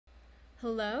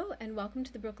Hello, and welcome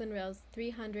to the Brooklyn Rail's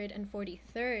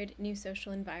 343rd New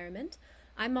Social Environment.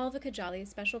 I'm Malvika Jolly,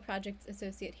 Special Projects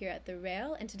Associate here at the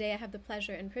Rail, and today I have the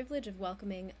pleasure and privilege of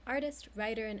welcoming artist,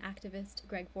 writer, and activist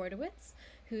Gregg Bordowitz,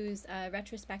 whose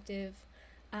retrospective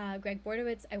Gregg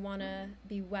Bordowitz, I Wanna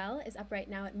Be Well, is up right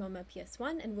now at MoMA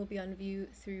PS1 and will be on view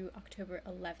through October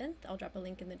 11th. I'll drop a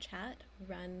link in the chat.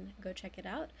 Go check it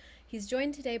out. He's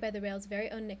joined today by the Rail's very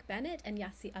own Nick Bennett and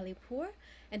Yasi Alipour.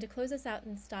 And to close us out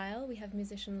in style, we have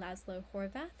musician Laszlo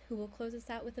Horvath, who will close us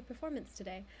out with a performance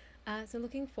today. So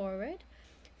looking forward.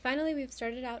 Finally, we've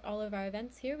started out all of our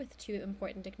events here with two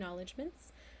important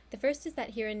acknowledgements. The first is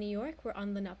that here in New York, we're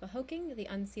on Lenapehoking, the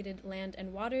unceded land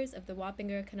and waters of the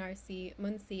Wappinger, Canarsie,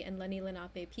 Munsee, and Lenni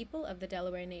Lenape people of the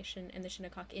Delaware Nation and the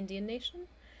Shinnecock Indian Nation.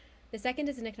 The second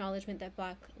is an acknowledgement that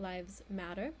Black Lives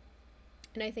Matter.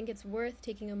 And I think it's worth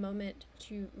taking a moment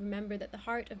to remember that the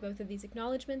heart of both of these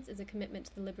acknowledgements is a commitment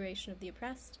to the liberation of the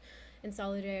oppressed and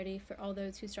solidarity for all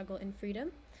those who struggle in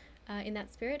freedom. In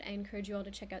that spirit, I encourage you all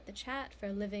to check out the chat for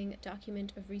a living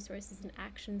document of resources and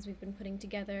actions we've been putting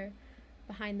together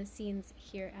behind the scenes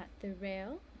here at the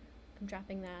Rail. I'm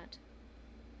dropping that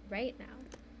right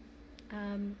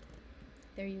now.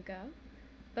 There you go.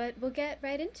 But we'll get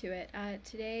right into it.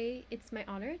 Today, it's my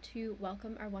honor to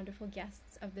welcome our wonderful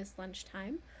guests of this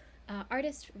lunchtime.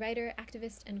 Artist, writer,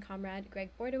 activist, and comrade Gregg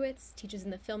Bordowitz teaches in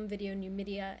the Film, Video, New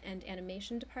Media, and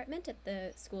Animation department at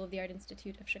the School of the Art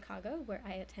Institute of Chicago, where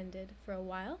I attended for a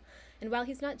while. And while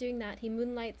he's not doing that, he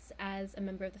moonlights as a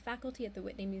member of the faculty at the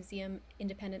Whitney Museum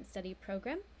Independent Study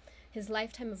Program. His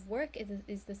lifetime of work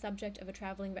is the subject of a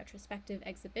traveling retrospective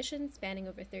exhibition spanning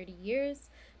over 30 years,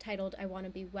 titled I Wanna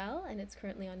Be Well, and it's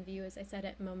currently on view, as I said,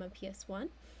 at MoMA PS1.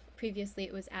 Previously,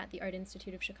 it was at the Art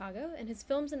Institute of Chicago, and his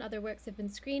films and other works have been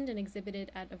screened and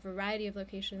exhibited at a variety of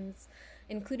locations,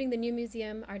 including the New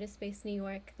Museum, Artist Space New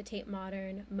York, the TATE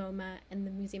Modern, MoMA, and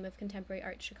the Museum of Contemporary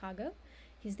Art Chicago.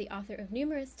 He's the author of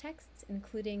numerous texts,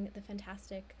 including the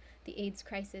fantastic The AIDS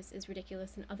Crisis is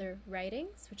Ridiculous and Other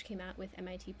Writings, which came out with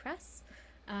MIT Press,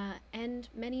 and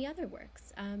many other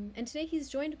works. And today he's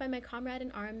joined by my comrade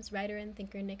in arms, writer and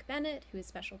thinker Nick Bennett, who is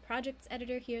Special Projects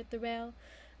Editor here at the Rail.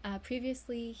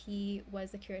 Previously, he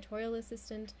was the curatorial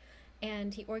assistant,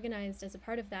 and he organized as a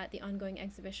part of that the ongoing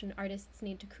exhibition Artists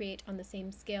Need to Create on the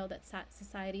Same Scale That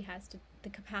Society Has the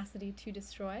Capacity to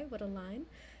Destroy, what a line,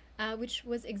 which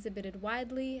was exhibited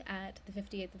widely at the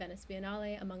 58th Venice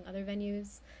Biennale, among other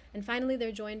venues. And finally,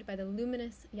 they're joined by the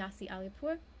luminous Yasi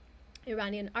Alipour,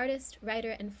 Iranian artist,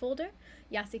 writer, and folder.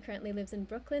 Yasi currently lives in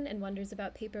Brooklyn and wonders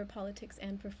about paper, politics,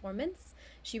 and performance.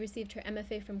 She received her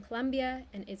MFA from Columbia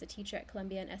and is a teacher at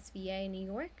Columbia and SVA in New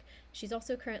York. She's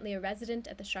also currently a resident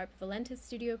at the Sharp Valentis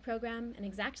Studio program, and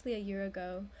exactly a year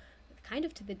ago, kind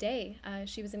of to the day,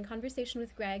 she was in conversation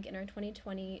with Gregg in our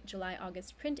 2020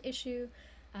 July-August print issue.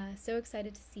 So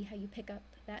excited to see how you pick up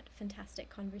that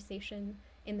fantastic conversation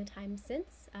in the time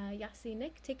since. Yasi,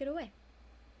 Nick, take it away.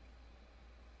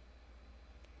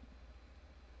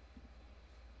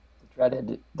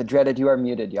 The dreaded, you are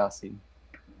muted, Yasi.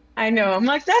 I know, I'm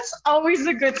like, that's always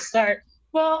a good start.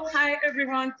 Well, hi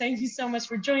everyone, thank you so much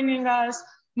for joining us.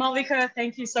 Malvika,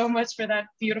 thank you so much for that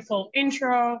beautiful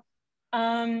intro.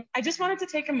 I just wanted to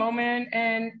take a moment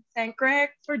and thank Gregg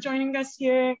for joining us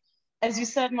here. As you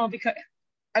said, Malvika,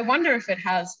 I wonder if it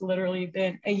has literally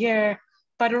been a year,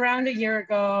 but around a year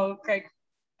ago,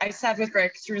 I sat with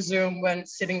Gregg through Zoom when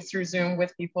sitting through Zoom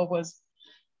with people was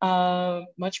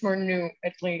much more new,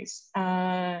 at least.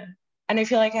 And I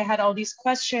feel like I had all these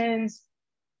questions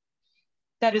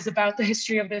that is about the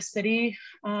history of this city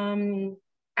and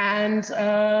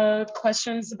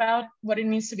questions about what it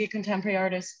means to be a contemporary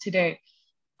artist today.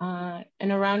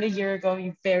 And around a year ago,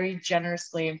 you very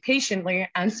generously and patiently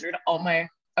answered all my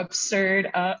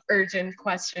absurd, urgent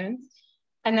questions.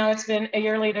 And now it's been a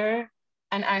year later,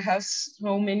 and I have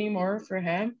so many more for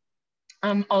him.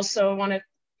 Also want to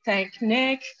thank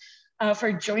Nick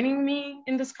for joining me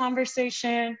in this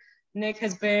conversation. Nick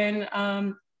has been,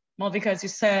 Malvika, as you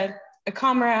said, a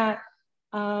comrade,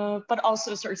 but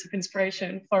also a source of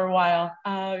inspiration for a while.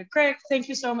 Gregg, thank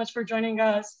you so much for joining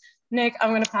us. Nick,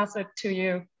 I'm gonna pass it to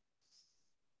you.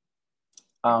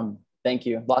 Thank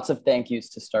you. Lots of thank yous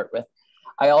to start with.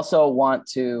 I also want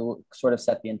to sort of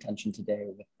set the intention today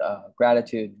with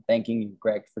gratitude, thanking you,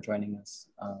 Gregg, for joining us.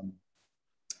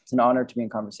 It's an honor to be in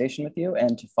conversation with you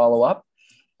and to follow up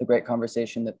the great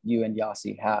conversation that you and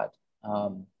Yasi had.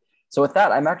 So with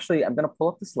that, I'm going to pull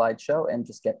up the slideshow and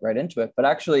just get right into it. But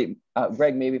actually,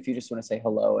 Gregg, maybe if you just want to say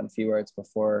hello in a few words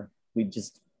before we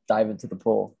just dive into the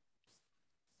poll.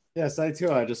 Yes, I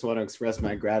too. I just want to express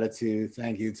my gratitude.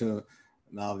 Thank you to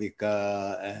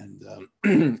Malvika and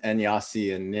and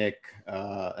Yasi and Nick,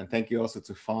 and thank you also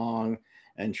to Fong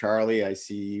and Charlie. I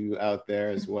see you out there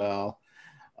as well.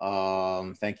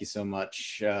 Thank you so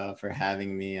much for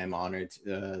having me. I'm honored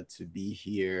to be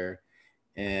here.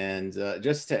 And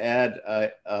just to add,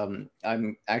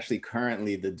 I'm actually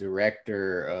currently the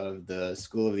director of the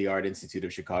School of the Art Institute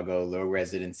of Chicago Low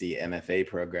Residency MFA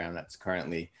program. That's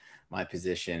currently my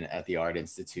position at the Art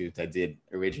Institute. I did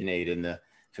originate in the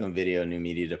Film, Video, New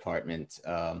Media department,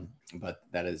 but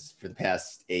that is for the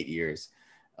past 8 years.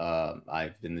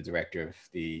 I've been the director of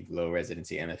the Low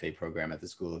Residency MFA program at the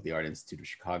School of the Art Institute of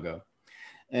Chicago.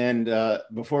 And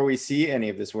before we see any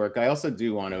of this work, I also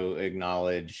do want to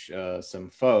acknowledge some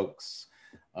folks.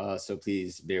 So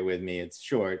please bear with me, it's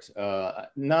short.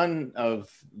 None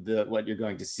of what you're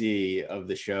going to see of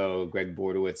the show, Gregg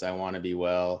Bordowitz, I Want to Be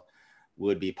Well,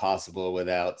 would be possible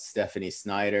without Stephanie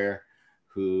Snyder,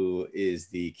 who is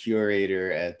the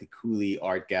curator at the Cooley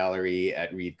Art Gallery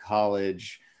at Reed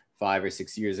College. 5 or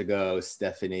 6 years ago,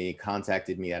 Stephanie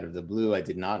contacted me out of the blue. I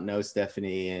did not know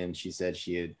Stephanie, and she said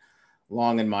she had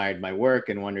long admired my work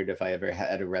and wondered if I ever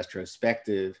had a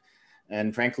retrospective.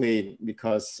 And frankly,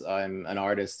 because I'm an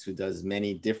artist who does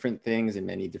many different things in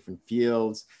many different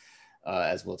fields,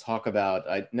 as we'll talk about,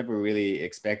 I never really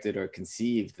expected or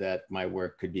conceived that my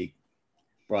work could be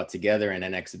brought together in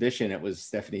an exhibition. It was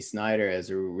Stephanie Snyder as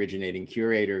an originating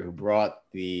curator who brought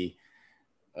the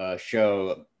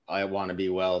show I Want to Be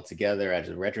Well together as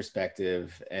a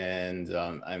retrospective. And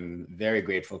I'm very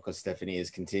grateful because Stephanie has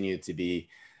continued to be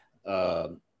a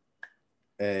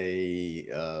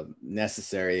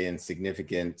necessary and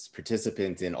significant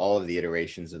participant in all of the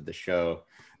iterations of the show.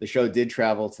 The show did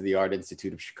travel to the Art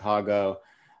Institute of Chicago,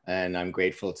 and I'm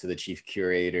grateful to the chief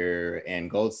curator, Ann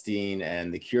Goldstein,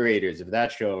 and the curators of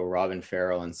that show, Robin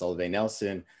Farrell and Solveig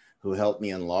Nelson, who helped me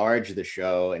enlarge the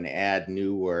show and add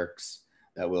new works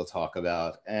that we'll talk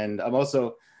about. And I'm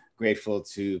also grateful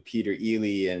to Peter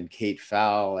Ely and Kate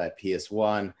Fowle at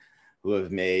PS1, who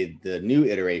have made the new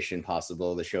iteration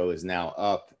possible. The show is now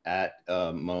up at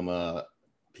MoMA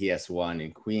PS1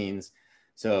 in Queens.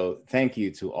 So thank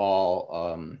you to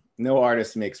all. No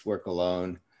artist makes work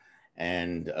alone,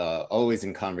 and always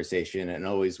in conversation and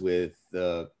always with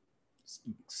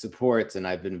support. And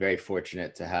I've been very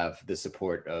fortunate to have the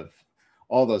support of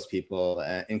all those people,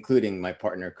 including my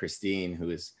partner, Christine, who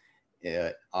is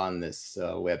on this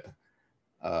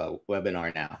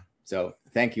webinar now. So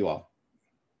thank you all.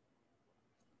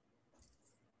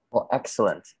 Well,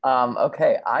 excellent.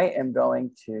 Okay, I am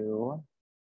going to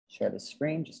share the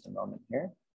screen just a moment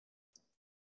here.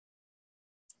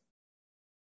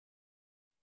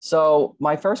 So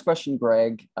my first question,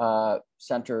 Greg,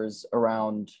 centers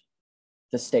around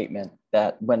the statement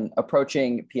that when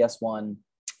approaching PS1,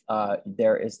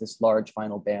 there is this large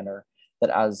final banner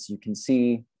that, as you can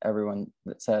see, everyone,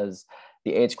 that says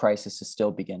the AIDS crisis is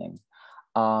still beginning.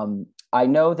 I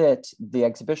know that the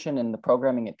exhibition and the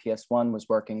programming at PS1 was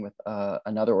working with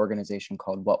another organization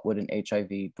called What Would an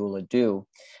HIV Doula Do?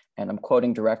 And I'm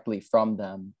quoting directly from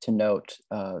them to note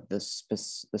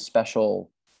the special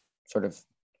sort of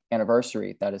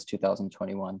anniversary, that is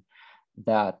 2021,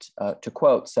 that, to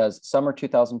quote, says, "Summer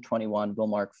 2021 will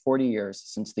mark 40 years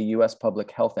since the US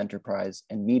public health enterprise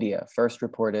and media first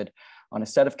reported on a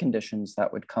set of conditions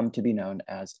that would come to be known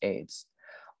as AIDS.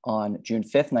 On June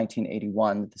 5th,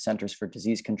 1981, the Centers for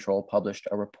Disease Control published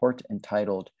a report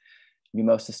entitled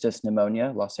Pneumocystis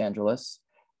Pneumonia, Los Angeles,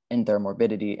 in their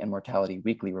Morbidity and Mortality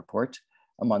Weekly Report.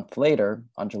 A month later,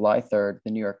 on July 3rd,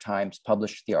 the New York Times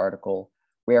published the article,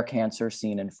 Rare Cancer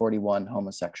Seen in 41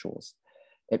 Homosexuals.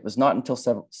 It was not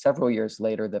until several years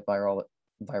later that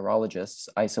virologists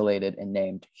isolated and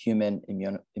named human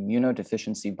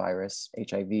immunodeficiency virus,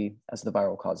 HIV, as the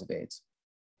viral cause of AIDS.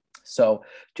 So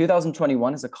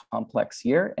 2021 is a complex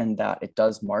year in that it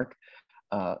does mark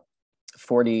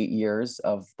 40 years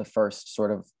of the first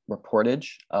sort of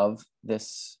reportage of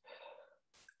this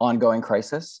ongoing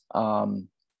crisis.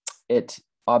 It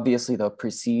obviously, though,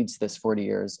 precedes this 40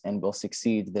 years and will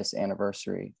succeed this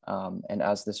anniversary. And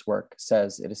as this work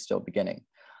says, it is still beginning.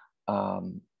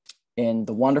 In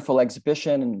the wonderful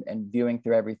exhibition and viewing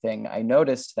through everything, I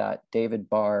noticed that David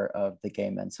Barr of the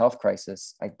Gay Men's Health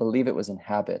Crisis, I believe it was in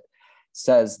Habit,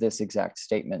 says this exact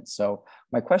statement. So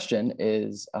my question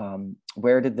is,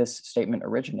 where did this statement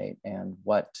originate and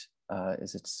what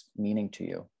is its meaning to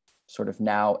you, sort of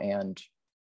now and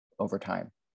over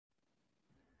time?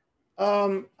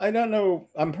 I don't know.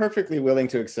 I'm perfectly willing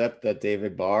to accept that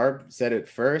David Barr said it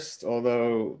first,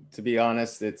 although to be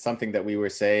honest, it's something that we were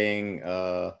saying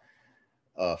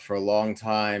for a long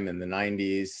time in the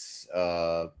 90s.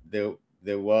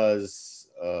 There was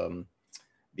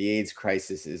the AIDS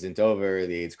crisis isn't over,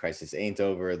 the AIDS crisis ain't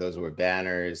over. Those were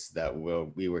banners that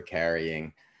we were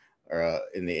carrying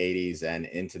in the 80s and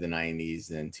into the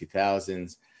 90s and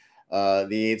 2000s.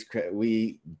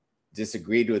 We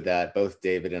disagreed with that. Both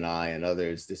David and I and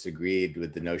others disagreed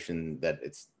with the notion that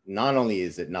it's not only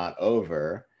is it not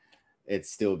over, it's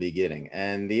still beginning.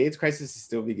 And the AIDS crisis is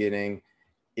still beginning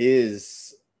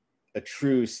is a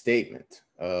true statement.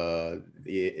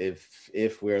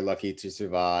 If we're lucky to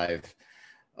survive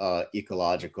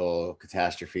ecological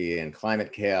catastrophe and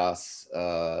climate chaos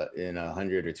in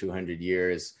 100 or 200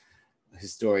 years,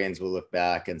 historians will look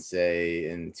back and say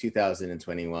in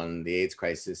 2021, the AIDS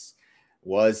crisis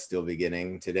was still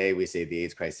beginning. Today, we say the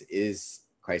AIDS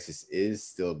crisis is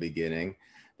still beginning.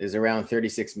 There's around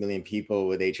 36 million people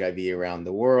with HIV around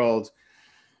the world.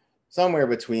 Somewhere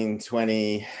between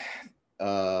 20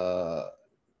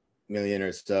 million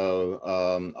or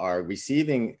so are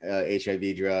receiving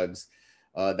HIV drugs.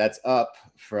 That's up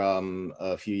from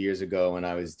a few years ago when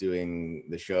I was doing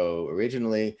the show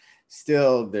originally.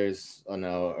 Still, there's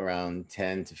around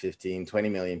 10 to 15, 20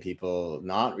 million people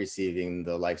not receiving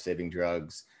the life-saving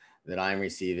drugs that I'm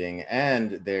receiving.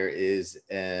 And there is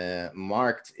a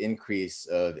marked increase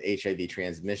of HIV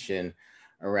transmission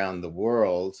around the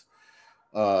world.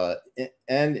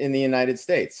 And in the United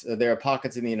States, there are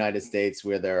pockets in the United States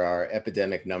where there are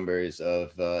epidemic numbers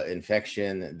of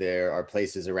infection. There are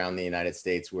places around the United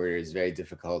States where it's very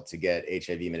difficult to get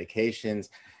HIV medications,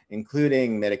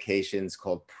 including medications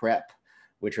called PrEP,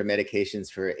 which are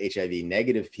medications for HIV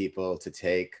negative people to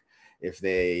take if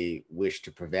they wish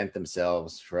to prevent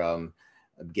themselves from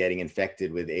getting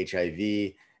infected with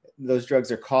HIV. Those drugs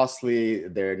are costly.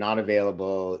 They're not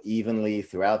available evenly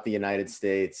throughout the United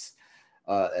States.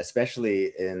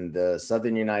 Especially in the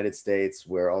southern United States,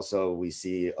 where also we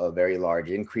see a very large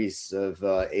increase of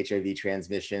HIV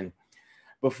transmission.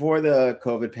 Before the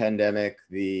COVID pandemic,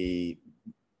 the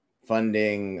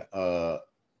funding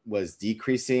was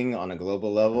decreasing on a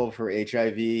global level for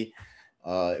HIV.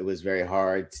 It was very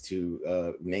hard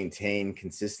to maintain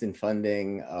consistent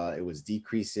funding. It was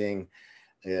decreasing.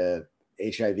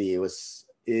 HIV was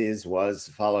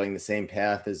following the same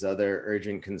path as other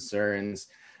urgent concerns,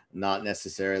 not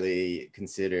necessarily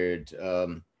considered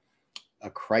a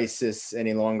crisis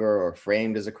any longer or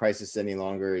framed as a crisis any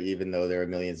longer, even though there are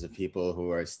millions of people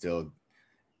who are still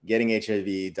getting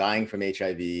HIV, dying from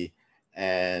HIV,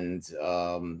 and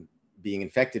being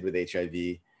infected with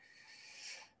HIV.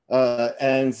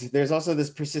 And there's also this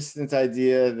persistent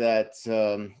idea that,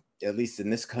 at least in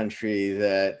this country,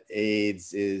 that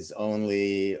AIDS is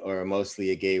only or mostly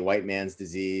a gay white man's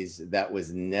disease. That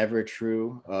was never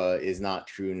true, is not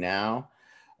true now.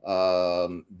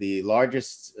 The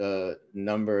largest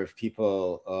number of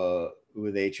people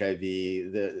with HIV,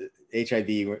 the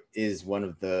HIV is one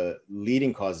of the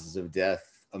leading causes of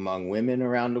death among women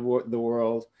around the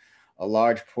world. A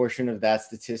large portion of that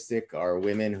statistic are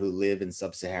women who live in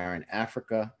sub-Saharan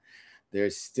Africa.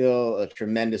 There's still a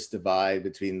tremendous divide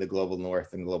between the global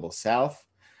north and global south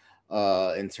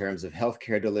in terms of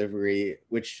healthcare delivery,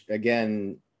 which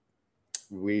again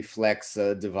reflects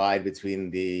a divide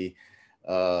between the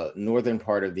northern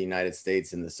part of the United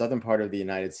States and the southern part of the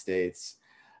United States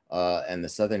and the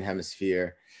southern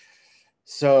hemisphere.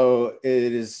 So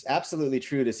it is absolutely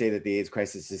true to say that the AIDS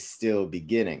crisis is still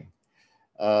beginning.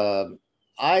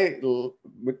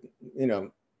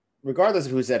 Regardless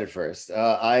of who said it first,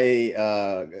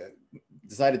 I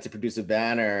decided to produce a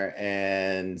banner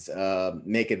and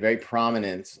make it very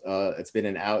prominent. It's been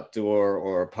an outdoor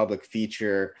or public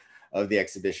feature of the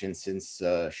exhibition since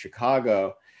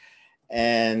Chicago.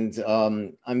 And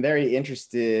I'm very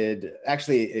interested,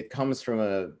 actually, it comes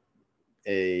from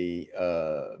a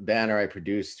banner I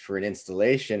produced for an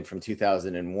installation from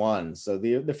 2001. So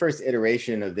the first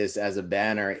iteration of this as a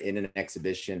banner in an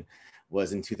exhibition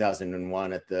was in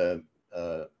 2001 at the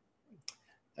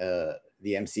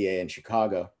MCA in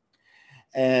Chicago.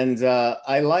 And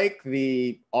I like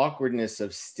the awkwardness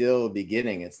of still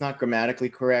beginning. It's not grammatically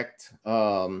correct.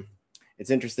 It's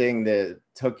interesting that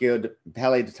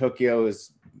Palais de Tokyo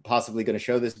is possibly going to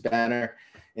show this banner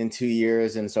in 2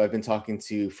 years. And so I've been talking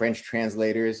to French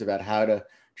translators about how to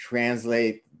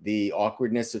translate the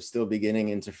awkwardness of still beginning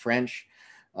into French,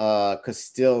 because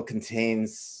still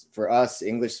contains, for us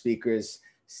English speakers,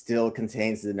 still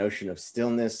contains the notion of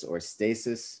stillness or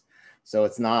stasis. So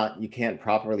it's not, you can't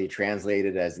properly translate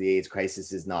it as the AIDS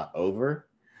crisis is not over.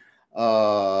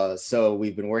 So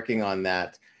we've been working on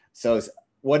that. So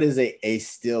what is a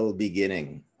still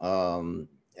beginning?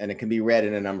 And it can be read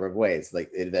in a number of ways,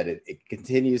 like that it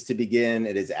continues to begin,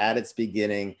 it is at its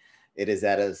beginning, it is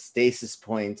at a stasis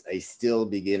point, a still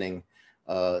beginning,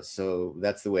 So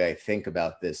that's the way I think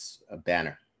about this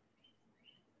banner.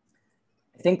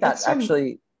 I think that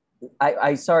actually,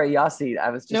 sorry, Yasi,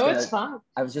 it's fine.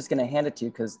 I was just gonna hand it to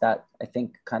you because that I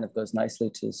think kind of goes nicely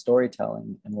to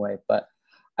storytelling in a way. But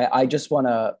I just want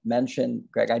to mention,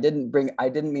 Greg, I didn't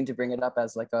mean to bring it up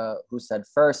as like a who said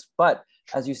first, but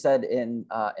as you said in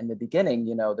the beginning,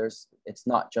 you know, it's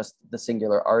not just the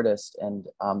singular artist, and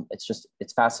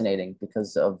it's fascinating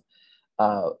because of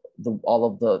all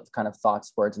of the kind of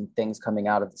thoughts, words, and things coming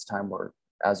out of this time were,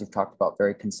 as you've talked about,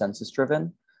 very consensus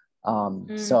driven.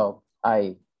 So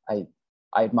I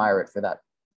admire it for that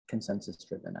consensus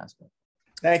driven aspect.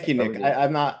 Thank you, Nick.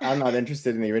 I'm not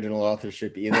interested in the original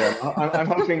authorship either. I'm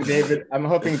hoping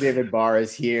David Barr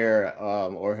is here,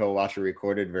 or he'll watch a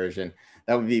recorded version.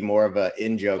 That would be more of an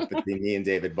in-joke between me and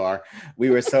David Barr.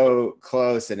 We were so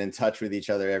close and in touch with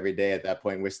each other every day at that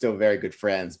point. We're still very good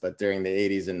friends, but during the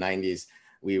 80s and 90s,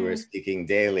 we were speaking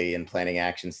daily and planning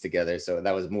actions together. So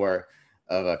that was more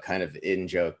of a kind of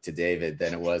in-joke to David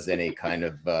than it was any kind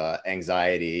of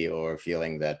anxiety or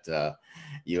feeling that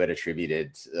you had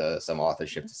attributed some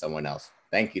authorship to someone else.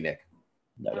 Thank you, Nick.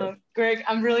 Greg,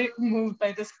 I'm really moved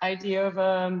by this idea of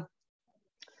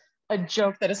a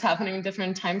joke that is happening in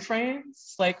different time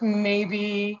frames. Like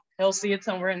maybe he'll see it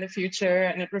somewhere in the future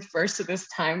and it refers to this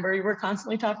time where we were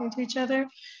constantly talking to each other.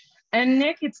 And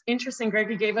Nick, it's interesting, Greg,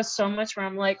 you gave us so much where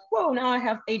I'm like, whoa, now I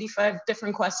have 85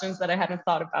 different questions that I hadn't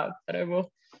thought about, but I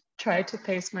will try to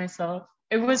pace myself.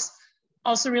 It was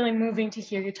also really moving to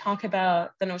hear you talk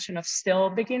about the notion of still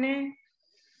beginning,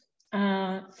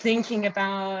 thinking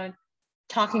about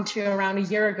talking to you around a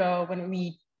year ago when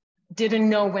we didn't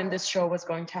know when this show was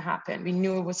going to happen. We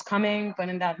knew it was coming, but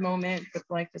in that moment, with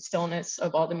like the stillness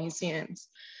of all the museums,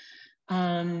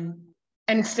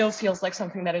 and it still feels like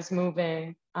something that is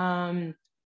moving. Something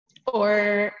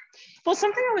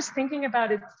I was thinking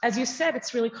about, it, as you said,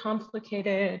 it's really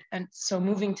complicated and so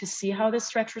moving to see how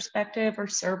this retrospective or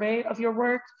survey of your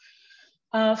work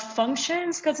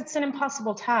functions, because it's an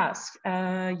impossible task.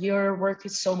 Your work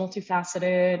is so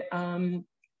multifaceted,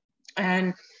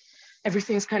 and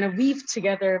everything's kind of weaved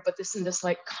together, but this in this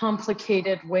like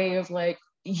complicated way of like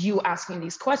you asking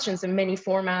these questions in many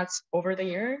formats over the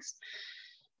years,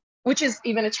 which is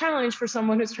even a challenge for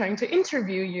someone who's trying to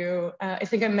interview you. I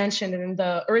think I mentioned it in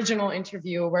the original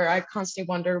interview where I constantly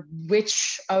wonder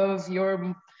which of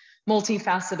your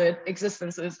multifaceted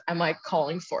existences am I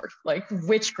calling for? Like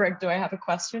which Greg do I have a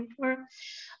question for?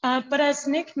 But as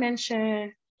Nick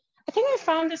mentioned, I think I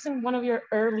found this in one of your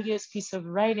earliest pieces of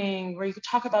writing where you could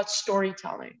talk about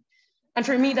storytelling. And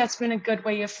for me, that's been a good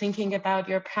way of thinking about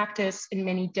your practice in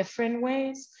many different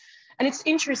ways. And it's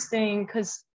interesting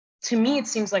because to me, it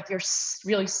seems like you're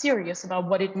really serious about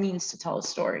what it means to tell a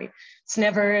story. It's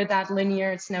never that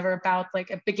linear. It's never about like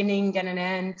a beginning and an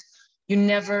end. You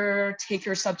never take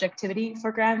your subjectivity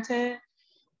for granted.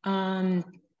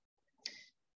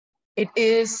 It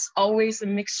is always a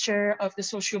mixture of the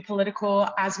socio-political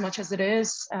as much as it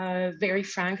is very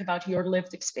frank about your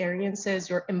lived experiences.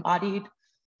 Your embodied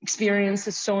experience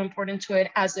is so important to it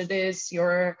as it is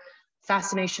your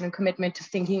fascination and commitment to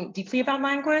thinking deeply about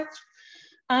language.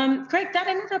 Greg, that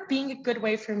ended up being a good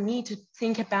way for me to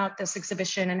think about this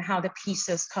exhibition and how the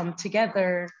pieces come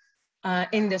together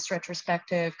in this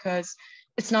retrospective, because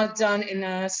it's not done in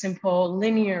a simple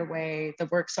linear way. The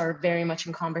works are very much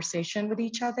in conversation with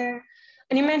each other.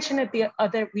 And you mentioned it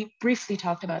we briefly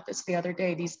talked about this the other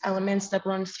day, these elements that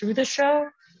run through the show.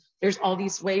 There's all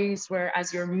these ways where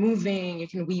as you're moving, you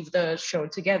can weave the show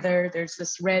together. There's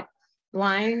this red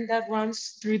line that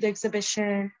runs through the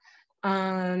exhibition.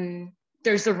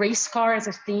 There's the race car as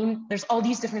a theme. There's all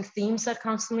these different themes that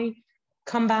constantly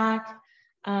come back.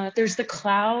 There's the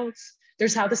clouds.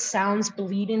 There's how the sounds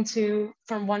bleed into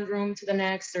from one room to the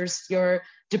next. There's your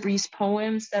Debris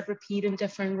poems that repeat in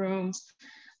different rooms.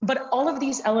 But all of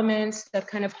these elements that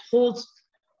kind of hold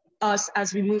us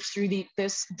as we move through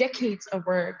this decades of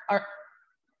work are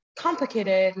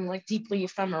complicated and like deeply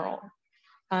ephemeral.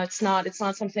 It's not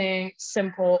something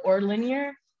simple or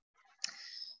linear.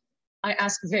 I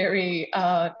ask very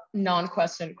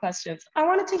non-question questions. I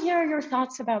wanted to hear your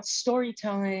thoughts about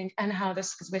storytelling and how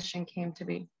this exhibition came to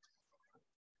be.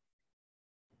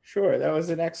 Sure, that was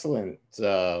an excellent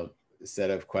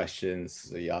set of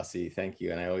questions, Yasi. Thank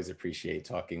you, and I always appreciate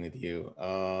talking with you.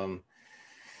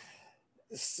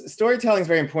 Storytelling is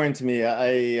very important to me.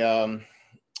 I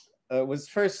was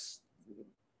first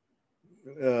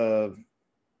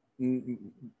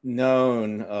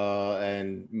known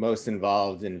and most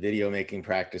involved in video making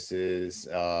practices,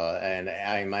 and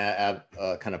I'm a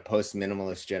kind of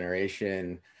post-minimalist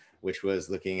generation, which was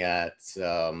looking at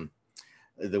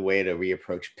the way to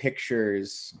reapproach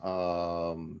pictures,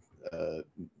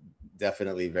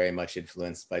 definitely very much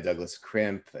influenced by Douglas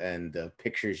Crimp and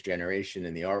pictures generation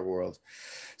in the art world.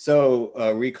 So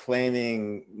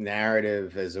reclaiming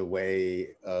narrative as a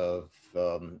way of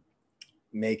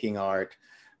making art,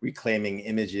 reclaiming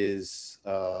images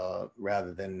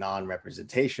rather than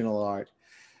non-representational art.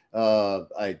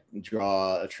 I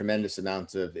draw a tremendous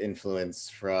amount of influence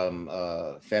from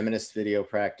feminist video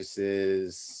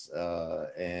practices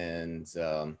and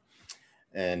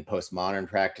postmodern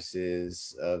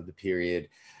practices of the period.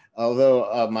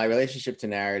 Although my relationship to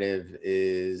narrative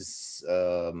is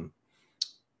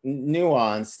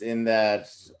nuanced in that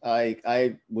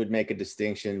I would make a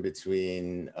distinction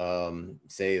between,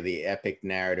 say, the epic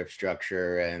narrative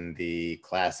structure and the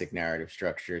classic narrative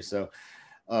structure. So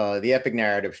the epic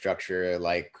narrative structure,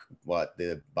 like what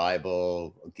the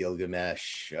Bible,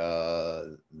 Gilgamesh,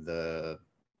 the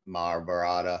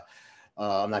Mahabharata.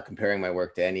 I'm not comparing my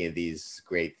work to any of these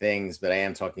great things, but I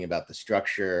am talking about the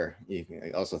structure. You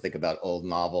can also think about old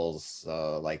novels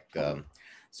like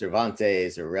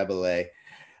Cervantes or Rabelais,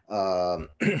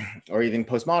 or even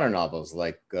postmodern novels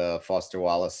like Foster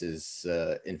Wallace's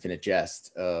Infinite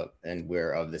Jest, and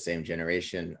we're of the same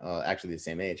generation, actually the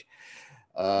same age.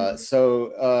 Or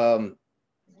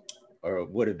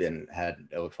would have been had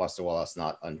Foster Wallace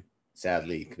not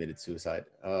sadly committed suicide.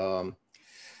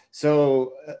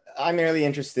 So I'm really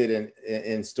interested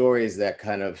in stories that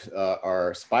kind of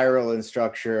are spiral in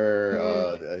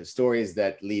structure, stories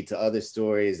that lead to other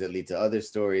stories, that lead to other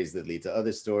stories, that lead to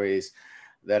other stories,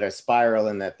 that are spiral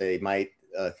and that they might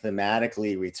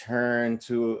thematically return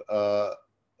to a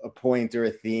point or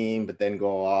a theme, but then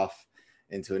go off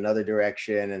into another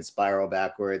direction and spiral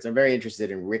backwards. I'm very interested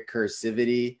in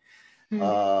recursivity.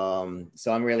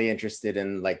 So I'm really interested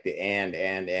in like the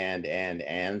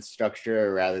and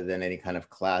structure rather than any kind of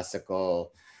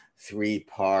classical 3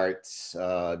 parts,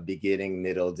 beginning,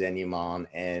 middle, denouement,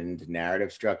 end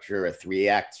narrative structure, a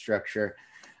 3-act structure.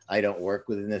 I don't work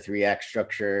within the 3-act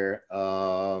structure.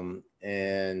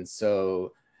 And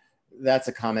so that's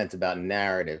a comment about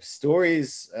narrative.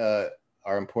 Stories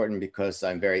are important because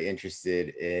I'm very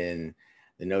interested in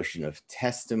the notion of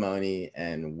testimony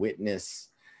and witness.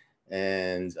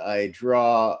 And I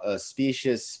draw a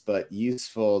specious but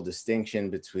useful distinction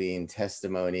between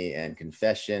testimony and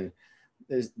confession.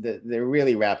 They're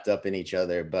really wrapped up in each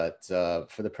other, but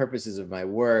for the purposes of my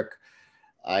work,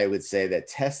 I would say that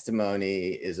testimony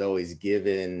is always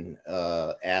given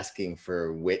asking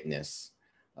for witness,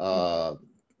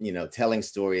 you know, telling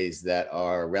stories that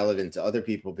are relevant to other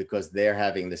people because they're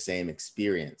having the same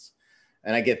experience.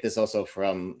 And I get this also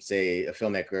from, say, a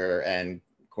filmmaker and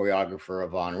choreographer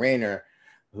Yvonne Rainer,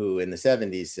 who in the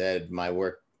 70s said, my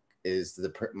work is the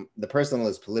personal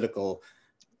is political,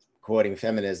 quoting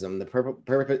feminism,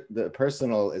 the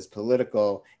personal is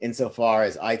political insofar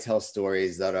as I tell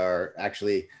stories that are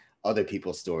actually other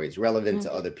people's stories, relevant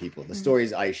to other people, the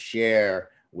stories I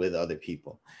share with other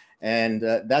people. And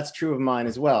that's true of mine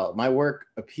as well. My work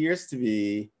appears to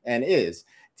be and is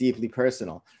deeply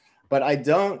personal. But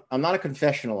I'm not a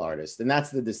confessional artist, and that's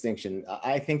the distinction.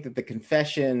 I think that the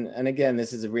confession, and again,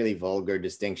 this is a really vulgar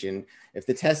distinction. If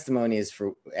the testimony is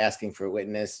for asking for a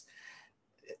witness,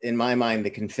 in my mind, the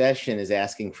confession is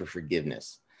asking for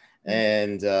forgiveness.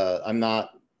 And I'm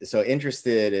not so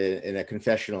interested in a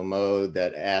confessional mode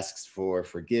that asks for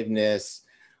forgiveness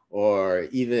or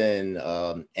even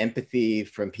empathy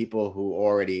from people who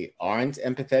already aren't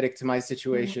empathetic to my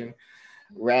situation.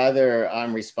 Rather,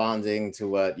 I'm responding to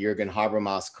what Jürgen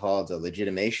Habermas called a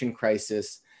legitimation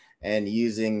crisis and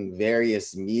using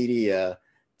various media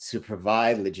to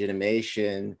provide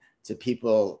legitimation to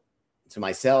people, to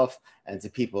myself, and to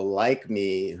people like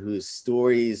me whose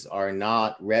stories are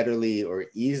not readily or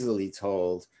easily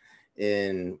told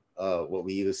in what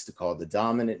we used to call the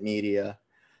dominant media.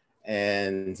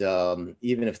 And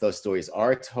even if those stories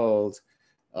are told,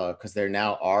 because there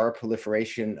now are a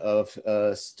proliferation of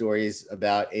stories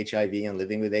about HIV and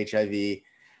living with HIV.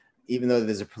 Even though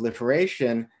there's a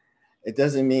proliferation, it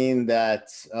doesn't mean that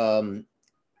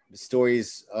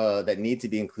stories that need to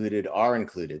be included are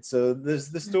included. So there's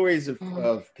the stories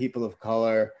of people of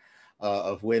color,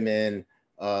 of women,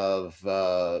 of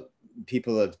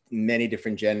people of many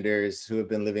different genders who have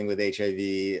been living with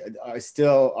HIV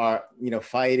are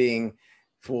fighting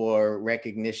for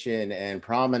recognition and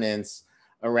prominence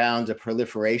around a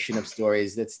proliferation of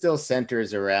stories that still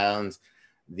centers around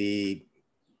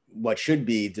what should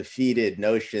be defeated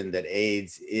notion that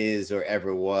AIDS is or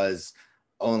ever was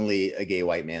only a gay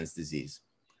white man's disease.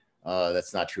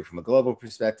 That's not true from a global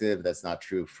perspective. That's not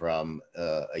true from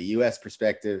a US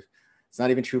perspective. It's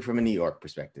not even true from a New York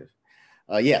perspective.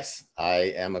 Yes,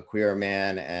 I am a queer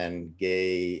man, and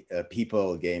gay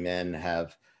people, gay men,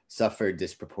 have suffered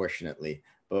disproportionately.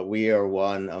 But we are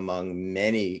one among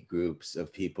many groups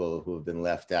of people who have been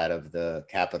left out of the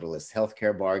capitalist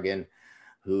healthcare bargain,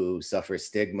 who suffer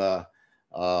stigma,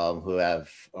 who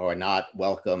are not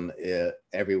welcome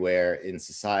everywhere in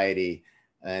society.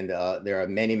 And there are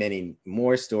many, many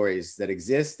more stories that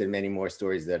exist, and many more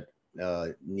stories that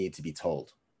need to be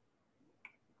told.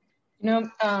 You know,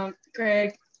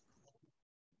 Greg,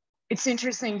 it's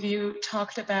interesting. You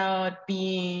talked about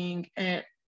being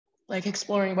like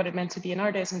exploring what it meant to be an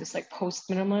artist in this like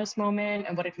post-minimalist moment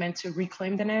and what it meant to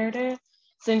reclaim the narrative.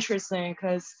 It's interesting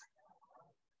because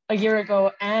a year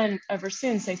ago and ever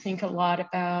since, I think a lot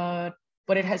about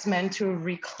what it has meant to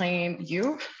reclaim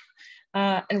you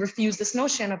and refuse this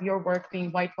notion of your work being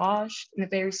whitewashed in a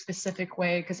very specific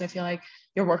way, because I feel like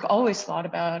your work always thought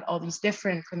about all these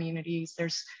different communities.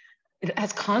 It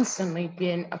has constantly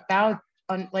been about,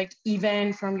 like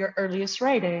even from your earliest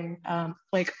writing,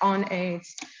 like on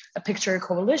AIDS, A Picture of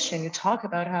Coalition, you talk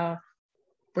about how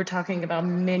we're talking about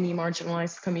many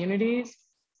marginalized communities.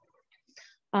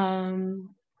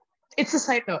 It's a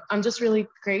side note. I'm just really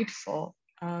grateful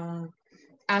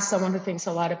as someone who thinks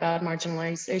a lot about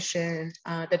marginalization,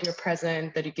 that you're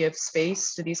present, that you give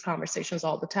space to these conversations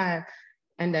all the time,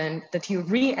 and then that you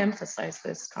re-emphasize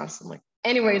this constantly.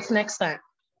 Anyway, it's next time.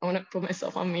 I want to put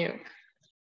myself on mute.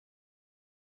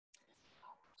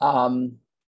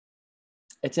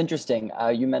 It's interesting.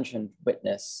 You mentioned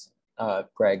witness,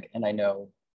 Greg, and I know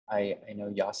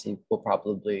Yasi will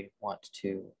probably want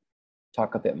to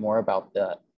talk a bit more about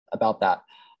that.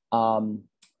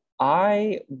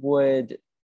 I would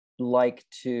like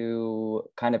to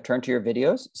kind of turn to your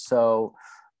videos. So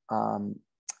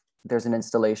there's an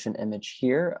installation image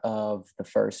here of the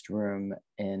first room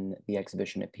in the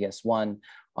exhibition at PS1.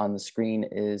 On the screen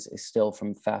is a still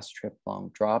from Fast Trip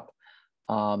Long Drop.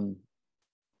 I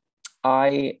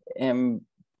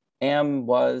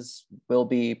will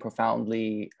be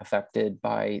profoundly affected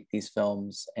by these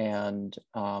films, and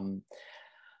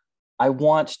I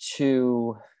want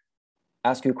to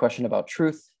ask you a question about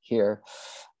truth here.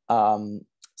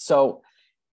 So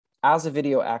as a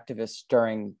video activist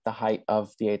during the height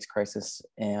of the AIDS crisis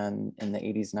and in the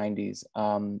 80s, 90s,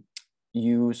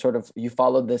 you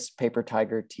followed this paper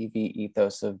tiger TV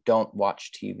ethos of don't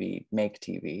watch TV, make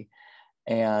TV.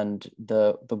 And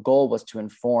the goal was to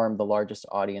inform the largest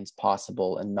audience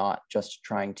possible and not just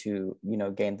trying to,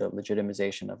 gain the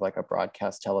legitimization of like a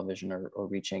broadcast television or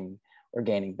reaching or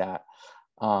gaining that.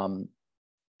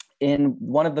 In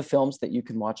one of the films that you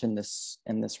can watch in this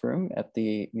room at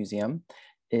the museum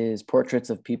is portraits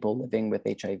of people living with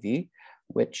HIV,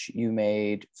 which you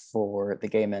made for the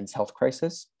gay men's health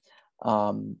crisis.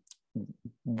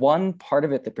 One part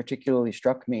of it that particularly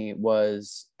struck me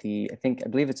was I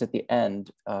believe it's at the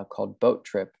end, called Boat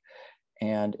Trip.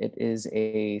 And it is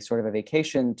a sort of a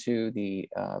vacation to the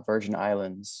Virgin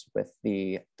Islands with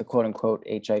the quote unquote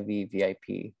HIV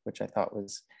VIP, which I thought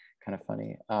was kind of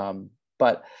funny.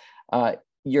 But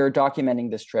you're documenting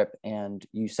this trip, and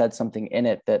you said something in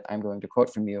it that I'm going to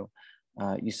quote from you.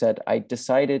 You said, "I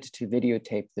decided to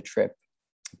videotape the trip.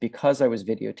 Because I was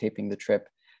videotaping the trip,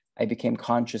 I became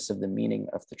conscious of the meaning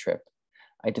of the trip.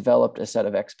 I developed a set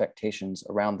of expectations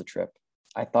around the trip.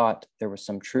 I thought there was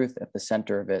some truth at the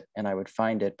center of it, and I would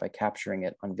find it by capturing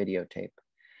it on videotape."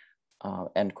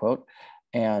 End quote.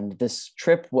 And this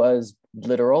trip was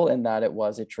literal in that it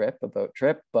was a boat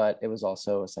trip, but it was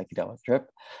also a psychedelic trip.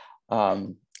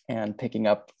 And picking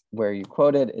up where you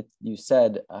quoted, you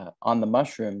said, "On the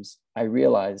mushrooms, I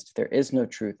realized there is no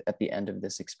truth at the end of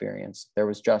this experience. There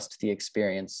was just the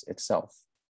experience itself."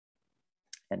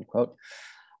 End quote.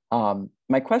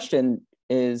 My question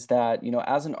is that,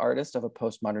 as an artist of a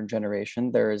postmodern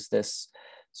generation, there is this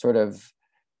sort of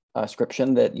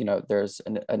ascription that, there's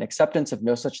an acceptance of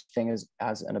no such thing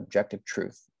as an objective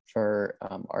truth for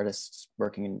artists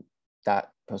working in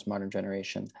that postmodern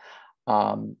generation.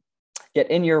 Yet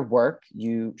in your work,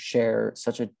 you share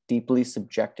such a deeply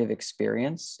subjective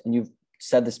experience, and you've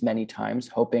said this many times,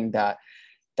 hoping that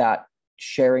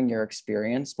sharing your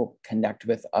experience will connect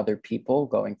with other people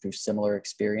going through similar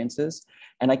experiences.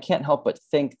 And I can't help but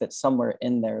think that somewhere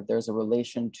in there's a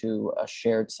relation to a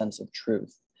shared sense of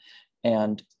truth.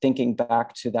 And thinking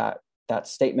back to that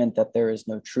statement that there is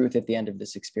no truth at the end of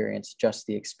this experience, just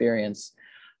the experience,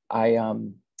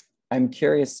 I'm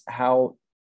curious how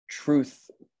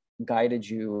truth guided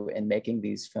you in making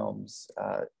these films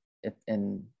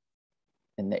in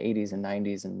the 80s and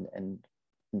 90s and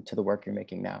to the work you're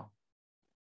making now.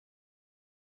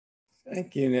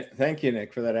 Thank you,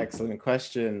 Nick, for that excellent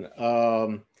question.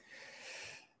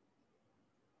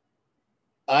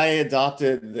 I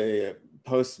adopted the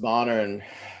postmodern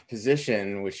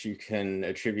position, which you can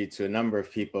attribute to a number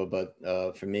of people, but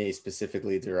for me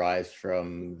specifically derives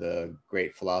from the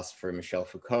great philosopher Michel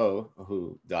Foucault,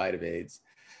 who died of AIDS.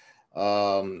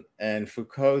 And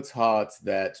Foucault taught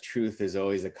that truth is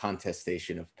always a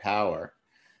contestation of power.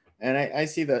 And I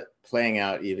see that playing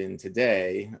out even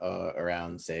today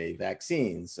around, say,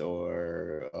 vaccines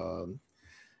or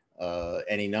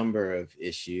any number of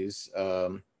issues.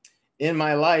 In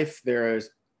my life,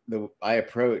 I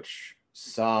approach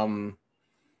some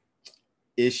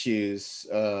issues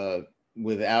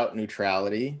without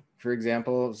neutrality, for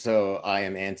example. So I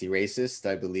am anti-racist.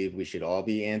 I believe we should all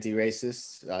be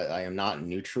anti-racist. I am not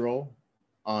neutral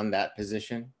on that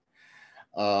position.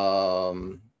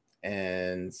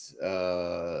 And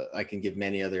I can give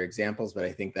many other examples, but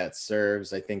I think that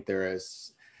serves. I think there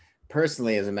is,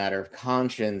 personally, as a matter of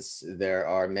conscience, there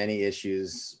are many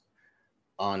issues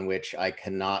on which I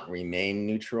cannot remain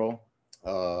neutral.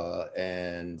 But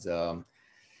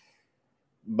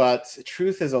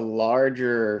truth is a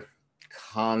larger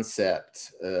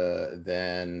concept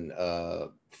than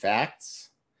facts.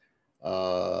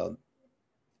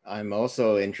 I'm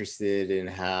also interested in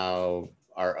how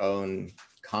our own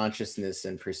consciousness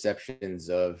and perceptions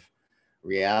of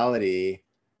reality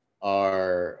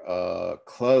are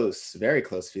close, very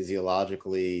close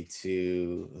physiologically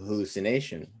to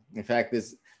hallucination. In fact,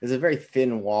 there's a very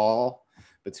thin wall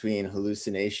between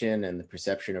hallucination and the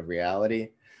perception of reality.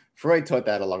 Freud taught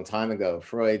that a long time ago.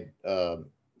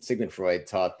 Sigmund Freud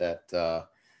taught that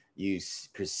you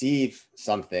perceive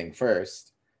something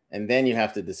first, and then you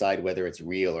have to decide whether it's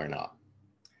real or not.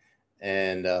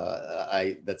 And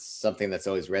that's something that's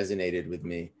always resonated with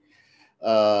me.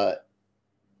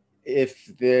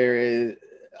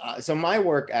 So my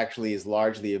work actually is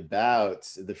largely about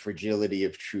the fragility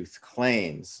of truth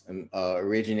claims,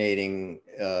 originating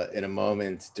in a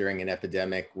moment during an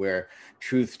epidemic where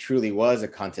truth truly was a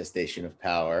contestation of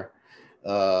power.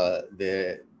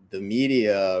 The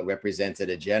media represented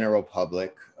a general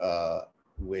public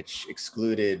which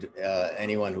excluded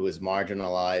anyone who was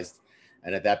marginalized.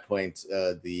 And at that point,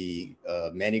 the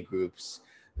many groups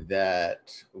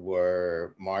that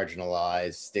were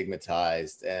marginalized,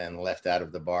 stigmatized, and left out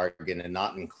of the bargain and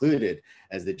not included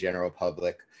as the general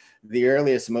public. The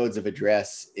earliest modes of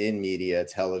address in media,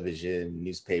 television,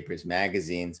 newspapers,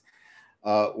 magazines,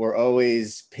 were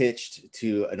always pitched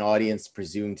to an audience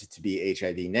presumed to be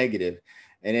HIV negative,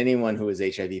 and anyone who was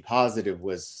HIV positive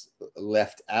was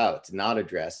left out, not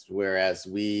addressed, whereas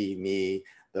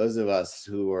those of us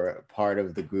who were part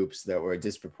of the groups that were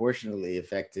disproportionately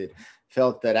affected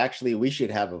felt that actually we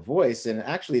should have a voice, and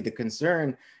actually the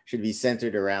concern should be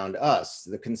centered around us.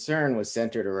 The concern was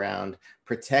centered around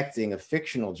protecting a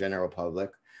fictional general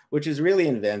public, which is really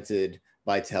invented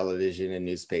by television and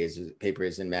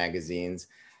newspapers and magazines,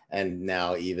 and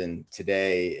now even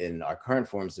today in our current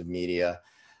forms of media,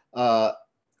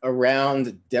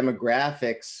 around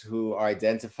demographics who are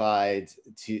identified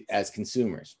as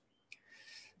consumers.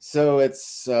 So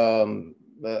it's a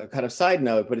kind of side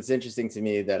note, but it's interesting to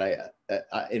me that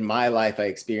in my life, I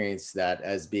experienced that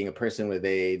as being a person with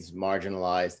AIDS,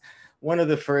 marginalized. One of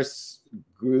the first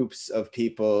groups of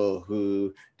people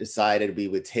who decided we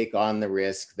would take on the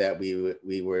risk, that we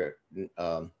were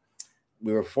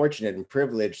fortunate and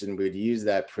privileged, and we would use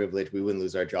that privilege. We wouldn't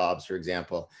lose our jobs, for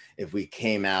example, if we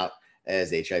came out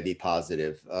as HIV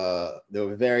positive. There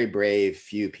were very brave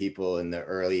few people in the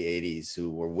early 80s who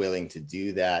were willing to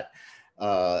do that.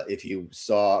 If you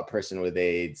saw a person with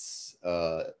AIDS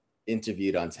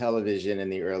interviewed on television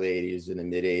in the early 80s, in the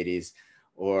mid 80s,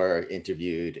 or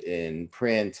interviewed in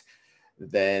print,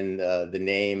 then the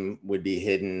name would be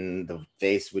hidden, the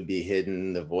face would be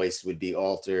hidden, the voice would be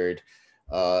altered,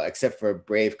 except for a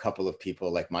brave couple of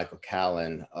people like Michael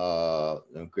Callan,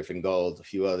 Griffin Gold, a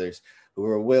few others, who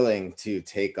were willing to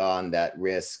take on that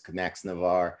risk, Max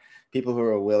Navarre, people who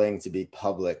were willing to be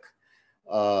public.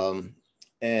 And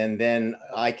then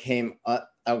I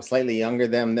was slightly younger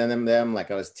than them,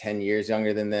 like I was 10 years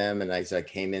younger than them. And so I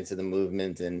came into the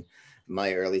movement in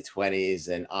my early 20s,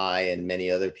 and I and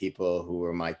many other people who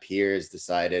were my peers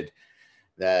decided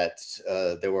that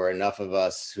there were enough of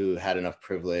us who had enough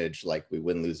privilege, like we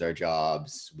wouldn't lose our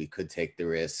jobs, we could take the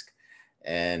risk.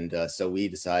 And so we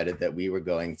decided that we were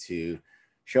going to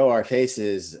show our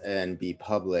faces and be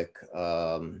public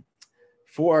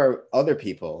for other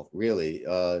people, really,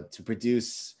 to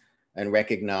produce and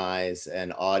recognize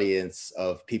an audience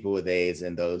of people with AIDS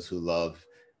and those who love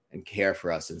and care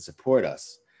for us and support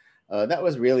us. That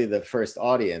was really the first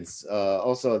audience.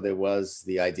 Also, there was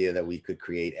the idea that we could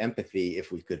create empathy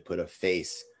if we could put a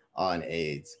face on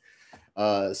AIDS.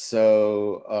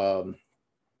 So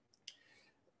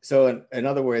in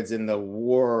other words, in the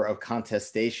war of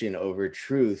contestation over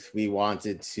truth, we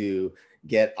wanted to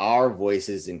get our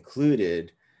voices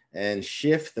included and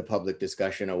shift the public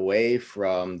discussion away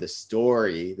from the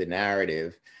story, the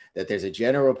narrative, that there's a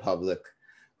general public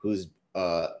who's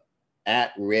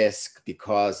at risk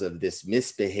because of this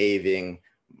misbehaving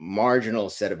marginal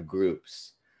set of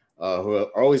groups who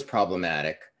are always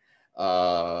problematic,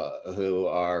 who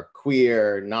are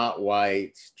queer, not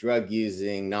white, drug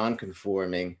using,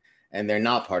 non-conforming, and they're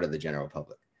not part of the general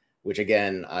public, which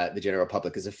again, the general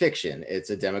public is a fiction. It's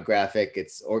a demographic,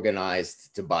 it's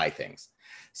organized to buy things.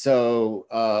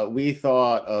 So we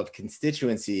thought of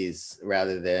constituencies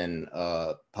rather than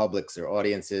publics or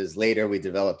audiences. Later, we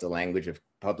developed a language of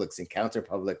publics and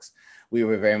counterpublics. We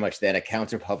were very much then a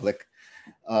counterpublic.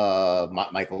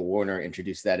 Michael Warner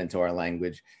introduced that into our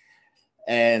language.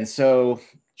 And so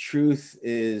truth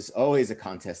is always a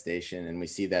contestation, and we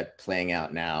see that playing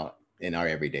out now in our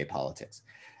everyday politics.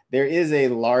 There is a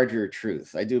larger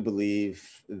truth. I do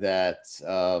believe that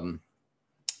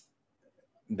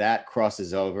that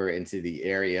crosses over into the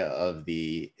area of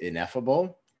the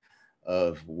ineffable,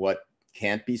 of what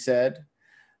can't be said.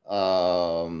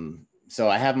 So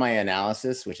I have my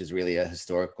analysis, which is really a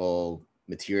historical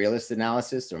materialist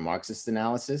analysis or Marxist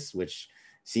analysis, which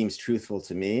seems truthful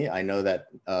to me. I know that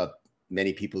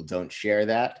many people don't share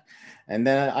that. And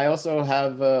then I also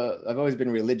have, I've always been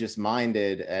religious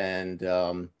minded,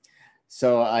 and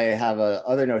so I have a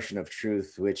other notion of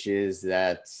truth, which is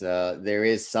that there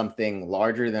is something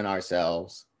larger than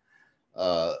ourselves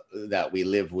that we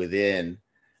live within,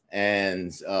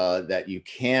 and that you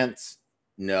can't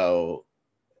know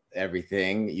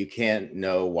everything. You can't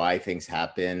know why things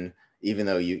happen, even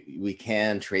though we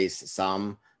can trace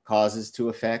some causes to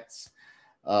effects.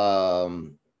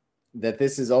 That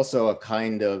this is also a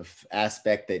kind of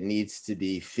aspect that needs to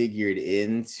be figured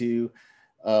into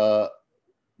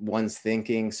one's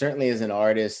thinking. Certainly as an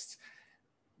artist,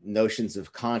 notions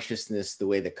of consciousness, the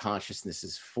way that consciousness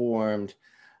is formed,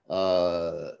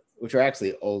 which are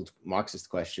actually old Marxist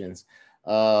questions,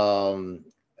 are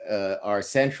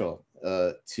central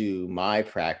to my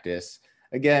practice.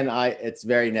 Again, it's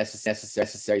very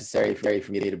necessary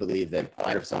for me to believe that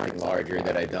I have something larger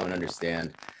that I don't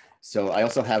understand. So I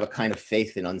also have a kind of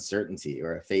faith in uncertainty,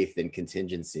 or a faith in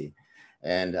contingency.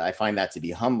 And I find that to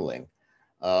be humbling.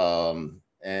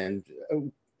 And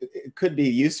it could be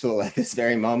useful at this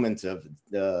very moment of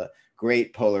the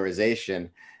great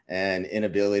polarization and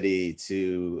inability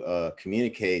to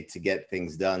communicate, to get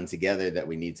things done together that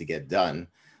we need to get done,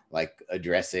 like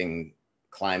addressing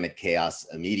climate chaos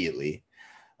immediately.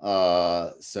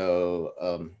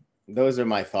 Those are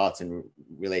my thoughts in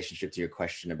relationship to your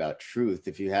question about truth.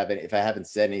 If I haven't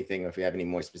said anything, or if you have any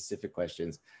more specific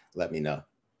questions, let me know.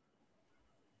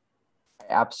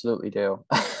 I absolutely do.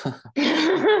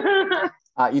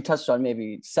 You touched on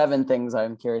maybe 7 things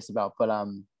I'm curious about, but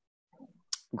I'm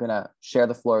gonna share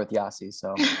the floor with Yasi.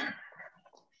 So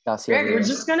Yasi, Greg, we're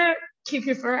just gonna keep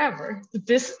you forever.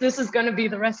 This is gonna be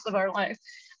the rest of our life.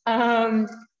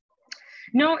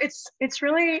 No, it's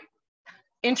really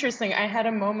interesting. I had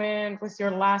a moment with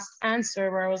your last answer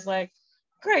where I was like,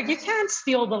 Greg, you can't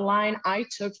steal the line I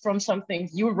took from something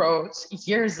you wrote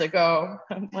years ago.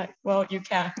 I'm like, well, you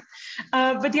can.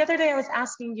 But the other day I was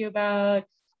asking you about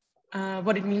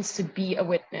what it means to be a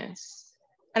witness.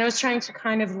 And I was trying to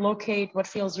kind of locate what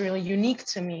feels really unique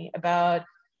to me about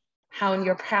how in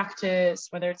your practice,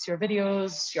 whether it's your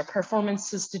videos, your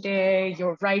performances today,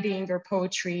 your writing, your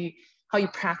poetry, how you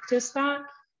practice that.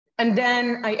 And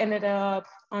then I ended up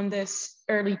on this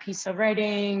early piece of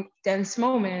writing, Dense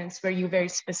Moments, where you very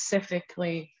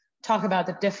specifically talk about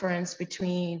the difference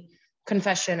between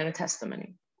confession and a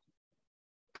testimony.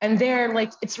 And there,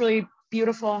 like, it's really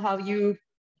beautiful how you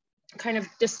kind of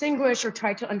distinguish or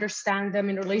try to understand them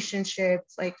in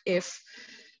relationships. Like if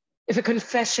a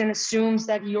confession assumes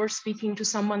that you're speaking to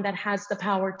someone that has the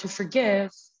power to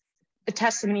forgive, a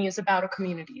testimony is about a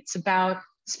community. It's about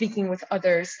speaking with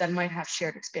others that might have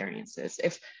shared experiences.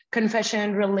 If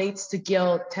confession relates to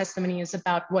guilt, testimony is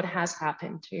about what has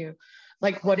happened to you,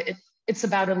 like it's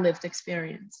about a lived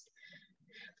experience.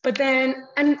 But then,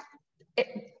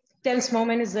 Dense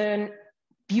Moment is a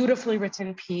beautifully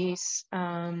written piece.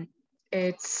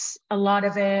 It's a lot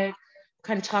of it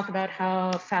kind of talk about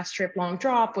how Fast Trip, Long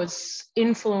Drop was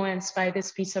influenced by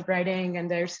this piece of writing,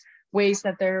 and there's ways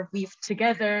that they're weaved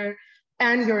together,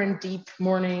 and you're in deep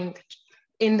mourning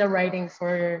in the writing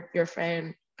for your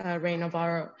friend, Ray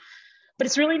Navarro. But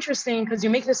it's really interesting because you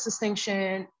make this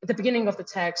distinction at the beginning of the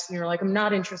text, and you're like, I'm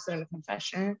not interested in a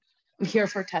confession. I'm here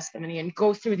for testimony, and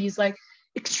go through these like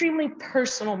extremely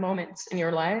personal moments in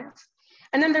your life.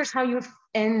 And then there's how you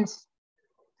end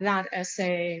that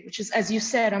essay, which is, as you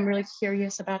said, I'm really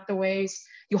curious about the ways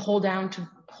you hold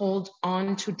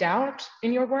on to doubt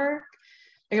in your work.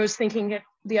 Like I was thinking it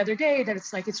the other day that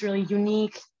it's like, it's really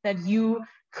unique that you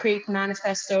create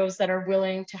manifestos that are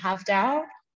willing to have doubt,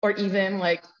 or even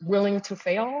like willing to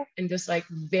fail in this like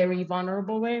very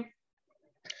vulnerable way.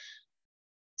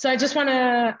 So I just want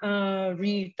to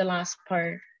read the last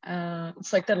part.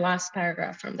 It's like the last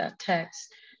paragraph from that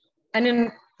text. And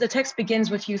then the text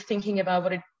begins with you thinking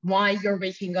about why you're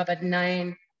waking up at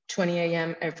 9:20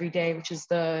 a.m. every day, which is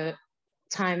the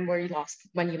time when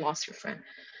you lost your friend.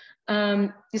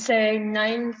 You say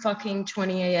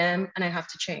 9:20 a.m. and I have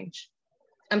to change.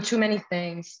 I'm too many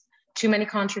things, too many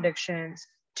contradictions,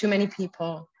 too many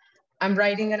people. I'm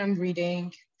writing and I'm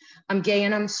reading. I'm gay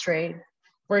and I'm straight,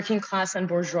 working class and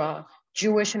bourgeois,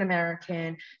 Jewish and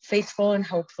American, faithful and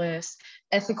hopeless,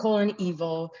 ethical and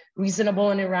evil,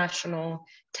 reasonable and irrational,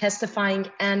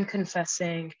 testifying and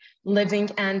confessing, living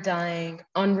and dying,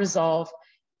 unresolved,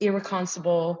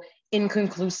 irreconcilable,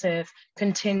 inconclusive,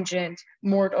 contingent,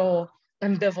 mortal,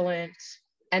 ambivalent,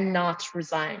 and not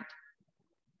resigned.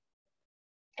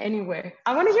 Anyway,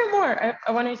 I want to hear more.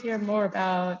 I want to hear more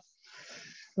about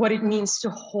what it means to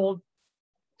hold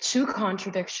two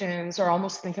contradictions, or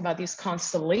almost think about these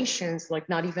constellations, like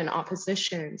not even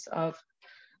oppositions of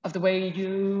the way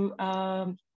you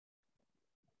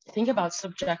think about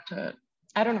subjecthood.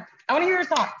 I don't know. I want to hear your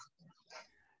thoughts.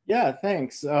 Yeah,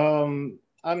 thanks. I'm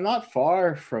not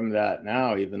far from that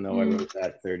now, even though I wrote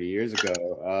that 30 years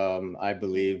ago. I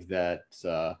believe that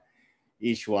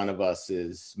each one of us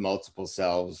is multiple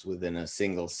selves within a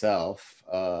single self,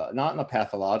 not in a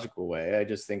pathological way. I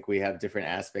just think we have different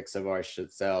aspects of our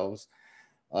selves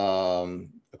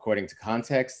according to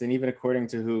context and even according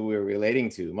to who we're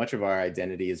relating to. Much of our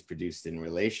identity is produced in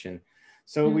relation.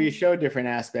 So we show different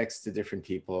aspects to different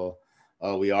people.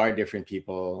 We are different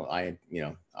people.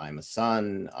 I'm a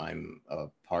son, I'm a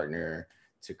partner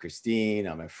to Christine,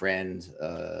 I'm a friend,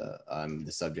 I'm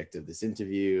the subject of this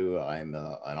interview, I'm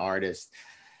an artist.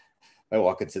 I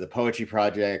walk into the poetry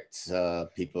project,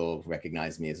 people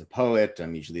recognize me as a poet,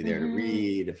 I'm usually there to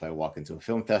read. If I walk into a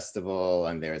film festival,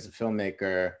 I'm there as a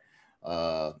filmmaker.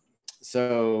 And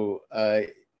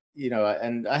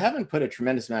I haven't put a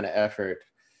tremendous amount of effort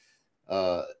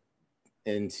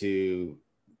into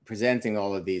presenting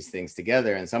all of these things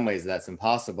together. In some ways, that's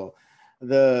impossible.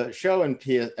 The show at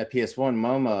PS1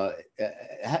 MoMA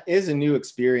is a new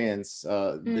experience.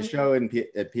 The show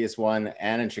at PS1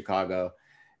 and in Chicago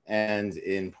and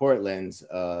in Portland,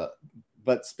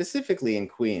 but specifically in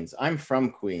Queens. I'm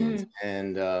from Queens,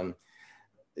 and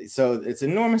so it's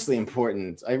enormously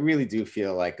important. I really do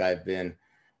feel like I've been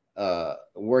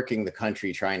working the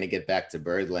country trying to get back to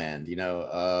Birdland,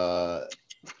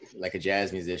 like a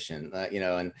jazz musician,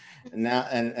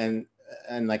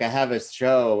 and like I have a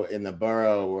show in the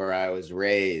borough where I was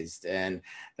raised, and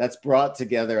that's brought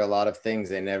together a lot of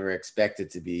things I never expected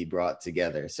to be brought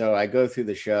together. So I go through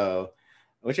the show,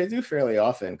 which I do fairly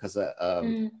often because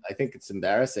I think it's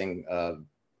embarrassing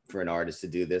for an artist to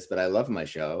do this, but I love my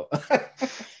show.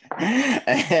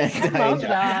 And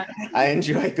I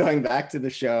enjoy going back to the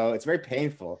show. It's very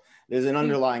painful. There's an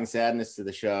underlying sadness to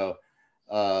the show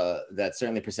that's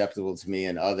certainly perceptible to me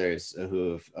and others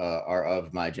who are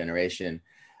of my generation.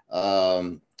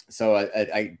 So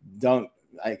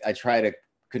I try to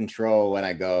control when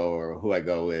I go or who I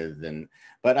go with.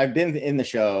 But I've been in the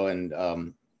show, and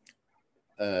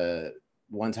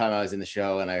one time I was in the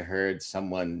show and I heard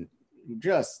someone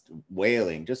just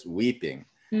wailing, just weeping.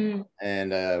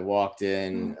 And I walked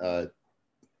in,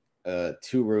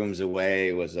 2 rooms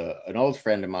away was an old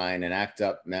friend of mine, an ACT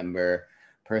UP member,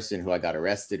 person who I got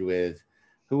arrested with,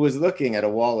 who was looking at a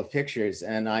wall of pictures,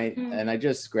 and I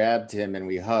just grabbed him and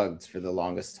we hugged for the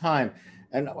longest time.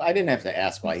 And I didn't have to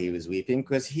ask why he was weeping,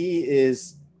 because he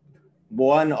is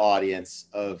one audience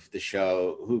of the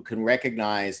show who can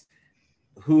recognize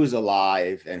who's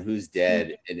alive and who's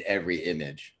dead in every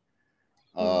image.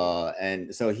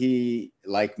 And so he,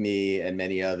 like me and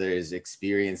many others,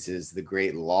 experiences the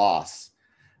great loss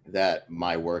that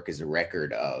my work is a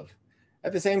record of.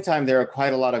 At the same time, there are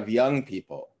quite a lot of young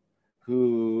people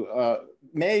who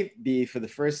may be for the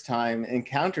first time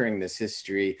encountering this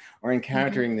history, or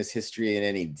encountering this history in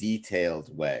any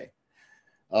detailed way.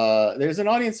 There's an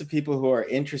audience of people who are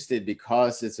interested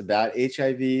because it's about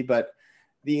HIV, but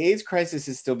the AIDS crisis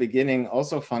is still beginning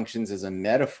also functions as a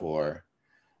metaphor.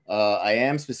 I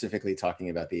am specifically talking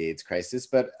about the AIDS crisis,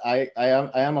 but I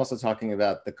am also talking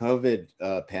about the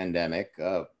COVID pandemic.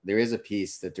 There is a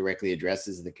piece that directly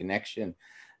addresses the connection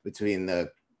between the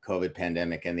COVID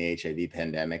pandemic and the HIV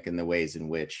pandemic and the ways in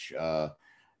which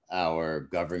our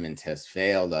government has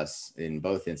failed us in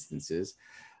both instances.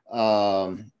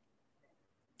 But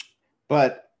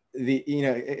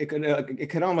it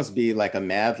could almost be like a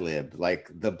Mad Lib, like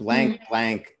the blank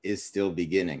blank is still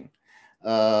beginning.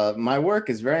 My work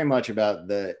is very much about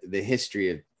the history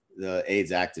of the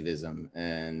AIDS activism,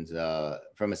 and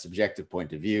from a subjective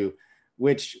point of view,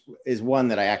 which is one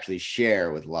that I actually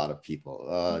share with a lot of people.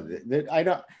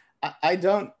 I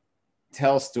don't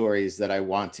tell stories that I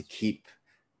want to keep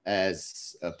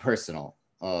as personal.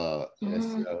 So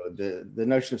the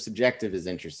notion of subjective is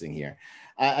interesting here.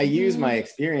 I use my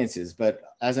experiences, but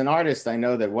as an artist, I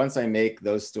know that once I make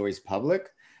those stories public,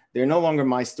 they're no longer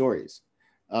my stories.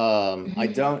 I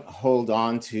don't hold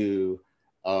on to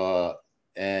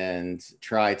and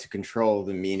try to control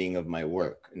the meaning of my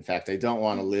work. In fact, I don't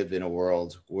want to live in a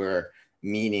world where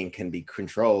meaning can be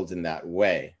controlled in that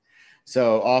way.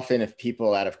 So often if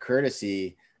people out of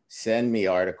courtesy send me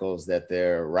articles that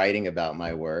they're writing about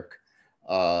my work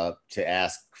to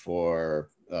ask for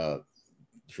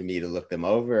me to look them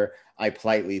over, I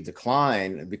politely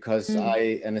decline because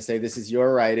I say, this is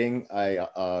your writing.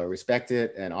 I respect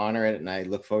it and honor it. And I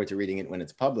look forward to reading it when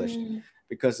it's published,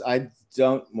 because I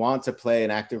don't want to play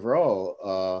an active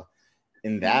role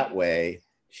in that way,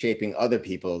 shaping other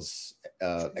people's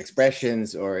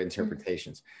expressions or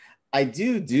interpretations. I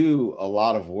do a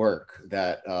lot of work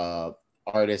that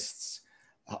artists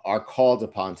are called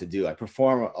upon to do. I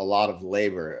perform a lot of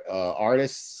labor.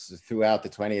 Artists throughout the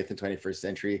 20th and 21st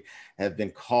century have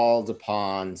been called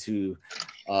upon to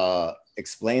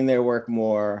explain their work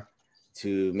more,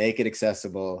 to make it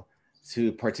accessible,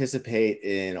 to participate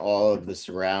in all of the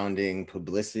surrounding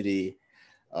publicity,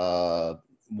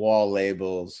 wall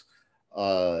labels,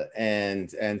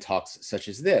 and talks such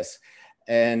as this.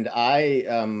 And I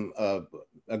am a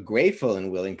grateful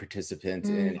and willing participant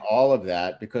in all of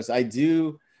that, because I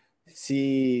do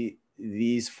see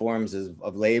these forms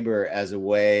of labor as a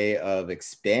way of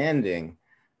expanding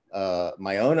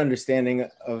my own understanding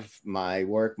of my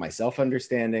work, my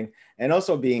self-understanding, and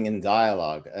also being in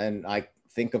dialogue. And I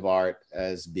think of art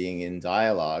as being in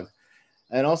dialogue,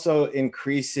 and also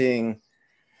increasing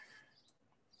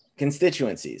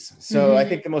constituencies. So I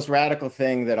think the most radical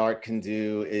thing that art can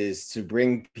do is to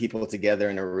bring people together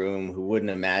in a room who wouldn't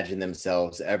imagine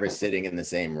themselves ever sitting in the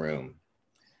same room.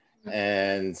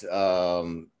 And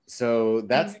so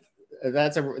the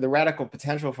radical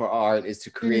potential for art is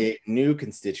to create new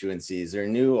constituencies or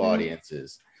new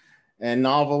audiences and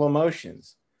novel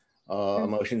emotions.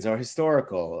 Emotions are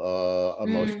historical.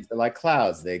 Emotions are like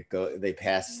clouds. They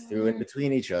pass through in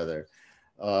between each other.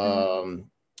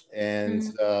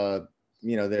 There's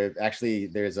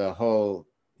a whole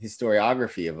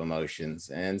historiography of emotions.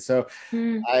 And so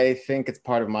I think it's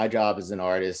part of my job as an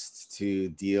artist to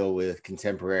deal with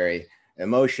contemporary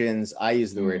emotions. I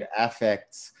use the word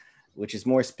affects, which is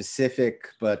more specific,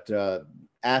 but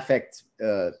affect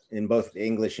in both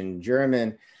English and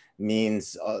German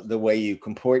means the way you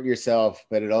comport yourself,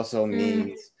 but it also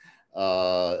means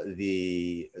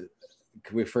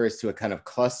refers to a kind of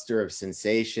cluster of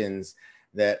sensations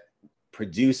that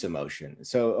produce emotion.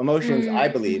 So emotions, I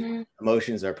believe,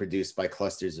 emotions are produced by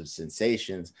clusters of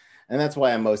sensations. And that's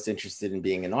why I'm most interested in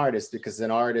being an artist, because an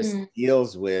artist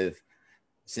deals with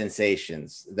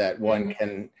sensations that one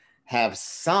can have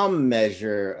some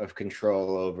measure of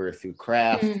control over through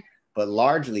craft, but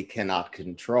largely cannot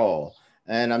control.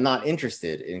 And I'm not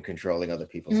interested in controlling other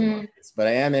people's emotions, but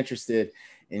I am interested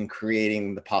in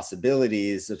creating the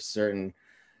possibilities of certain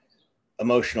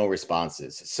emotional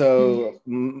responses. So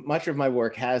much of my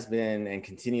work has been and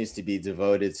continues to be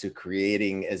devoted to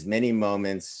creating as many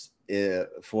moments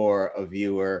for a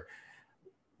viewer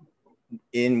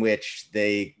in which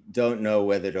they don't know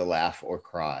whether to laugh or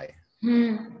cry.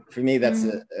 For me, that's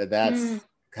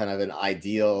kind of an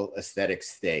ideal aesthetic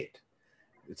state,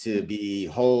 to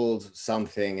behold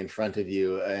something in front of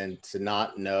you and to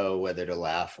not know whether to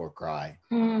laugh or cry,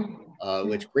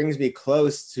 which brings me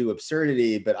close to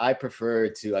absurdity, but I prefer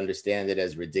to understand it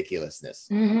as ridiculousness.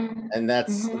 And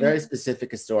that's a very specific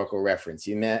historical reference.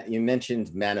 You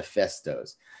mentioned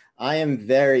manifestos. I am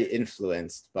very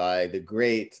influenced by the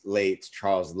great late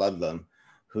Charles Ludlam,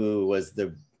 who was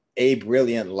a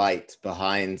brilliant light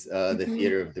behind the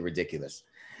theater of the ridiculous.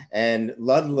 And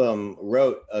Ludlam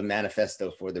wrote a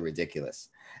manifesto for the ridiculous.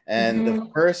 And the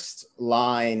first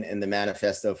line in the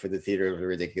manifesto for the theater of the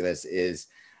ridiculous is,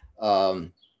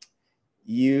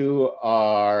 you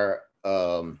are,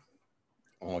 I'm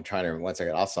trying to, one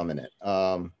second, I'll summon it.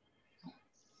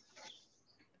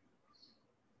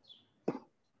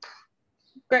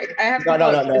 Greg, I have No, the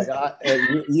no, quote. no,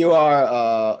 no. You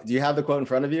are. Do you have the quote in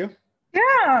front of you?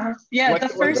 Yeah. What's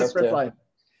The first. the first line?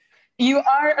 You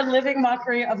are a living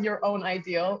mockery of your own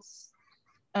ideals.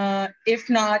 If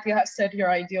not, you have set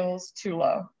your ideals too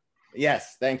low.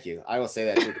 Yes, thank you. I will say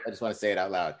that too. I just want to say it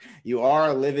out loud. You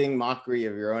are a living mockery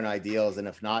of your own ideals, and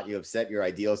if not, you have set your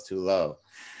ideals too low.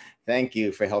 Thank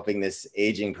you for helping this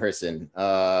aging person who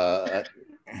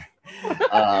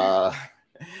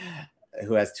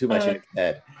has too much in his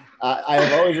head.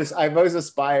 I've always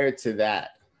aspired to that.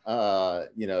 That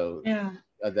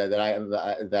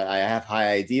I have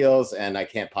high ideals and I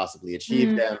can't possibly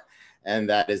achieve them, and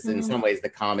that is in some ways the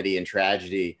comedy and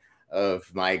tragedy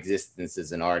of my existence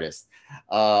as an artist.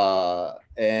 I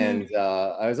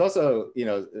was also,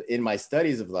 in my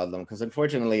studies of Ludlum, because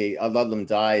unfortunately Ludlum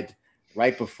died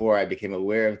right before I became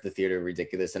aware of the Theater of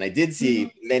Ridiculous, and I did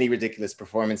see many ridiculous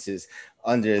performances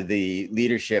under the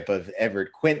leadership of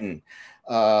Everett Quinton,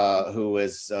 who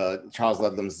was Charles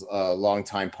Ludlum's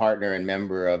longtime partner and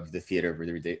member of the Theater of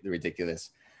the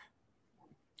Ridiculous.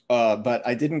 But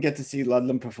I didn't get to see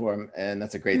Ludlum perform, and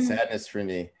that's a great sadness for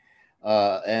me.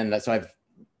 And so I've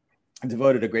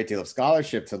devoted a great deal of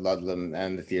scholarship to Ludlum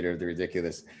and the Theater of the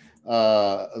Ridiculous.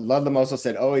 Ludlum also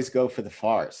said, always go for the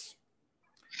farce.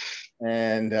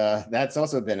 And that's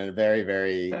also been a very,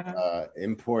 very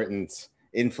important,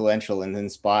 influential, and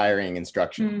inspiring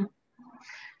instruction.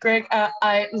 Greg,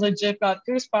 I legit got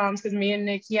goosebumps because me and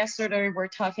Nick yesterday were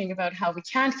talking about how we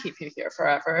can't keep you here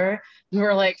forever. We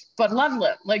were like, but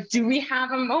Ludlum, like, do we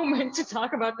have a moment to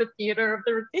talk about the Theater of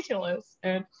the Ridiculous?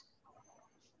 And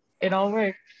it all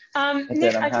worked.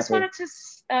 Nick, I just wanted to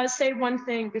say one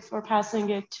thing before passing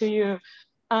it to you.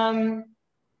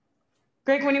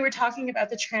 Greg, when you were talking about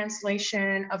the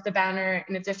translation of the banner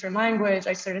in a different language,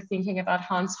 I started thinking about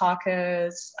Hans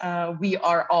Hake's We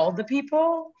Are All the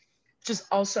People, which is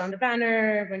also on the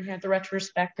banner when he had the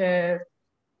retrospective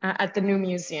at the new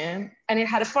museum. And it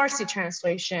had a Farsi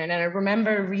translation. And I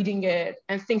remember reading it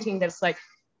and thinking that it's like,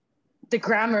 the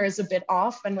grammar is a bit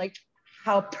off and like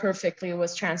how perfectly it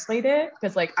was translated,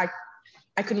 because like I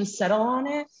couldn't settle on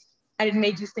it. And it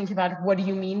made you think about, what do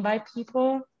you mean by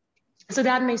people? So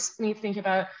that makes me think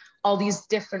about all these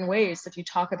different ways that you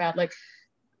talk about, like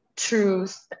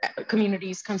truth,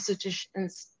 communities,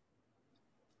 constitutions,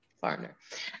 foreigner.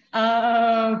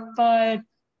 But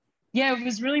yeah, it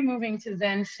was really moving to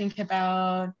then think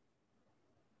about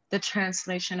the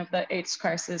translation of the AIDS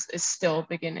crisis is still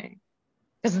beginning.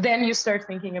 Because then you start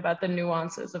thinking about the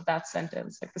nuances of that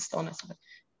sentence, like the stillness of it.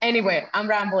 Anyway, I'm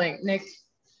rambling. Nick,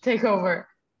 take over.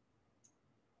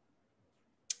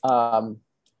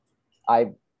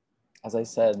 As I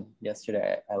said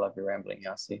yesterday, I love your rambling,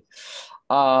 Yasi.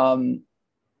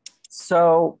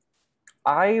 So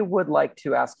I would like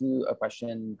to ask you a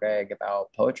question, Greg,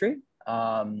 about poetry,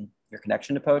 your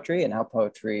connection to poetry and how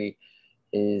poetry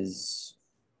is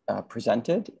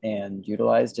presented and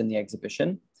utilized in the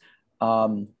exhibition.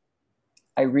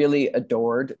 I really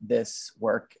adored this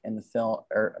work in the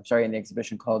in the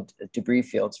exhibition called Debris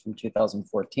Fields from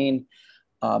 2014.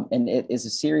 And it is a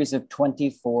series of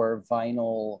 24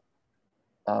 vinyl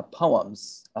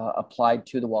poems applied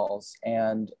to the walls.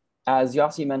 And as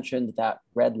Yasi mentioned, that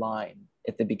red line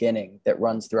at the beginning that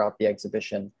runs throughout the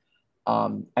exhibition,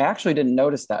 I actually didn't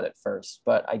notice that at first,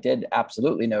 but I did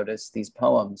absolutely notice these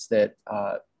poems that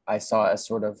I saw as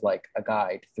sort of like a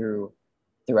guide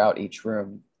throughout each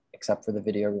room, except for the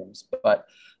video rooms. But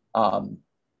and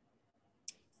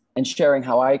sharing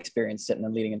how I experienced it and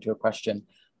then leading into a question.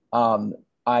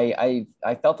 I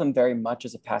felt them very much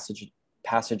as a passage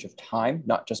of time,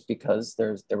 not just because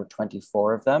there were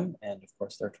 24 of them, and of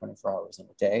course there are 24 hours in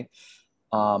a day.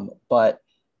 But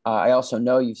I also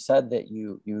know you've said that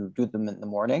you do them in the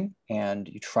morning and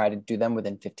you try to do them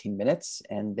within 15 minutes,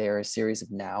 and they're a series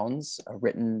of nouns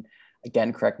written,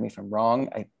 again, correct me if I'm wrong,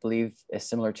 I believe is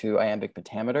similar to iambic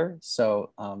pentameter.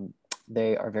 So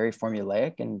they are very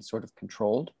formulaic and sort of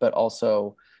controlled, but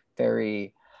also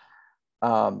very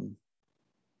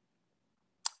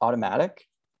automatic.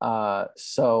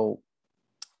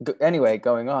 Anyway,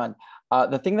 going on,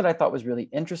 the thing that I thought was really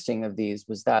interesting of these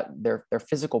was that their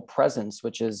physical presence,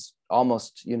 which is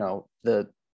almost, the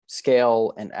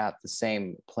scale and at the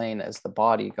same plane as the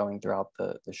body going throughout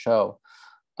the show.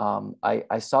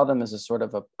 I saw them as a sort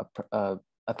of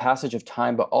a passage of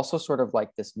time, but also sort of like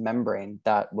this membrane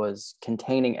that was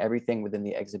containing everything within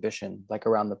the exhibition, like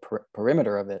around the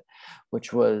perimeter of it,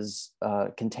 which was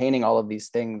containing all of these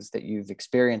things that you've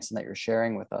experienced and that you're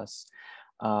sharing with us.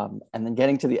 And then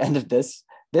getting to the end of this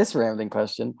rambling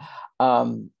question,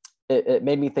 it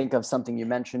made me think of something you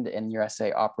mentioned in your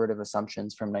essay, Operative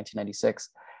Assumptions from 1996.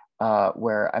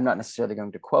 where I'm not necessarily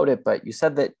going to quote it, but you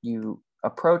said that you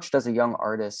approached as a young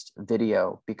artist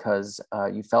video because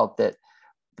you felt that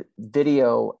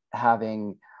video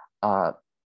having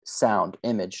sound,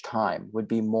 image, time would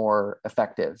be more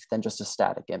effective than just a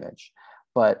static image.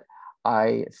 But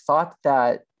I thought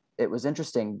that it was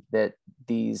interesting that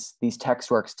these text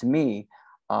works to me,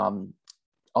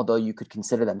 although you could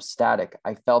consider them static,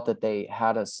 I felt that they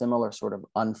had a similar sort of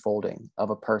unfolding of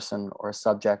a person or a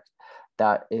subject,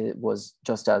 that it was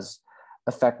just as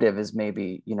effective as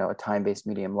maybe, you know, a time-based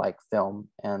medium like film.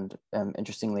 And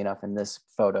interestingly enough, in this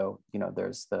photo, you know,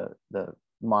 there's the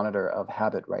monitor of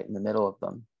habit right in the middle of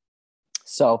them.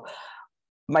 So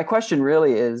my question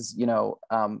really is, you know,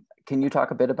 can you talk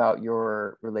a bit about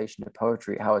your relation to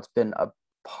poetry, how it's been a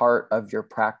part of your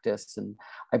practice? And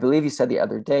I believe you said the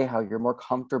other day how you're more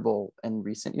comfortable in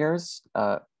recent years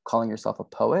calling yourself a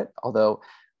poet, although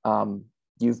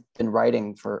you've been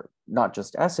writing for not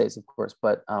just essays, of course,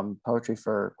 but poetry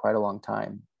for quite a long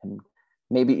time, and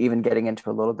maybe even getting into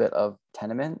a little bit of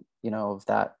tenement, you know, of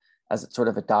that as sort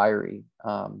of a diary.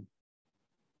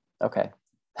 Okay,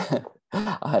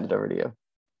 I'll hand it over to you.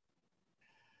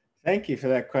 Thank you for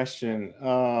that question.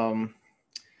 I'll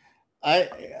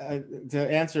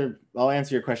answer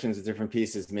your questions in different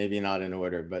pieces, maybe not in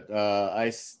order, but I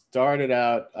started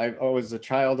out, I was a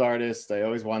child artist. I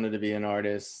always wanted to be an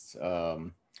artist.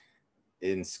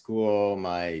 In school,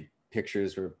 my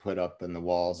pictures were put up on the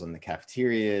walls in the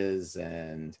cafeterias,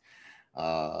 and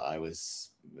I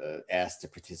was asked to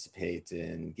participate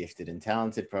in gifted and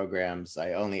talented programs.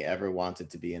 I only ever wanted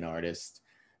to be an artist.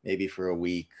 Maybe for a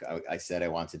week, I said I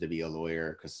wanted to be a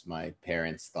lawyer because my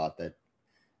parents thought that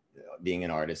being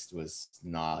an artist was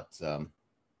not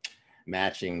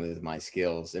matching with my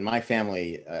skills. And my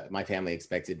family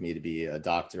expected me to be a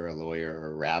doctor, a lawyer,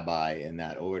 or a rabbi in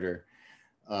that order.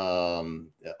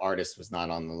 Artist was not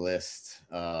on the list.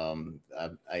 I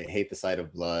hate the sight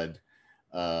of blood.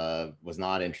 Was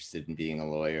not interested in being a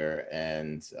lawyer.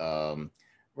 And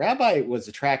rabbi was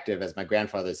attractive, as my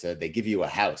grandfather said. They give you a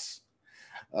house.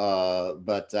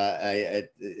 But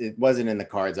it wasn't in the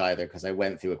cards either, because I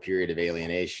went through a period of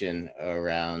alienation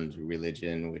around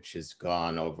religion, which has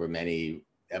gone over many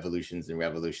evolutions and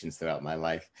revolutions throughout my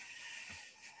life.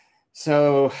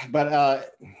 So,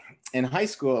 but in high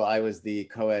school, I was the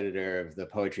co-editor of the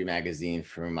poetry magazine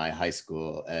for my high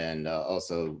school, and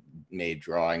also made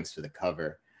drawings for the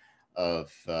cover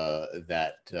of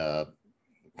that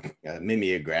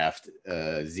mimeographed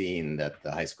zine that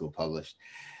the high school published.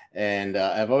 And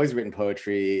I've always written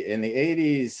poetry. In the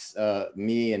 80s,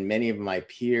 me and many of my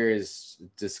peers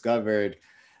discovered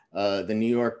the New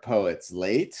York poets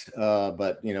late,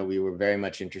 but you know, we were very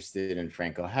much interested in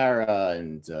Frank O'Hara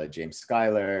and James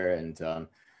Schuyler and John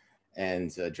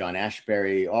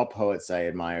Ashbery, all poets I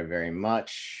admire very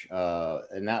much.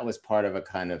 And that was part of a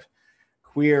kind of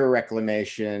queer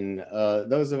reclamation.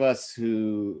 Those of us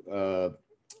who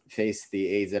faced the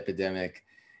AIDS epidemic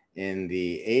in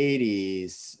the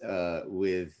 80s,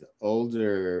 with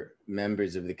older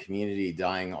members of the community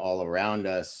dying all around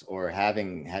us or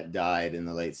having died in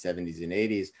the late 70s and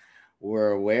 80s,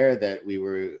 were aware that we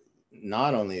were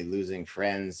not only losing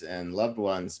friends and loved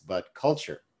ones, but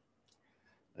culture.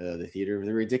 The theater of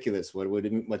the ridiculous. What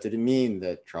did it mean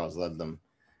that Charles Ludlam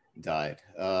died?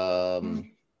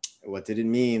 What did it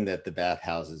mean that the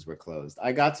bathhouses were closed?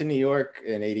 I got to New York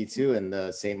in '82 and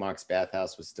the St. Mark's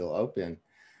bathhouse was still open.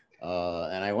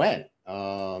 And I went,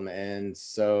 and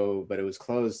so, but it was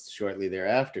closed shortly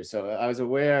thereafter. So I was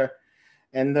aware,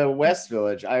 and the West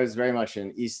Village, I was very much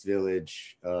an East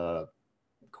Village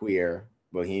queer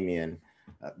bohemian,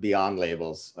 beyond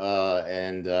labels.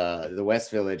 And the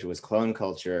West Village was clone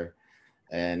culture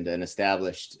and an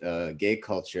established gay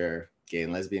culture, gay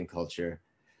and lesbian culture.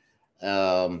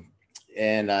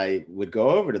 And I would go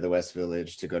over to the West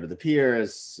Village to go to the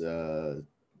piers, to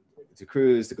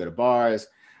cruise, to go to bars.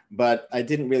 But I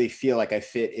didn't really feel like I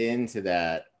fit into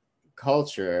that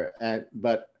culture.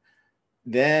 But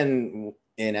then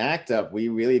in ACT UP, we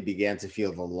really began to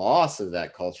feel the loss of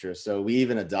that culture. So we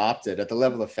even adopted, at the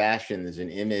level of fashion, there's an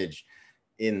image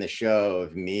in the show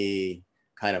of me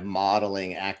kind of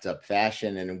modeling ACT UP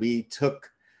fashion. And we took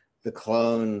the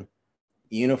clone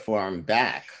uniform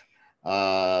back.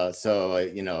 So,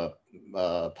 you know,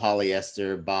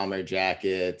 polyester bomber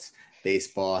jackets,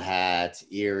 baseball hat,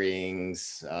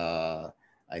 earrings. I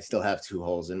still have 2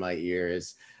 holes in my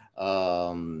ears.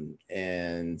 And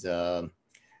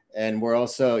we're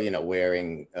also, you know,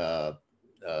 wearing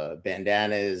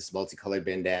bandanas, multicolored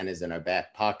bandanas in our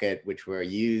back pocket, which were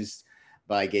used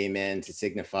by gay men to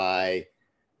signify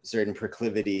certain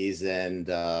proclivities and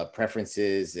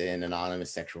preferences in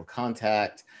anonymous sexual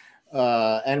contact.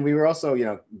 And we were also,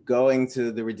 going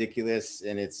to the ridiculous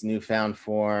in its newfound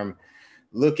form,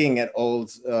 looking at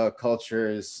old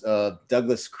cultures.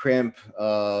 Douglas Crimp,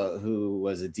 who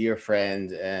was a dear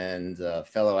friend and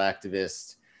fellow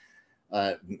activist,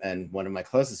 and one of my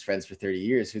closest friends for 30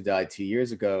 years, who died 2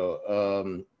 years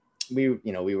ago.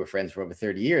 We were friends for over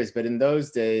 30 years, but in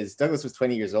those days, Douglas was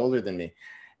 20 years older than me.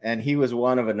 And he was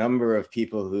one of a number of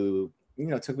people who,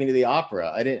 took me to the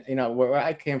opera. I didn't, where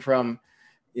I came from,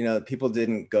 people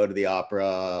didn't go to the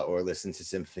opera or listen to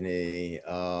symphony.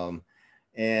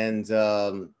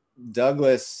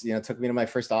 Douglas, took me to my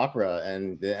first opera,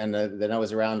 and then I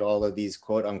was around all of these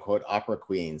quote unquote opera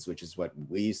queens, which is what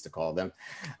we used to call them.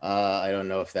 I don't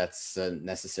know if that's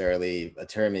necessarily a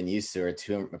term in use or a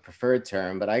preferred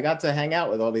term, but I got to hang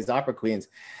out with all these opera queens,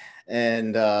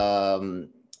 and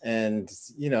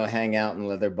hang out in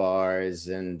leather bars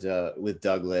and with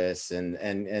Douglas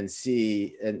and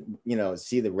see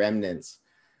the remnants.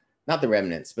 Not the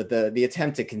remnants, but the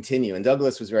attempt to continue. And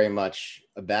Douglas was very much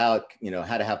about,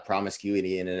 how to have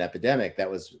promiscuity in an epidemic. That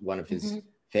was one of his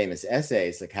famous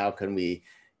essays. Like, how can we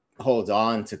hold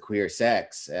on to queer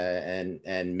sex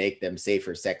and make them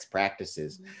safer sex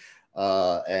practices?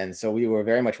 And so we were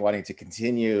very much wanting to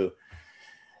continue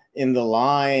in the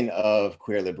line of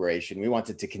queer liberation. We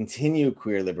wanted to continue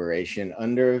queer liberation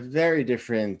under a very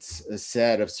different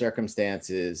set of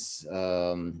circumstances,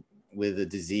 with a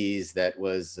disease that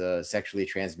was sexually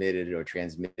transmitted or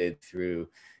transmitted through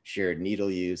shared needle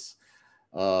use.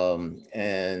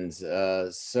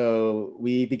 So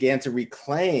we began to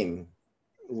reclaim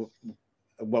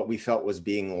what we felt was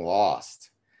being lost.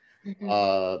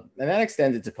 And that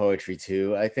extended to poetry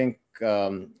too. I think,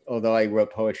 although I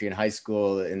wrote poetry in high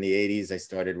school in the 80s, I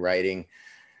started writing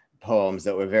poems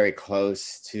that were very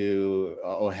close to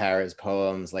O'Hara's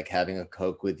poems, like Having a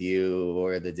Coke with You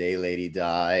or The Day Lady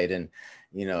Died. And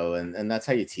that's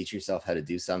how you teach yourself how to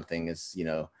do something, is,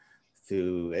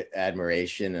 through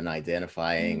admiration and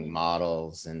identifying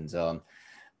models. And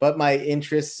but my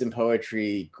interests in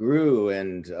poetry grew,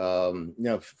 and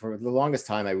for the longest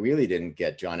time I really didn't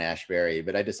get John Ashbery,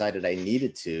 but I decided I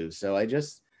needed to. So I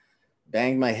just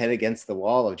banged my head against the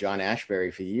wall of John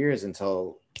Ashbery for years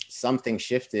until something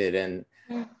shifted, and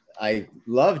I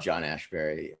love John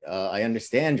Ashbery. I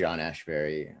understand John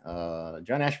Ashbery.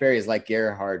 John Ashbery is like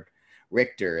Gerhard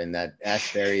Richter in that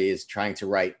Ashbery is trying to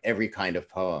write every kind of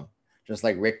poem, just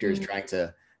like Richter is trying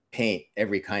to paint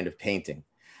every kind of painting.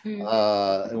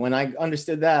 When I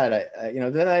understood that,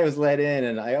 then I was let in,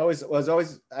 and I was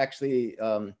always actually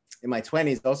in my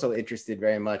 20s also interested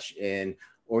very much in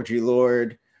Audre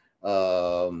Lorde,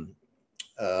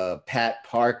 Pat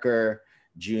Parker,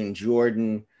 June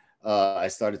Jordan. I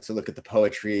started to look at the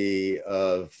poetry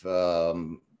of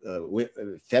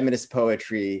feminist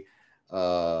poetry,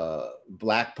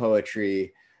 Black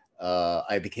poetry.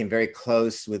 I became very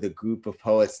close with a group of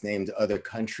poets named Other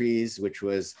Countries, which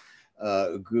was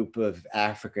a group of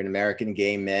African-American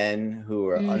gay men who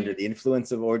were under the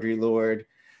influence of Audre Lorde,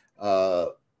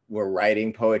 were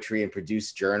writing poetry and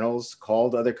produced journals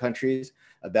called Other Countries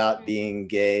about being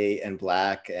gay and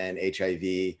Black and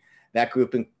HIV. That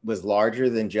group was larger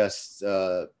than just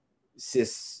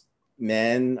cis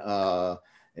men.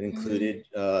 It included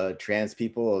trans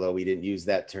people, although we didn't use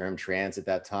that term trans at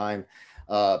that time.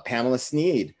 Pamela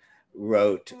Sneed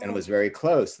wrote and was very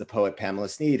close. The poet Pamela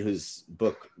Sneed, whose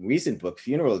recent book,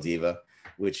 Funeral Diva,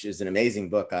 which is an amazing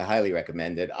book, I highly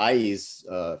recommend it. I use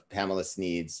Pamela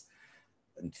Sneed's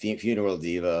Funeral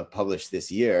Diva, published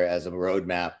this year, as a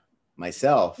roadmap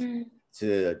myself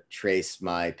to trace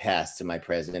my past to my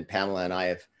present. Pamela and I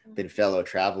have been fellow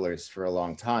travelers for a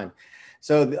long time.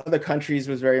 So the Other Countries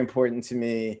was very important to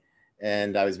me.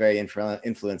 And I was very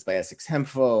influenced by Essex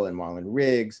Hemphill and Marlon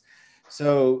Riggs.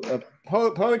 So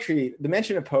poetry, the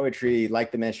mention of poetry,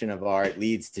 like the mention of art,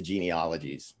 leads to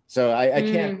genealogies. So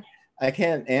I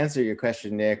can't answer your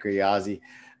question, Nick or Yasi,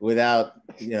 without,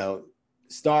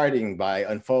 starting by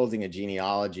unfolding a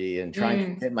genealogy and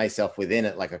trying to fit myself within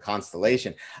it like a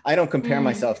constellation. I don't compare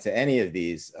myself to any of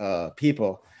these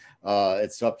people.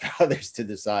 It's up for others to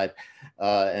decide.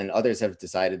 And others have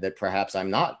decided that perhaps I'm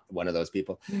not one of those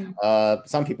people.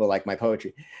 Some people like my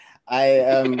poetry. I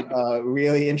am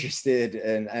really interested.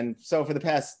 And so for the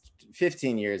past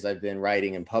 15 years, I've been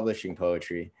writing and publishing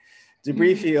poetry.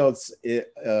 Debris Fields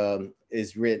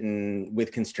is written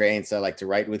with constraints. I like to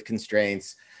write with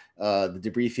constraints. The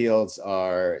Debris Fields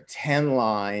are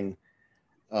 10-line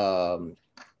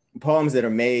poems that are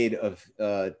made of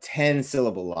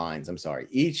 10-syllable lines. I'm sorry.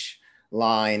 Each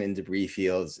line in Debris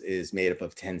Fields is made up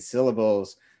of 10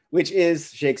 syllables, which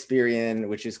is Shakespearean,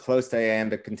 which is close to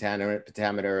iambic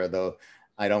pentameter, although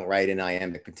I don't write in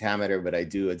iambic pentameter, but I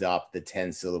do adopt the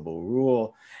 10-syllable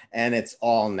rule, and it's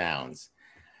all nouns.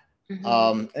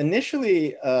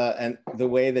 Initially, and the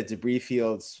way that debris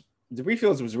fields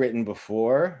was written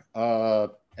before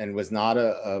and was not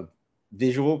a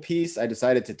visual piece, I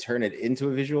decided to turn it into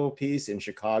a visual piece in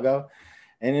Chicago.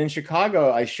 And in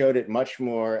Chicago, I showed it much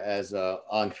more as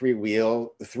on three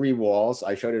walls.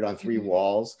 I showed it on three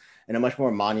walls in a much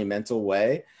more monumental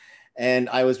way. And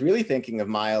I was really thinking of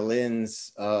Maya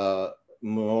Lin's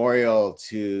memorial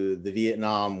to the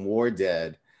Vietnam War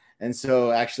dead. And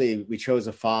so actually we chose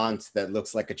a font that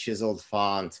looks like a chiseled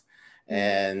font,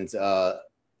 and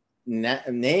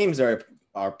names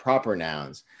are proper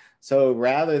nouns. So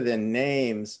rather than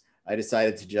names, I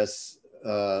decided to just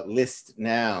list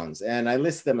nouns, and I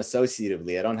list them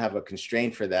associatively. I don't have a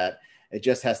constraint for that. It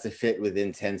just has to fit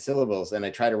within 10 syllables. And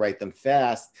I try to write them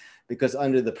fast because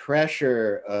under the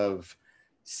pressure of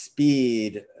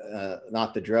speed,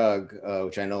 not the drug,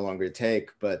 which I no longer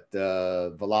take, but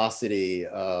velocity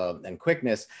and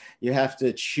quickness, you have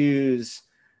to choose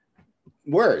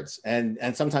words, and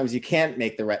sometimes you can't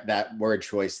make that word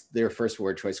choice their first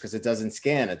word choice because it doesn't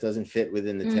scan, it doesn't fit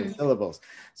within the 10 syllables.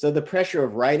 So the pressure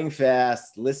of writing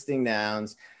fast, listing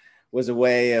nouns, was a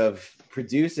way of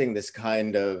producing this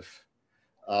kind of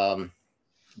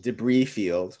debris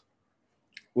field,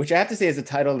 which I have to say is a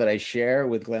title that I share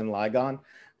with Glenn Ligon.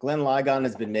 Glenn Ligon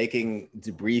has been making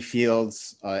debris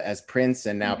fields as prints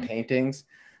and now paintings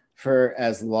for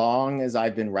as long as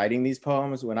I've been writing these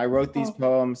poems. When I wrote these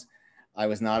poems, I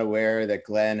was not aware that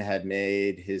Glenn had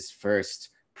made his first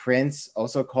prints,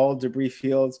 also called debris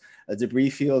fields. A debris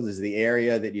field is the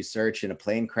area that you search in a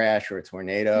plane crash or a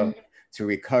tornado to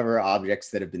recover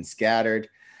objects that have been scattered.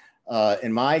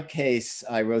 In my case,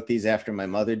 I wrote these after my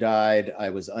mother died. I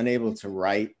was unable to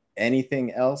write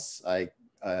anything else. I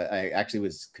actually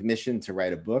was commissioned to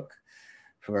write a book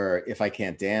for If I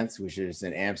Can't Dance, which is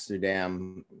an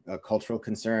Amsterdam cultural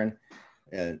concern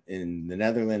in the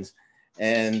Netherlands.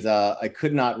 And I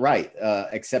could not write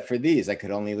except for these. I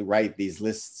could only write these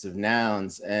lists of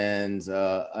nouns. And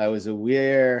I was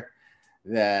aware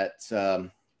that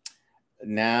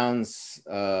nouns,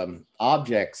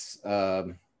 objects,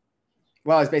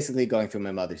 well, I was basically going through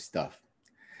my mother's stuff,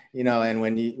 you know, and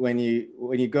when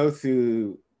you go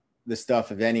through the stuff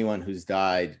of anyone who's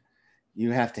died, you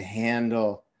have to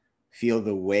handle, feel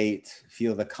the weight,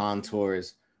 feel the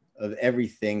contours of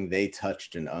everything they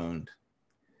touched and owned.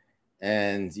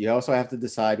 And you also have to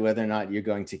decide whether or not you're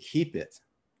going to keep it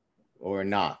or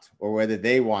not, or whether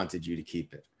they wanted you to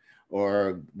keep it,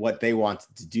 or what they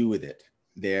wanted to do with it,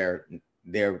 their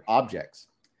objects.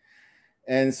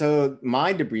 And so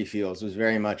my debris fields was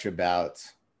very much about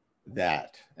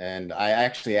that. And I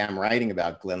actually am writing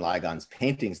about Glenn Ligon's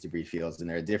paintings, debris fields, and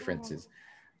there are differences.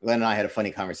 Glenn and I had a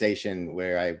funny conversation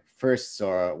where I first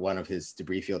saw one of his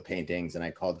debris field paintings, and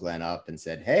I called Glenn up and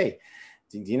said, hey,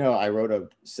 do you know I wrote a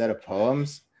set of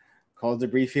poems called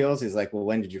Debris Fields? He's like, well,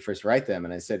 when did you first write them?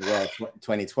 And I said, well,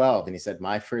 2012. And he said,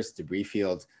 my first debris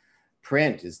field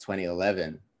print is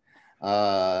 2011.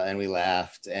 And we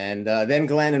laughed. And then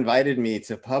Glenn invited me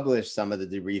to publish some of the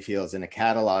debris fields in a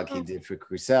catalog he did for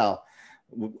Crucell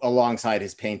alongside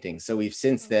his paintings. So we've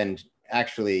since then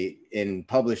actually in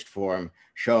published form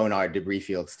shown our debris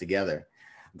fields together.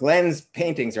 Glenn's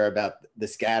paintings are about the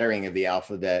scattering of the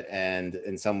alphabet and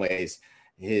in some ways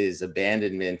his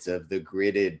abandonment of the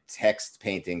gridded text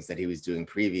paintings that he was doing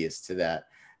previous to that.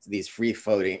 So these free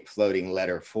floating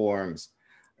letter forms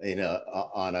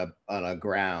on a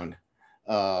ground.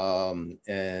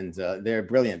 They're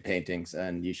brilliant paintings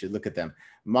and you should look at them.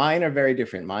 Mine are very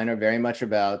different. Mine are very much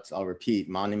about, I'll repeat,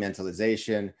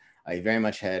 monumentalization. I very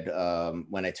much had,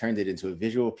 when I turned it into a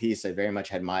visual piece, I very much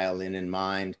had Maya Lin in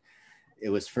mind. It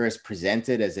was first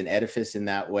presented as an edifice in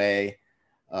that way.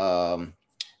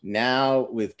 Now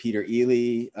with Peter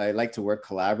Ely, I like to work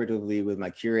collaboratively with my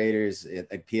curators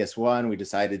at PS1. We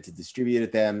decided to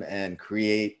distribute them and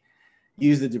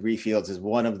use the debris fields as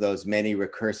one of those many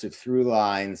recursive through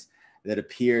lines that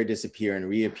appear, disappear, and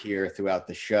reappear throughout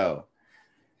the show.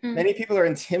 Many people are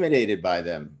intimidated by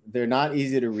them. They're not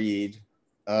easy to read.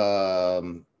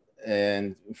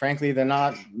 And frankly, they're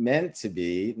not meant to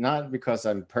be, not because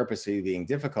I'm purposely being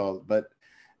difficult, but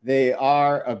they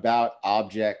are about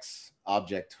objects,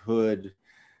 objecthood,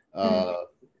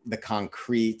 the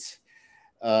concrete.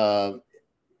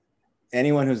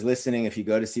 Anyone who's listening, if you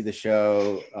go to see the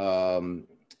show,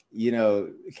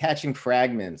 catching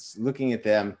fragments, looking at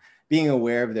them, being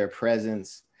aware of their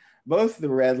presence, both the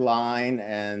red line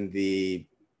and the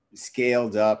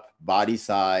scaled up body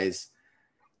size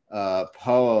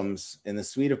poems in the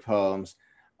suite of poems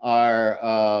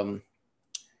are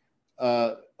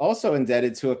also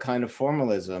indebted to a kind of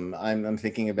formalism. I'm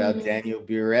thinking about Daniel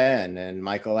Buren and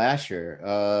Michael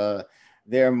Asher.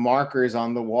 They're markers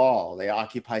on the wall. They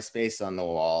occupy space on the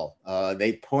wall.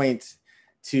 They point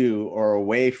to or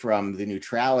away from the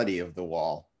neutrality of the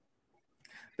wall.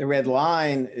 The red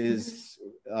line is,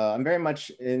 I'm very much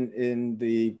in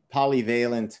the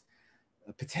polyvalent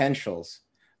potentials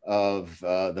of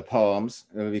the poems,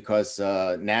 because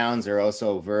nouns are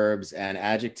also verbs and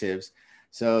adjectives.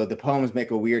 So the poems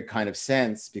make a weird kind of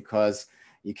sense because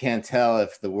you can't tell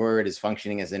if the word is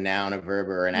functioning as a noun, a verb,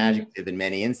 or an adjective in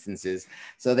many instances.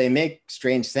 So they make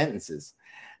strange sentences.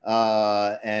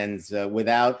 And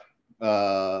without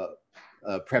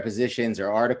prepositions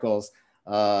or articles,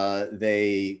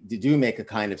 they do make a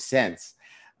kind of sense,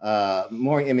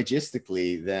 more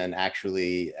imagistically than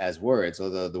actually as words,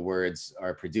 although the words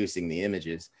are producing the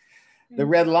images. The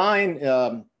red line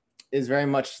is very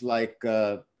much like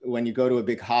when you go to a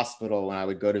big hospital. When I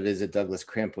would go to visit Douglas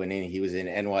Crimp when he was in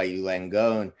NYU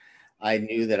Langone, I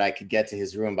knew that I could get to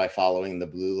his room by following the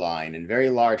blue line. In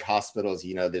very large hospitals,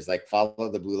 you know, there's like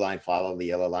follow the blue line, follow the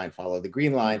yellow line, follow the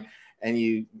green line. And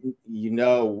you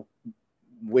know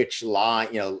which line,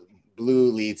 you know, blue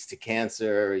leads to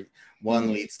cancer,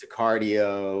 one leads to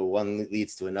cardio, one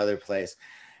leads to another place.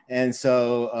 And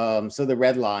so, so the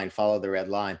red line, follow the red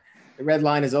line. The red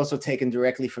line is also taken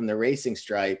directly from the racing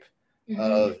stripe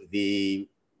of the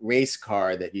race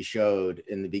car that you showed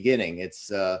in the beginning. It's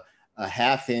a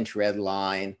half-inch red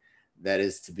line that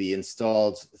is to be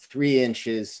installed 3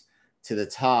 inches to the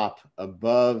top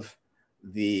above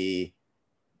the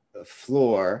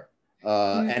floor,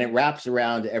 and it wraps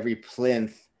around every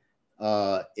plinth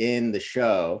in the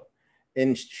show.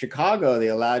 In Chicago, they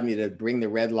allowed me to bring the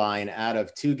red line out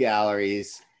of 2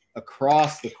 galleries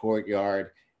across the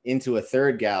courtyard into a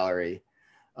 3rd gallery.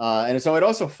 And so it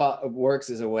also works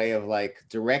as a way of like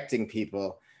directing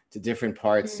people to different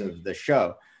parts of the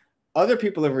show. Other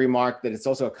people have remarked that it's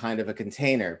also a kind of a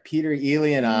container. Peter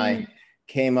Ely and I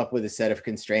came up with a set of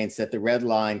constraints that the red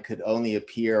line could only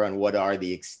appear on what are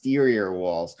the exterior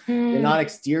walls. They're not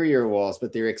exterior walls,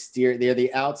 but they're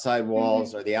the outside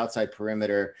walls or the outside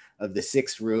perimeter of the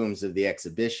 6 rooms of the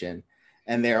exhibition.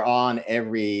 And they're on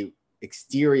every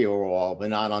exterior wall, but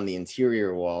not on the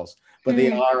interior walls, but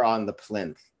they are on the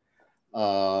plinth.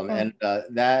 And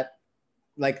that,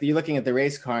 like you're looking at the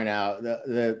race car now,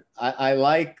 I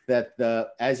like that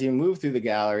as you move through the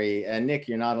gallery, and Nick,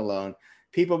 you're not alone,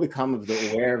 people become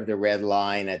aware of the red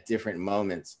line at different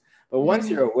moments. But once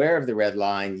you're aware of the red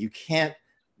line, you can't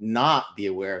not be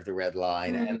aware of the red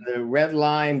line. And the red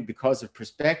line, because of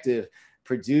perspective,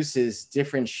 produces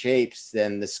different shapes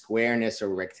than the squareness or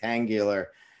rectangular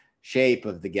shape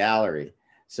of the gallery.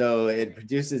 So it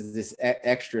produces this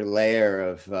extra layer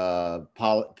of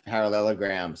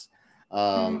parallelograms.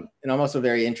 And I'm also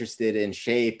very interested in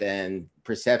shape and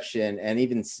perception and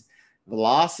even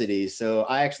velocity. So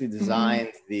I actually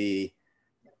designed the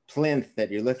plinth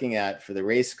that you're looking at for the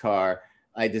race car.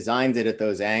 I designed it at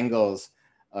those angles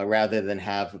rather than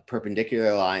have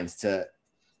perpendicular lines to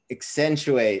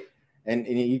accentuate. And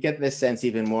you get this sense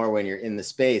even more when you're in the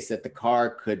space that the car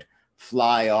could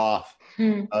fly off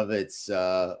of its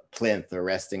plinth or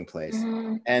resting place.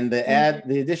 And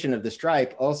the addition of the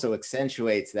stripe also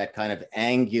accentuates that kind of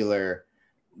angular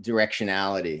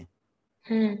directionality.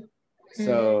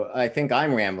 So I think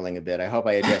I'm rambling a bit. I hope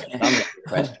I addressed some of the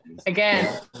questions.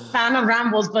 Again, fan of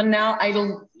rambles, but now I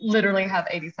literally have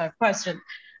 85 questions.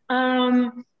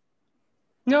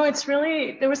 No, it's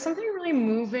really, there was something really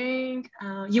moving.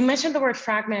 You mentioned the word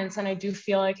fragments, and I do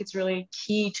feel like it's really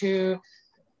key to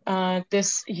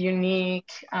this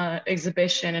unique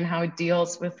exhibition and how it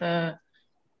deals with a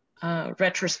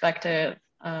retrospective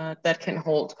that can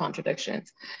hold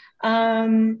contradictions.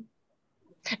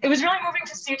 It was really moving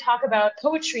to see you talk about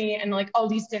poetry and like all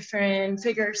these different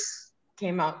figures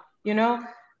came up, you know?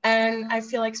 And I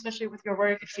feel like, especially with your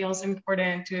work, it feels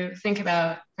important to think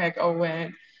about Craig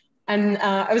Owen. And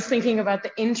I was thinking about the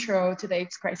intro to the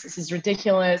AIDS Crisis is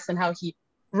Ridiculous and how he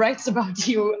writes about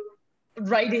you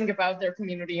writing about their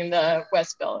community in the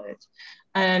West Village.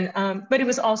 And, but it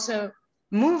was also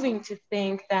moving to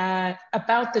think that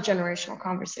about the generational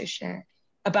conversation,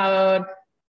 about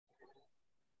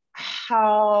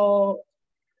how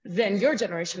then your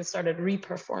generation started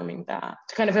reperforming that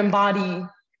to kind of embody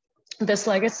this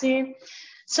legacy.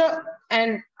 So,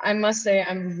 and I must say,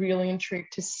 I'm really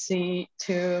intrigued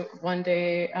to one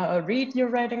day read your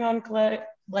writing on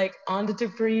like on the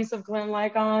debris of Glenn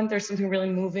Ligon. There's something really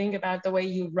moving about the way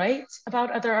you write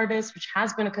about other artists, which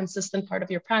has been a consistent part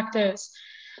of your practice.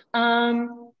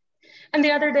 And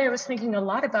the other day I was thinking a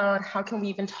lot about how can we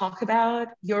even talk about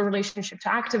your relationship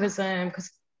to activism,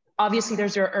 because obviously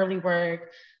there's your early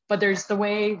work, but there's the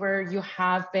way where you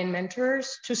have been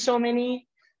mentors to so many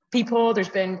people. There's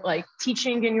been like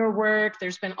teaching in your work.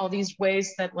 There's been all these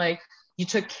ways that like you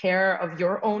took care of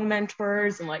your own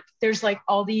mentors, and like there's like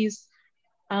all these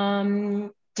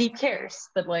deep cares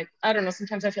that like, I don't know,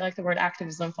 sometimes I feel like the word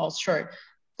activism falls short.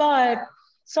 But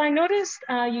so I noticed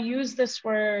you use this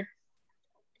word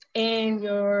in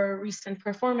your recent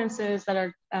performances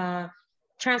that are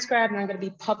transcribed and are going to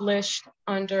be published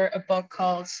under a book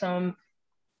called Some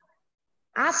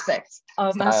Aspects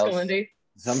of Masculinity.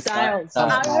 Styles.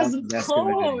 I was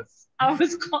close. I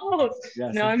was close.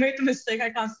 Yes. No, I made the mistake I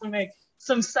constantly make.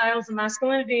 Some Styles of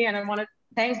Masculinity. And I want to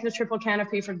thank the Triple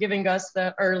Canopy for giving us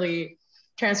the early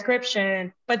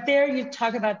transcription. But there you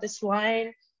talk about this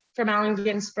line from Allen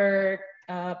Ginsberg,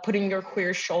 putting your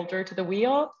queer shoulder to the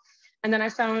wheel. And then I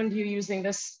found you using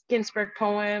this Ginsberg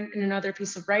poem in another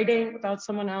piece of writing about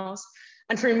someone else.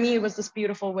 And for me, it was this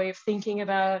beautiful way of thinking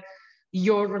about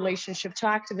your relationship to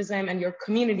activism and your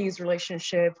community's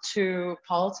relationship to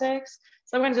politics.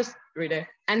 So I'm going to just read it.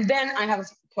 And then I have a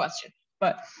question.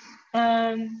 But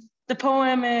the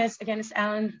poem is, again,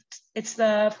 it's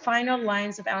the final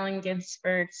lines of Allen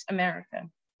Ginsberg's America.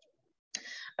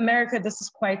 America, this is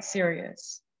quite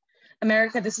serious.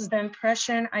 America, this is the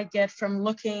impression I get from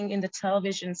looking in the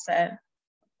television set.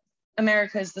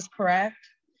 America, is this correct?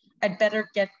 I'd better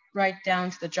get right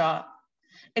down to the job.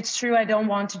 It's true I don't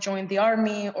want to join the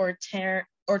army or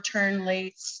turn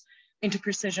lathes into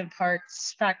precision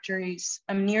parts factories.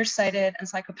 I'm nearsighted and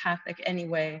psychopathic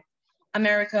anyway.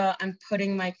 America, I'm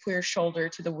putting my queer shoulder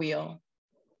to the wheel.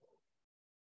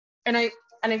 And I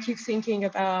keep thinking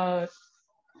about,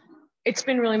 it's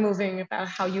been really moving about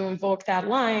how you invoke that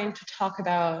line to talk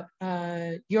about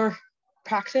your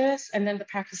practice and then the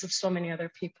practice of so many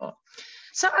other people.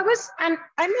 So I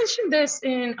mentioned this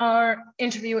in our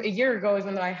interview a year ago,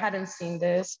 even though I hadn't seen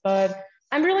this, but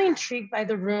I'm really intrigued by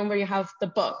the room where you have the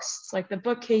books, it's like the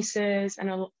bookcases and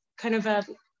a kind of a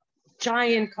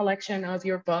giant collection of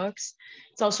your books.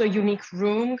 It's also a unique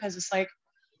room because it's like,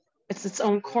 it's its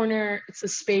own corner. It's a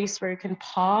space where you can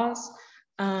pause.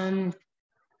 And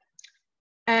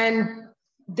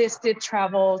this did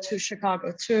travel to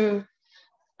Chicago too.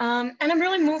 And I'm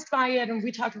really moved by it. And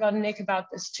we talked about Nick about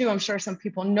this too. I'm sure some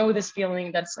people know this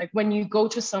feeling that's like when you go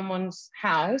to someone's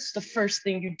house, the first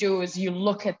thing you do is you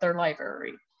look at their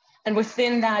library. And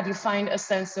within that, you find a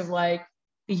sense of like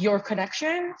your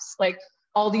connections, like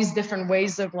all these different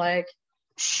ways of like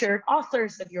shared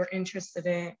authors that you're interested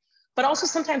in. But also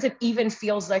sometimes it even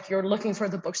feels like you're looking for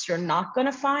the books you're not going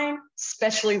to find,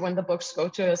 especially when the books go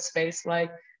to a space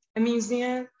like a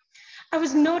museum. I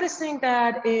was noticing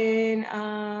that in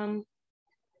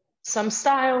some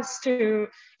styles too,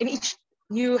 in each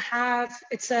you have,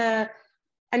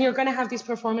 and you're going to have these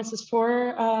performances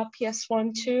for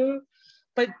PS1 too,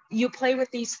 but you play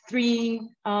with these three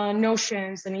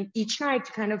notions, and each night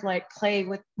you kind of like play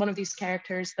with one of these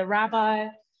characters, the rabbi,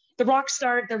 the rock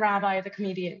star, the rabbi, the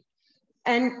comedian.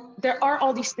 And there are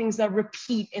all these things that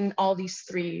repeat in all these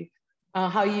three,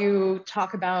 how you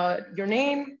talk about your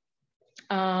name,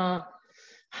 how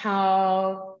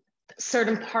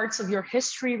certain parts of your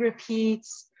history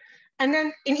repeats. And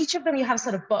then in each of them, you have a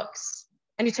set of books,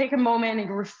 and you take a moment and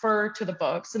you refer to the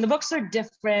books. And the books are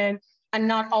different and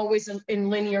not always in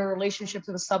linear relationship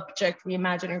to the subject we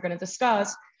imagine you're going to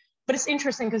discuss. But it's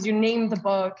interesting because you name the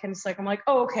book and it's like, I'm like,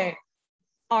 oh, okay.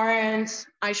 Arendt,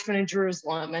 Eichmann in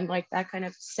Jerusalem, and like that kind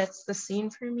of sets the scene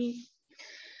for me.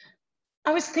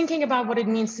 I was thinking about what it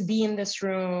means to be in this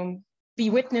room, be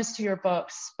witness to your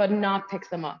books, but not pick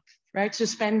them up, right? To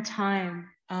spend time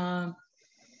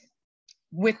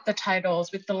with the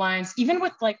titles, with the lines, even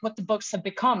with like what the books have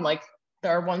become. Like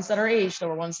there are ones that are aged, there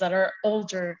are ones that are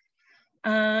older.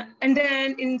 And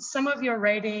then in some of your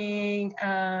writing,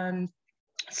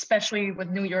 especially with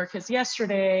New York is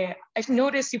Yesterday, I've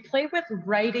noticed you play with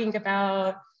writing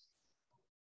about,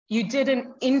 you did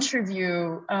an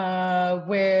interview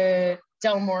with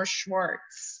Delmore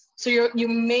Schwartz. So you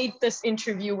made this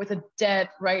interview with a dead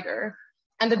writer,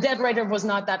 and the dead writer was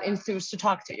not that enthused to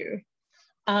talk to you.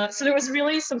 So there was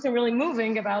really something really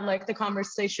moving about like the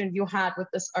conversation you had with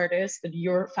this artist that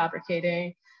you're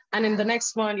fabricating. And in the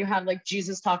next one, you had like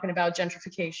Jesus talking about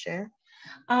gentrification.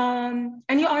 And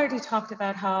you already talked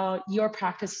about how your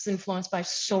practice is influenced by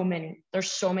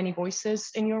there's so many voices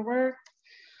in your work.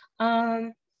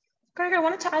 Gregg, I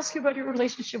wanted to ask you about your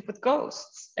relationship with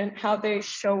ghosts and how they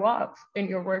show up in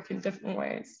your work in different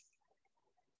ways.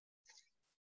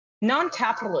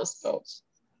 Non-capitalist ghosts.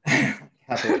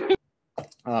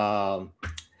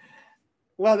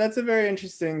 Well, that's a very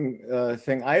interesting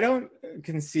thing. I don't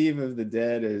conceive of the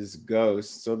dead as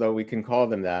ghosts, although we can call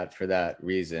them that for that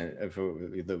reason, for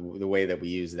the way that we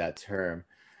use that term.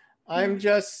 I'm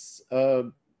just,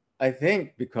 I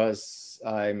think because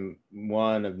I'm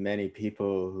one of many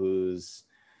people who's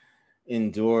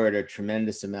endured a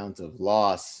tremendous amount of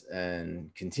loss and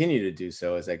continue to do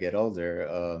so as I get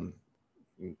older.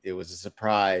 It was a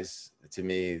surprise to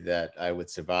me that I would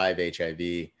survive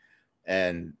HIV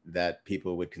and that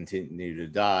people would continue to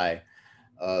die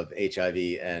of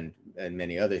HIV and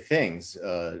many other things,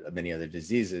 many other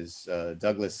diseases.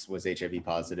 Douglas was HIV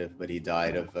positive, but he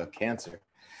died of cancer.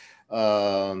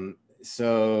 I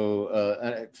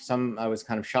was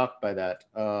kind of shocked by that.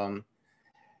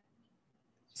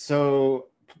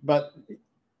 But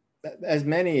as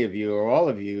many of you or all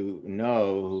of you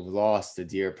know who've lost a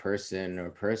dear person or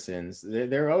persons,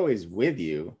 they're always with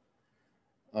you.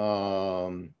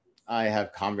 I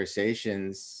have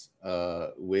conversations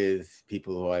with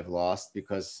people who I've lost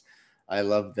because I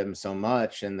love them so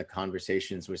much, and the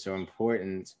conversations were so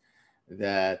important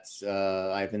that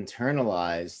I've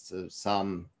internalized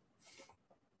some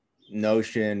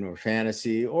notion or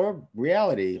fantasy or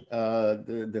reality.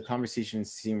 The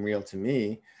conversations seem real to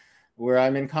me, where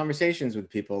I'm in conversations with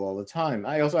people all the time.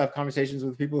 I also have conversations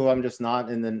with people who I'm just not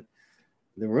in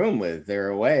the room with. They're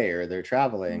away or they're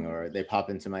traveling or they pop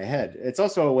into my head. It's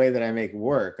also a way that I make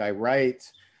work. I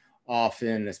write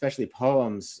often, especially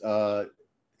poems,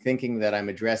 thinking that I'm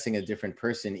addressing a different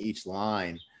person each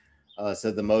line. So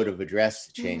the mode of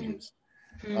address changes.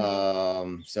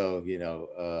 So, you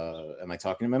know, am I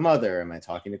talking to my mother? Am I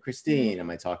talking to Christine? Am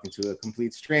I talking to a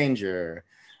complete stranger?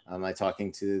 Am I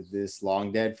talking to this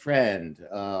long dead friend?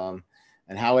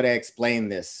 And how would I explain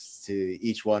this to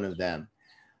each one of them?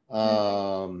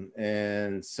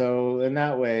 And so in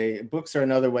that way, books are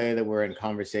another way that we're in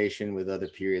conversation with other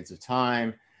periods of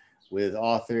time, with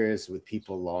authors, with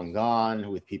people long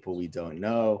gone, with people we don't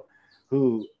know,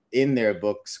 who in their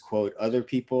books quote other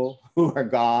people who are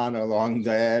gone or long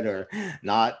dead or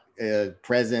not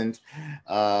present.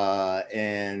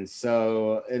 And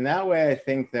so in that way, I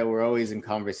think that we're always in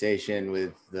conversation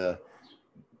with the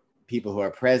people who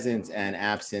are present and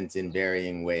absent in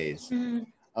varying ways.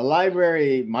 A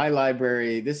library, my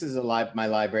library, this is my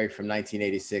library from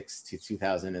 1986 to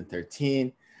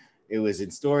 2013. It was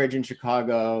in storage in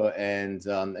Chicago. And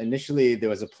initially there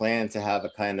was a plan to have a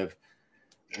kind of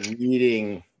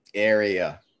reading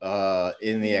area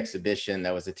in the exhibition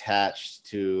that was attached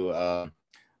to a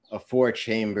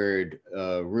 4-chambered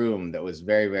room that was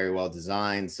very, very well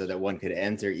designed so that one could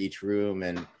enter each room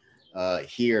and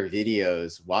hear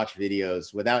videos, watch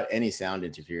videos without any sound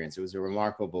interference. It was a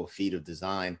remarkable feat of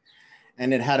design.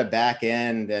 And it had a back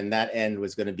end, and that end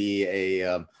was going to be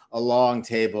a long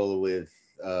table with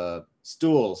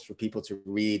stools for people to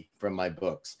read from my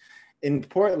books. In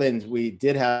Portland, we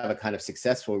did have a kind of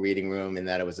successful reading room in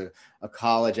that it was a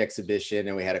college exhibition,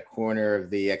 and we had a corner of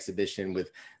the exhibition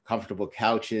with comfortable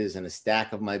couches and a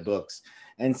stack of my books.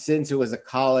 And since it was a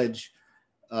college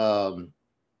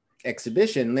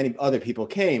exhibition, many other people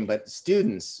came, but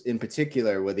students in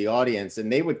particular were the audience,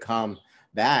 and they would come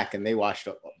back and they watched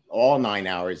all 9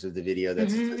 hours of the video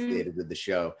that's associated with the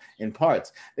show in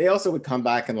parts. They also would come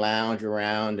back and lounge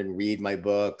around and read my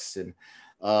books. And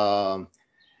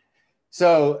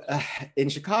so in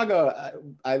Chicago,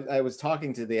 I was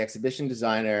talking to the exhibition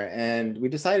designer, and we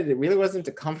decided it really wasn't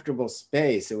a comfortable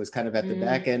space. It was kind of at the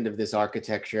back end of this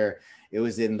architecture. It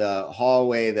was in the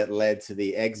hallway that led to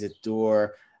the exit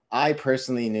door. I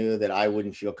personally knew that I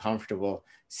wouldn't feel comfortable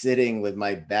sitting with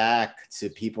my back to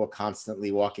people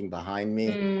constantly walking behind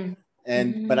me.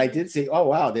 But I did say, oh,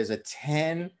 wow, there's a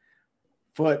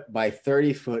 10-foot by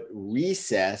 30-foot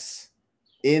recess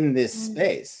in this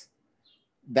space.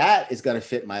 That is going to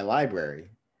fit my library.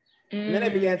 And then I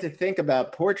began to think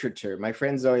about portraiture. My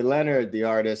friend Zoe Leonard, the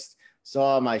artist,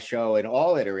 saw my show in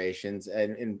all iterations.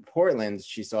 And in Portland,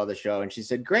 she saw the show and she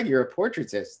said, Gregg, you're a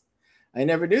portraitist. I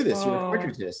never knew this. You're a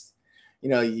portraitist. You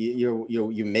know,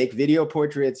 you make video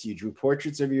portraits, you drew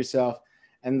portraits of yourself.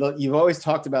 And you've always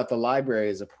talked about the library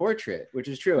as a portrait, which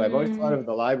is true. I've always thought of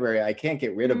the library. I can't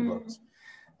get rid of books.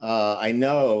 I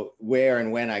know where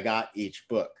and when I got each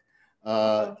book.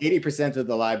 80% of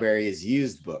the library is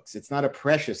used books. It's not a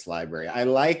precious library. I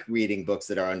like reading books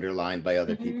that are underlined by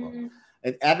other people.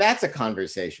 And that's a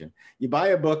conversation. You buy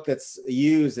a book that's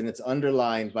used and it's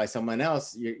underlined by someone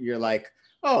else. You're like,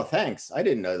 oh, thanks. I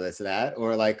didn't know that.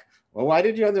 Or like, well, why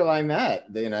did you underline that?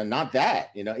 You know, not that.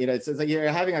 You know, it's like you're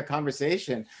having a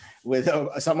conversation with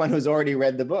someone who's already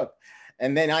read the book.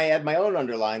 And then I add my own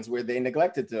underlines where they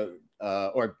neglected to,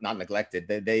 or not neglected,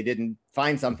 they didn't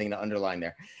find something to underline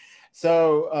there.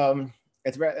 So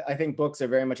I think books are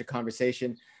very much a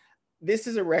conversation. This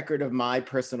is a record of my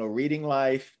personal reading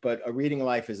life, but a reading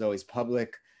life is always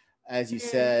public. As you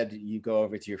said, you go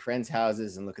over to your friends'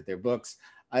 houses and look at their books.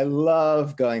 I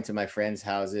love going to my friends'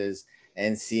 houses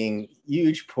and seeing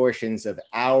huge portions of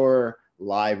our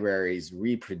libraries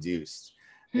reproduced.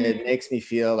 It makes me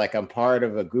feel like I'm part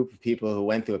of a group of people who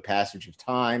went through a passage of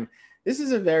time. This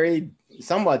is a very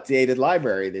somewhat dated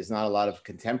library. There's not a lot of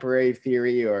contemporary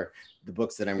theory or the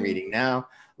books that I'm reading now.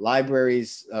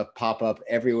 Libraries pop up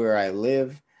everywhere I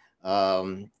live.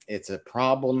 It's a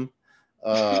problem.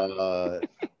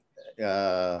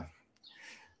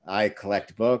 I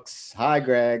collect books. Hi,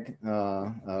 Greg.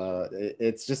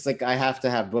 It's just like I have to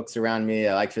have books around me.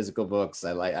 I like physical books.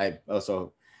 I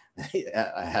also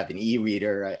I have an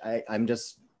e-reader. I'm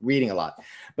just reading a lot.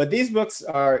 But these books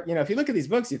are, you know, if you look at these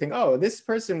books, you think, oh, this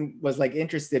person was like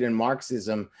interested in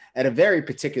Marxism at a very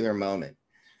particular moment.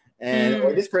 And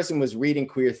or this person was reading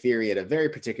queer theory at a very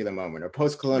particular moment, or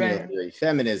post-colonial theory,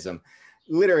 feminism,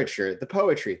 literature, the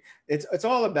poetry. It's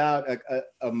all about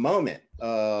a moment.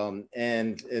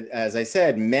 As I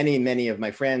said, many of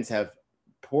my friends have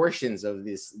portions of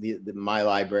my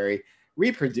library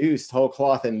reproduced whole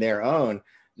cloth in their own,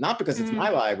 not because it's my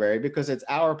library, because it's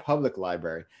our public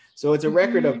library. So it's a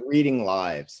record of reading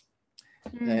lives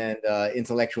and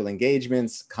intellectual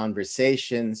engagements,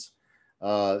 conversations.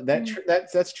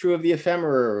 That's true of the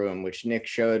ephemera room, which Nick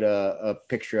showed a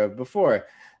picture of before.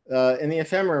 In the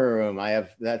ephemera room,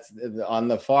 that's on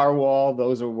the far wall.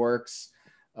 Those are works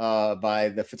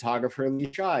by the photographer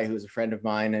Lee Shai, who's a friend of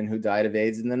mine and who died of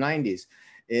AIDS in the 90s.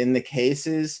 In the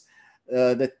cases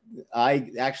that I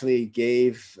actually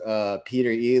gave Peter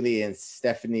Ely and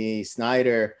Stephanie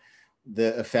Snyder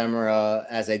the ephemera,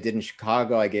 as I did in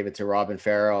Chicago. I gave it to Robin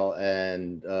Farrell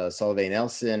and Solveig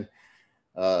Nelson.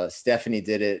 Stephanie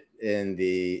did it in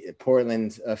the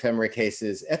Portland ephemera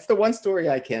cases. That's the one story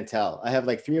I can't tell. I have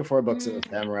like 3 or 4 books of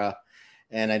ephemera,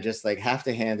 and I just like have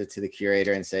to hand it to the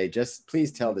curator and say, just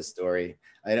please tell the story.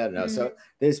 I don't know. So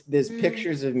there's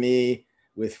pictures of me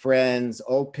with friends,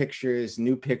 old pictures,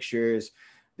 new pictures.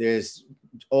 There's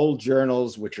old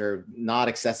journals which are not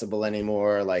accessible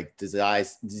anymore, like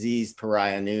Disease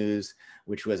Pariah News,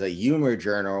 which was a humor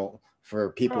journal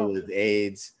for people with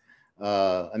AIDS.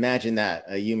 Imagine that,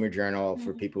 a humor journal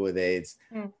for people with AIDS,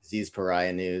 Disease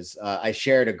Pariah News. I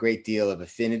shared a great deal of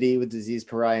affinity with Disease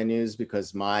Pariah News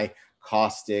because my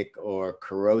caustic or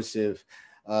corrosive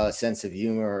sense of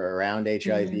humor around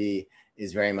HIV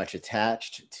is very much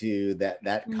attached to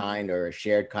that kind, or a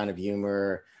shared kind of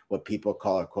humor, what people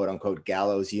call a quote unquote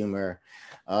gallows humor.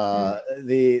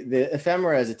 The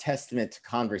ephemera is a testament to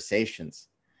conversations.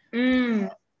 So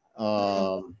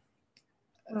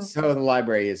the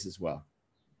library is as well.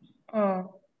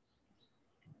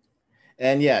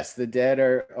 And yes, the dead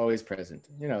are always present.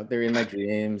 You know, they're in my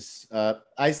dreams.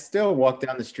 I still walk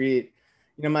down the street.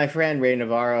 You know, my friend Ray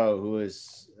Navarro, who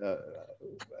was,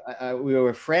 we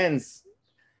were friends.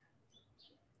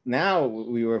 Now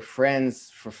we were friends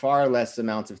for far less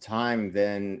amounts of time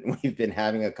than we've been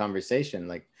having a conversation.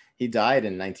 Like, he died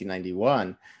in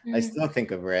 1991. I still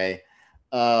think of Ray.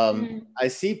 I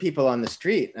see people on the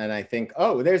street and I think,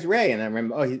 oh, there's Ray. And I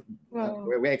remember,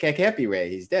 it can't be Ray,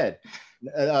 he's dead.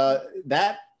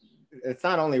 That it's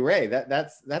not only Ray,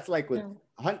 that's like with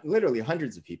literally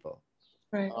hundreds of people.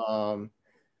 Because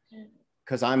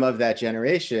I'm of that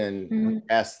generation who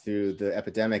passed through the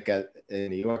epidemic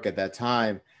in New York at that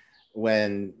time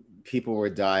when people were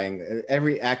dying.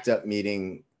 Every ACT UP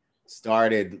meeting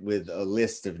started with a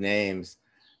list of names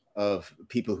of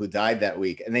people who died that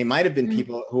week. And they might have been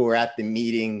people who were at the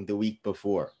meeting the week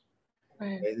before.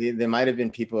 There might have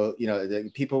been people, you know,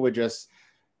 people were just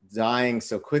dying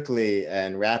so quickly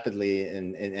and rapidly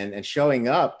and showing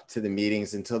up to the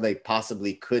meetings until they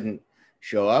possibly couldn't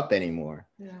show up anymore.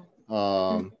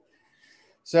 It's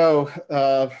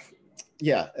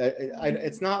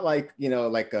not like, you know,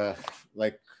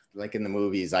 like in the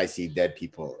movies, I see dead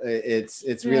people.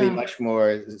 It's really much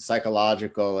more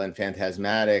psychological and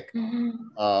phantasmatic,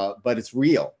 but it's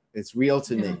real. It's real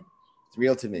to me. It's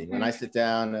real to me. When I sit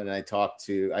down and I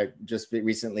just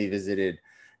recently visited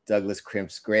Douglas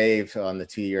Crimp's grave on the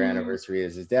 2-year anniversary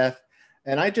of his death.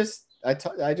 And I just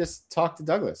talk to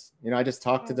Douglas. You know, I just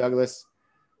talk to Douglas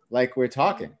like we're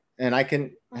talking. And I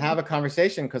can have a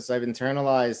conversation because I've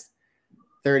internalized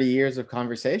 30 years of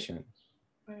conversation.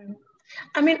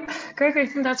 I mean, Greg, I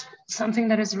think that's something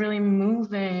that is really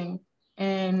moving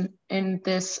in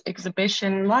this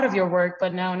exhibition, a lot of your work,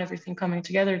 but now and everything coming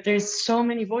together. There's so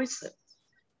many voices.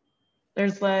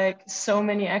 There's like so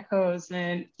many echoes.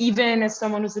 And even as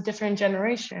someone who's a different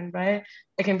generation, right?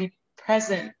 I can be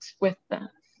present with them.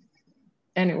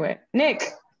 Anyway, Nick,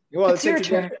 well, it's your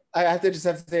turn. I have to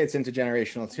say it's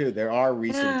intergenerational too. There are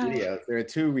recent videos. There are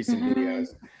two recent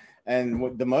videos.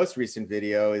 And the most recent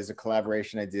video is a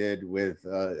collaboration I did with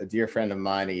a dear friend of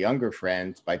mine, a younger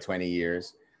friend by 20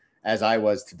 years, as I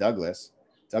was to Douglas.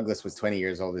 Douglas was 20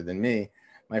 years older than me.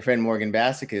 My friend Morgan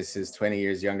Bassicus is 20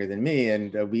 years younger than me,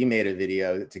 and we made a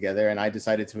video together, and I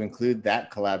decided to include that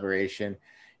collaboration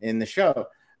in the show.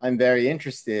 I'm very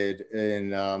interested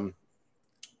in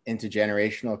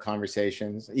intergenerational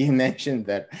conversations. You mentioned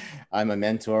that I'm a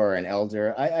mentor or an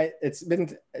elder. I've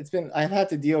had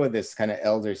to deal with this kind of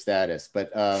elder status,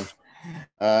 but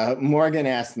Morgan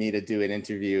asked me to do an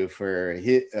interview for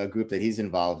a group that he's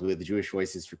involved with, the Jewish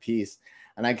Voices for Peace.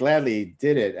 And I gladly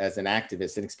did it as an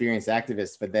activist, an experienced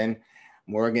activist. But then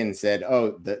Morgan said,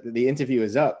 oh, the interview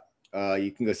is up.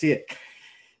 You can go see it.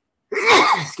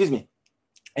 Excuse me.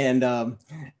 And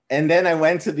then I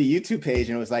went to the YouTube page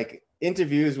and it was like,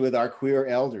 interviews with our queer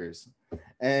elders.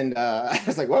 And I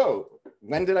was like, whoa,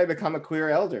 when did I become a queer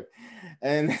elder?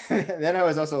 And then I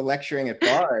was also lecturing at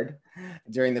Bard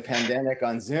during the pandemic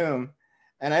on Zoom.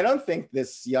 And I don't think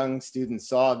this young student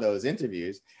saw those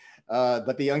interviews,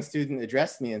 but the young student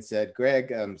addressed me and said,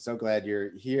 Greg, I'm so glad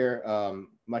you're here.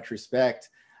 Much respect.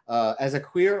 As a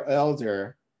queer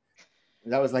elder,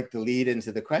 that was like the lead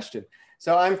into the question.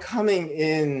 So I'm coming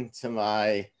into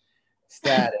my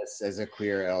status as a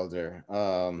queer elder.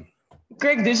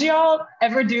 Greg, did you all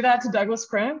ever do that to Douglas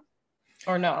Crimp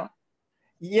or no?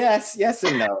 Yes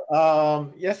and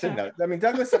no. Yes and no. I mean,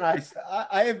 Douglas and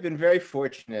I have been very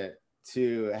fortunate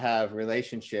to have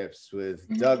relationships with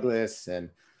Douglas and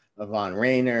Yvonne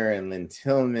Rainer and Lynn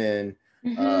Tillman,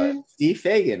 Steve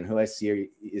Fagan, who I see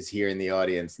is here in the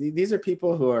audience. These are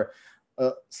people who are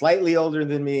slightly older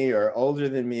than me or older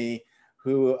than me,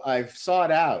 who I've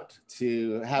sought out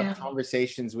to have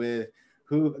conversations with,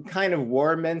 who kind of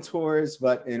were mentors,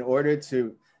 but in order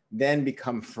to then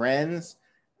become friends,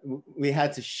 we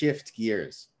had to shift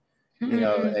gears. You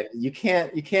know, you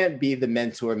can't be the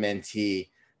mentor-mentee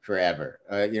forever,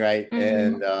 right?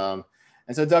 And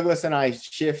so Douglas and I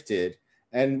shifted,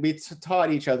 and we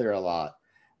taught each other a lot.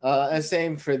 And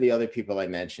same for the other people I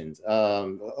mentioned.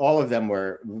 All of them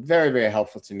were very, very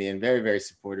helpful to me and very, very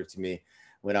supportive to me.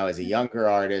 When I was a younger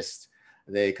artist,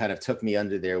 they kind of took me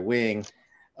under their wing.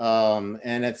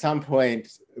 And at some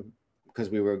point, because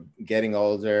we were getting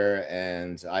older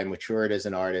and I matured as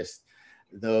an artist,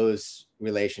 those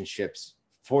relationships,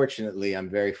 fortunately,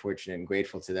 I'm very fortunate and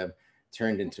grateful to them,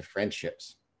 turned into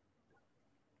friendships.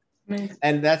 Amazing.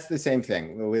 And that's the same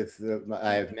thing with,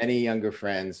 I have many younger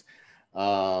friends.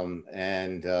 And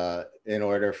in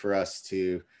order for us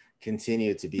to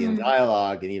continue to be in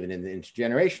dialogue and even in the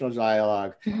intergenerational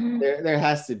dialogue, there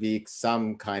has to be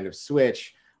some kind of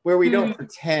switch where we don't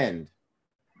pretend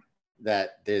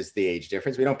that there's the age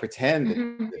difference. We don't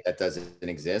pretend that doesn't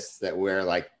exist, that we're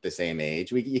like the same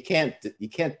age. You can't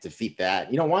defeat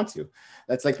that. You don't want to.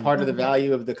 That's like part of the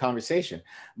value of the conversation.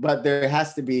 But there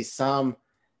has to be some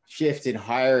shift in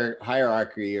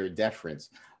hierarchy or deference.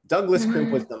 Douglas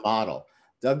Crimp was the model.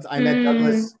 I met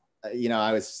Douglas,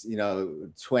 I was,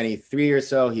 23 or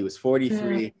so. He was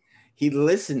 43. He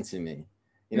listened to me.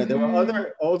 There were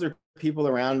other older people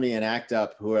around me in ACT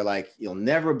UP who are like, you'll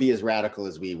never be as radical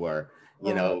as we were.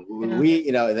 And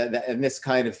this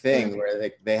kind of thing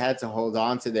where they had to hold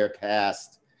on to their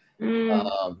past,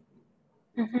 to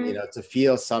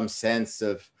feel some sense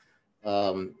of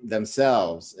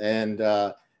themselves. And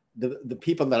the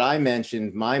people that I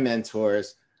mentioned, my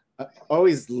mentors,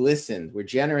 always listened. We're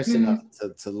generous enough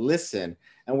to listen,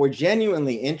 and we're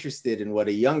genuinely interested in what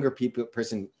a younger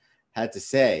person had to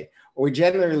say, or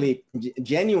genuinely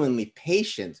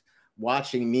patient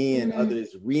watching me and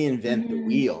others reinvent the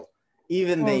wheel.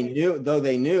 Even they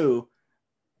knew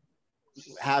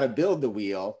how to build the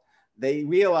wheel, they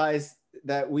realized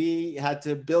that we had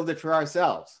to build it for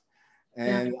ourselves.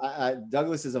 And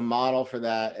Douglas is a model for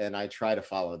that, and I try to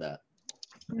follow that.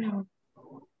 Yeah.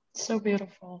 So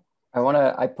beautiful.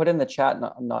 I put in the chat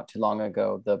not too long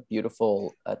ago the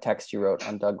beautiful text you wrote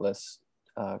on Douglas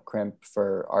Crimp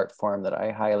for Art Forum that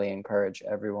I highly encourage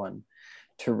everyone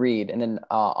to read. And in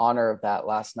honor of that,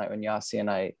 last night when Yasi and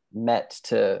I met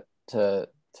to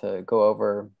go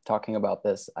over talking about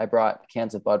this, I brought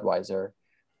cans of Budweiser.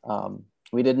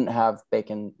 We didn't have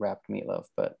bacon wrapped meatloaf,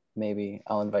 but maybe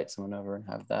I'll invite someone over and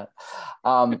have that.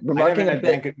 I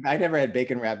never had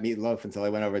bacon wrapped meatloaf until I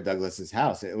went over to Douglas's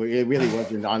house. It really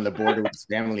wasn't on the Bordowitz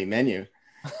family menu.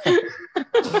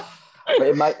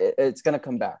 It's going to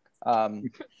come back.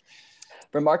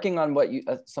 Remarking on what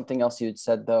something else you had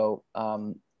said though,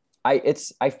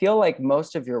 I feel like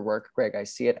most of your work, Greg, I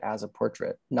see it as a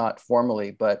portrait, not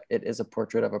formally, but it is a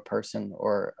portrait of a person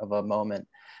or of a moment.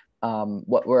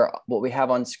 What we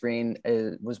have on screen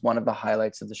was one of the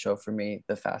highlights of the show for me.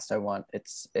 The Fast I Want.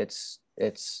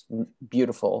 It's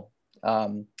beautiful.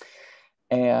 And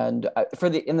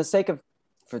in the sake of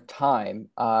for time,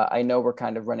 I know we're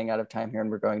kind of running out of time here, and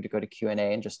we're going to go to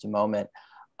Q&A in just a moment.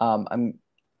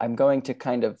 I'm going to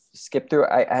kind of skip through.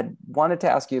 I had wanted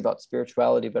to ask you about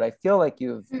spirituality, but I feel like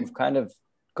you've kind of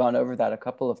gone over that a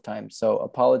couple of times. So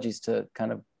apologies to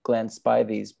kind of glance by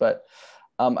these, but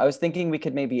I was thinking we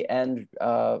could maybe end,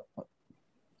 I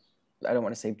don't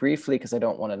want to say briefly because I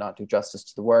don't want to not do justice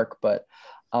to the work, but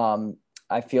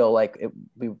I feel like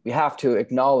we have to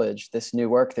acknowledge this new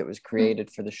work that was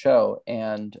created for the show.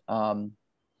 And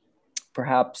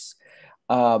perhaps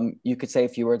you could say a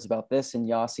few words about this, and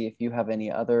Yasi, if you have any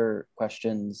other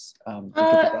questions, we could do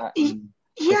that.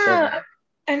 Yeah,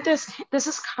 and this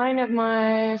is kind of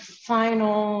my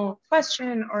final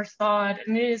question or thought,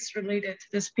 and it is related to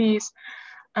this piece.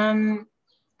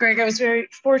 Greg, I was very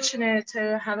fortunate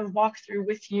to have a walkthrough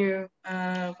with you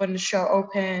when the show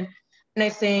opened. And I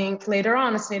think later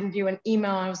on, I sent you an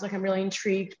email. I was like, I'm really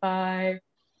intrigued by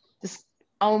this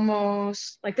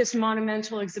almost like this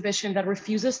monumental exhibition that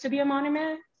refuses to be a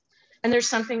monument. And there's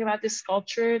something about this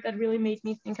sculpture that really made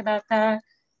me think about that.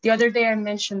 The other day I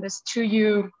mentioned this to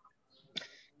you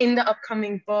in the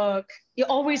upcoming book. You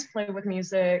always play with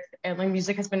music, and like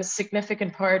music has been a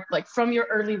significant part, like from your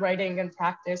early writing and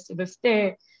practice to this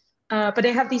day. But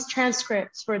they have these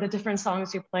transcripts for the different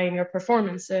songs you play in your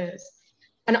performances.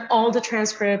 And all the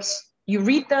transcripts, you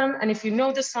read them, and if you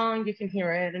know the song, you can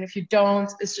hear it. And if you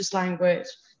don't, it's just language.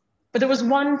 But there was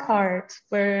one part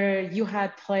where you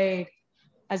had played,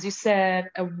 as you said,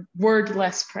 a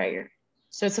wordless prayer.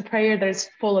 So it's a prayer that is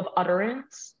full of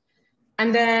utterance.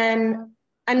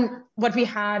 And what we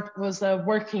had was a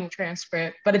working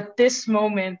transcript. But at this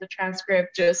moment, the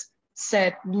transcript just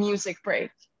said music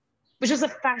break, which is a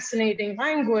fascinating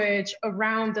language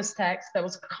around this text that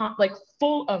was like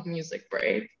full of music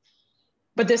break.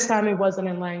 But this time it wasn't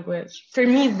in language. For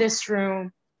me, this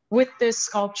room with this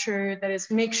sculpture that is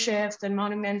makeshift and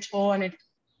monumental, and it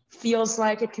feels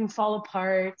like it can fall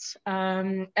apart,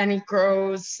 and it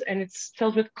grows, and it's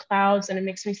filled with clouds, and it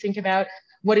makes me think about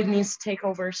what it means to take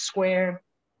over a square.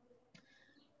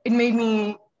 It made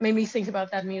me think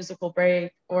about that musical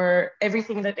break, or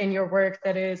everything that in your work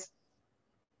that is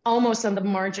almost on the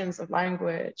margins of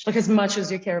language. Like, as much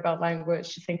as you care about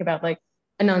language, you think about like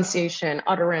enunciation,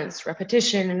 utterance,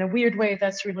 repetition. In a weird way,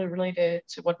 that's really related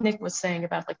to what Nick was saying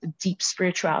about like the deep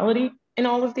spirituality in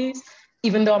all of these,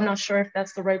 even though I'm not sure if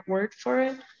that's the right word for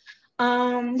it.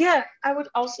 Yeah, I would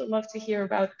also love to hear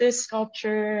about this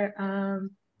sculpture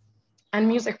and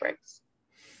music breaks.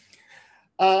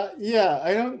 Yeah,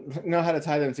 I don't know how to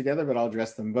tie them together, but I'll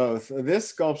address them both. This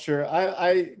sculpture,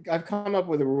 I've come up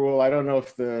with a rule. I don't know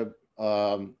if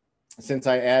since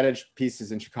I added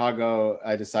pieces in Chicago,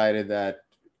 I decided that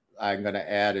I'm going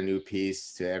to add a new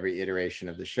piece to every iteration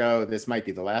of the show. This might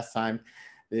be the last time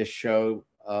this show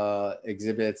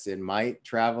exhibits. It might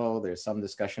travel. There's some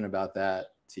discussion about that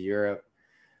to Europe.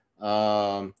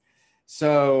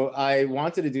 So I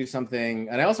wanted to do something,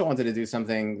 and I also wanted to do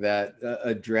something that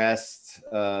addressed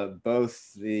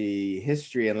both the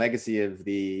history and legacy of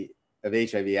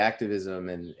HIV activism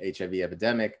and HIV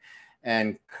epidemic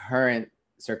and current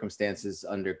circumstances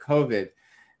under COVID.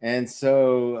 And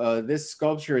so this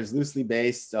sculpture is loosely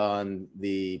based on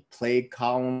the plague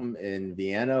column in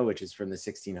Vienna, which is from the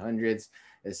 1600s.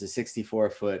 It's a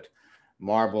 64-foot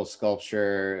marble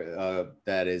sculpture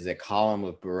that is a column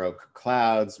of Baroque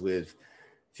clouds with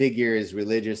figures,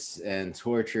 religious and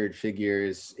tortured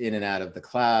figures in and out of the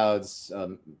clouds,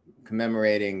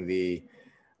 commemorating the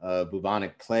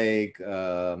bubonic plague.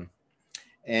 So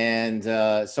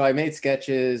I made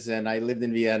sketches, and I lived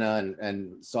in Vienna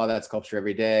and saw that sculpture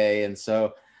every day. And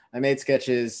so I made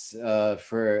sketches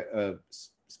for a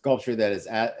sculpture that is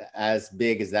as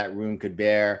big as that room could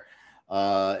bear.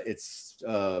 It's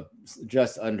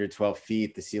just under 12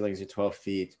 feet. The ceilings are 12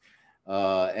 feet.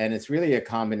 And it's really a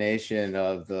combination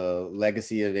of the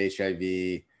legacy of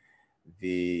HIV,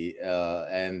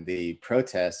 and the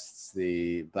protests,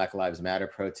 the Black Lives Matter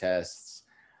protests,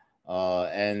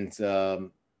 and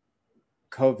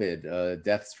COVID,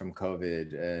 deaths from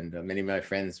COVID. And many of my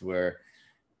friends were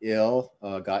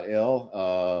got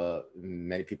ill.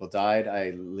 Many people died.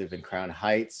 I live in Crown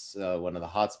Heights, one of the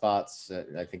hotspots.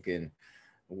 I think in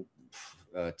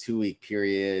a 2-week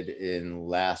period in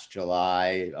last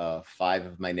July, 5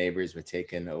 of my neighbors were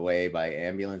taken away by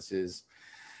ambulances.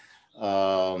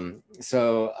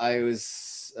 So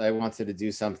I wanted to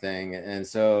do something. And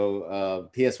so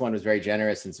PS1 was very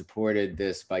generous and supported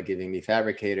this by giving me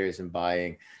fabricators and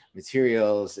buying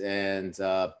materials and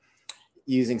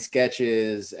using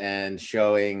sketches and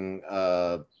showing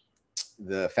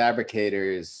the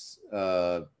fabricators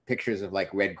pictures of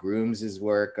like Red Grooms's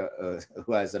work,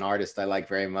 who as an artist I like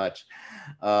very much,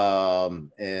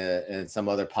 and some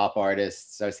other pop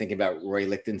artists. I was thinking about Roy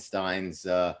Lichtenstein's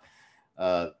the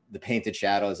painted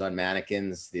shadows on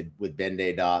mannequins with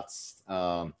Ben-Day dots.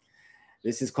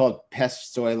 This is called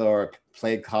Pest Soil or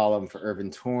Plague Column for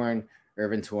Irvin Torn.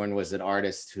 Irvin Torn was an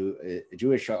artist a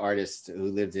Jewish artist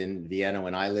who lived in Vienna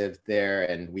when I lived there,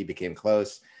 and we became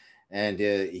close. And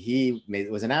he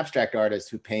was an abstract artist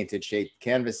who painted shaped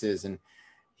canvases, and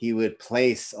he would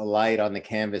place a light on the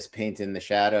canvas, paint in the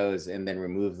shadows, and then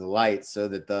remove the light so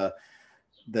that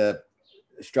the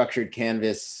structured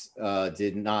canvas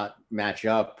did not match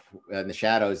up, and the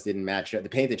shadows didn't match up. The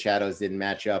painted shadows didn't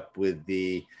match up with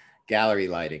the gallery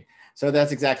lighting. So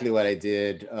that's exactly what I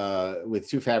did with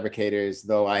two fabricators,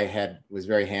 though I was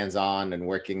very hands-on and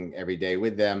working every day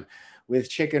with them, with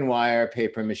chicken wire,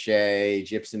 paper mache,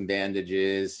 gypsum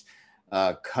bandages,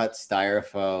 cut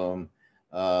styrofoam,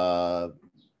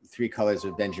 3 colors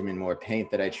of Benjamin Moore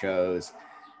paint that I chose,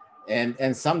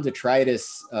 and some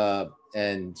detritus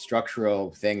and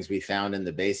structural things we found in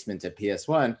the basement at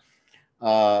PS1.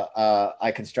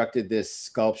 I constructed this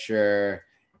sculpture,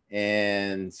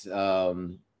 and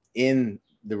in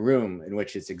the room in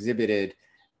which it's exhibited,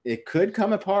 it could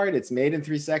come apart. It's made in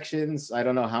 3 sections. I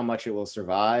don't know how much it will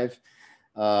survive.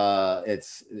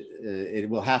 It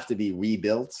will have to be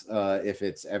rebuilt if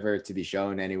it's ever to be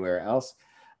shown anywhere else.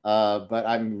 But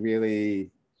I'm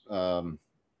really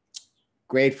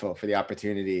grateful for the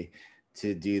opportunity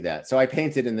to do that. So I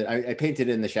painted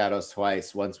in the shadows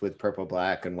twice, once with purple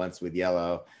black and once with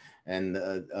yellow, and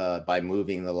by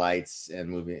moving the lights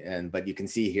but you can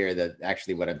see here that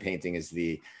actually what I'm painting is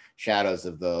the shadows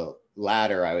of the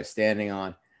ladder I was standing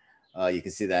on. You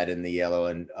can see that in the yellow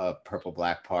and purple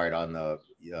black part on the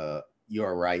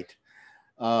your right.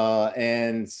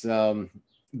 And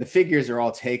the figures are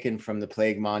all taken from the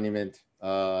Plague Monument.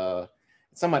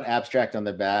 Somewhat abstract on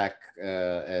the back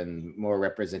and more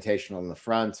representational in the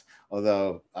front,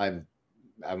 although I'm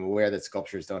aware that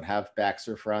sculptures don't have backs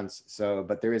or fronts,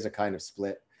 but there is a kind of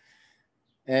split.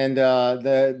 And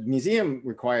the museum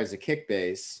requires a kick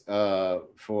base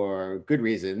for good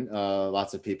reason.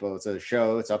 Lots of people, it's a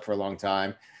show, it's up for a long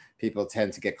time. People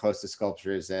tend to get close to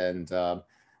sculptures and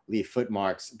leave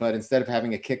footmarks. But instead of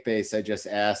having a kick base, I just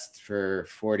asked for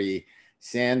 40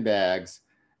 sandbags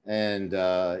and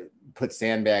put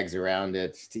sandbags around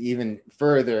it to even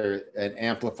further and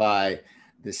amplify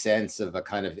the sense of a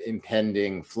kind of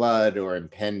impending flood or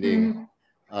impending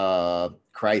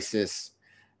crisis.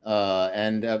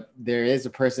 And there is a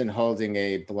person holding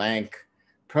a blank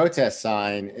protest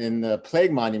sign. In the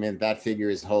Plague Monument, that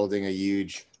figure is holding a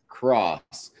huge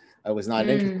cross. I was not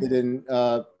interested in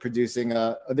producing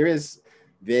there is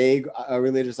vague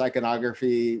religious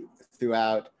iconography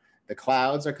throughout. The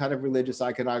clouds are kind of religious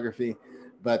iconography,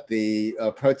 but the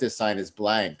protest sign is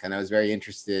blank. And I was very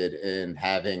interested in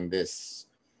having this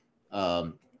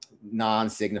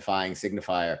non-signifying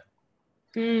signifier.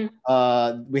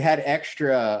 We had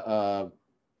extra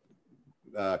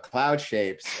cloud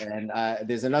shapes, and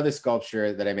there's another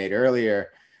sculpture that I made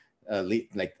earlier,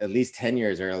 like at least 10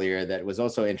 years earlier, that was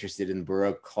also interested in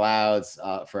Baroque clouds.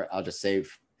 I'll just say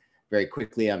very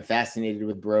quickly, I'm fascinated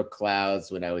with Baroque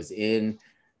clouds. When I was in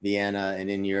Vienna and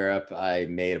in Europe, I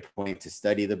made a point to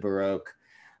study the Baroque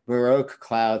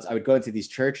clouds. I would go into these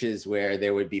churches where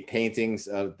there would be paintings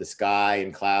of the sky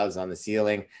and clouds on the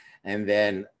ceiling, and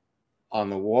then on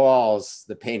the walls,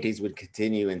 the paintings would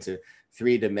continue into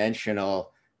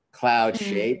 3-dimensional cloud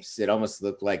shapes. It almost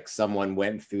looked like someone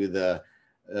went through the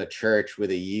church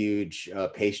with a huge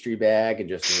pastry bag and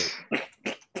just,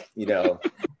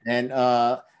 and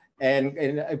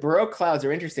Baroque clouds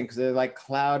are interesting because they're like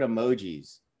cloud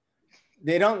emojis.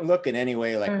 They don't look in any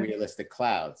way like realistic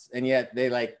clouds, and yet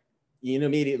you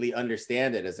immediately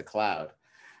understand it as a cloud.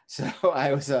 So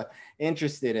I was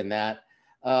interested in that.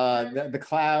 The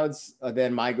clouds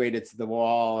then migrated to the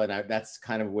wall, and that's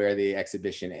kind of where the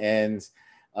exhibition ends.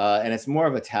 And it's more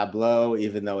of a tableau,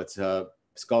 even though it's a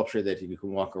sculpture that you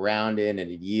can walk around in, and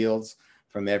it yields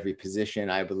from every position,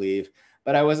 I believe.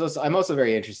 But I'm also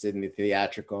very interested in the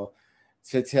theatrical.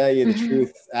 To tell you the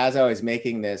truth, as I was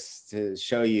making this, to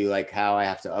show you like how I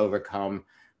have to overcome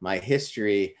my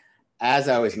history, as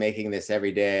I was making this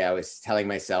every day, I was telling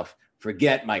myself,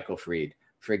 forget Michael Fried,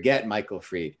 forget Michael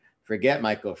Fried, forget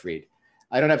Michael Fried.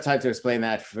 I don't have time to explain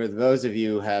that. For those of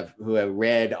you who have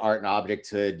read Art and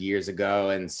Objecthood years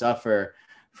ago and suffer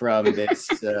from this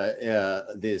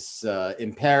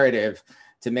imperative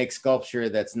to make sculpture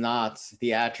that's not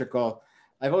theatrical.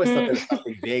 I've always thought there was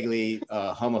something vaguely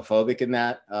homophobic in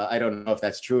that. I don't know if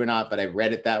that's true or not, but I've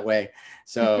read it that way.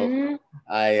 So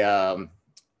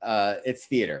it's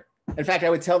theater. In fact, I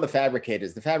would tell the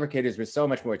fabricators were so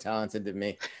much more talented than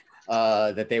me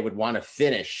that they would want to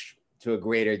finish to a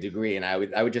greater degree. And I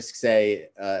would just say,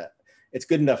 it's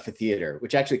good enough for theater,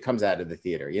 which actually comes out of the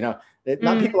theater. You know,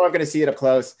 not people aren't going to see it up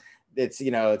close. It's,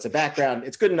 you know, it's a background.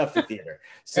 It's good enough for theater.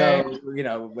 So, you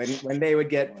know, when they would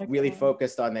get really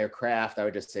focused on their craft, I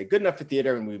would just say good enough for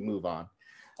theater and we move on.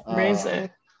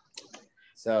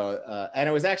 So, and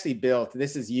it was actually built,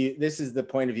 this is the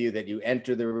point of view that you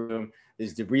enter the room,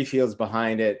 there's debris fields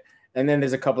behind it. And then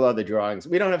there's a couple other drawings.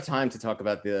 We don't have time to talk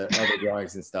about the other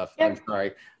drawings and stuff. I'm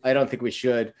sorry. I don't think we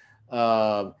should,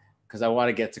 because I want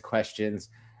to get to questions.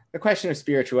 The question of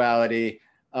spirituality.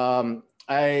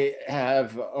 I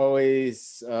have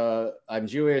always, I'm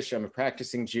Jewish, I'm a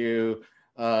practicing Jew.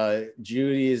 My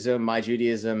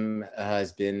Judaism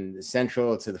has been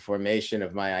central to the formation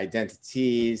of my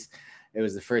identities. It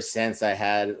was the first sense I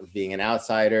had of being an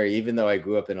outsider. Even though I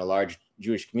grew up in a large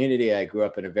Jewish community, I grew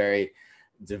up in a very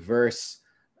diverse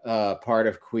part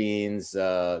of Queens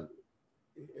with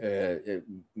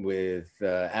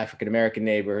African-American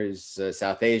neighbors,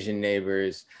 South Asian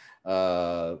neighbors,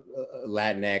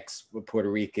 Latinx, Puerto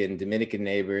Rican, Dominican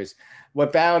neighbors.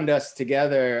 What bound us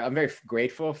together, I'm very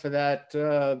grateful for that,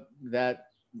 that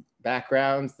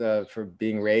background, for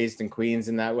being raised in Queens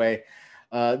in that way.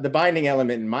 The binding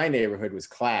element in my neighborhood was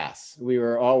class. We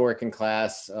were all working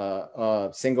class,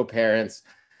 single parents,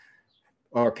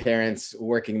 or parents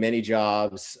working many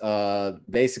jobs.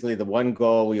 Basically, the one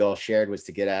goal we all shared was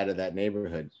to get out of that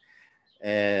neighborhood.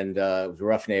 And it was a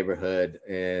rough neighborhood.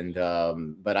 And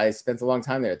but I spent a long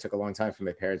time there. It took a long time for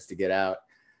my parents to get out.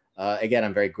 Again,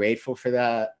 I'm very grateful for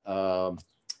that.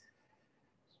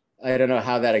 I don't know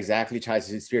how that exactly ties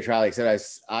to spirituality,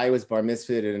 except I was bar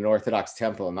mitzvahed in an Orthodox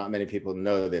temple. Not many people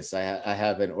know this. I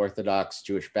have an Orthodox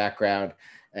Jewish background,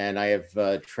 and I have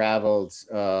traveled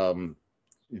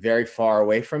very far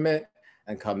away from it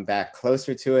and come back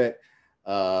closer to it.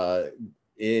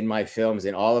 In my films,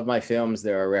 in all of my films,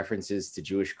 there are references to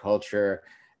Jewish culture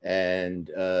and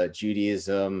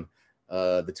Judaism,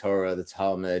 the Torah, the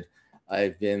Talmud.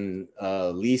 I've been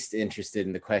least interested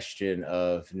in the question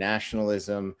of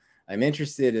nationalism. I'm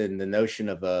interested in the notion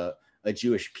of a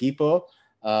Jewish people.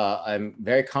 I'm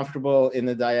very comfortable in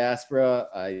the diaspora.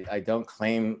 I don't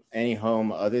claim any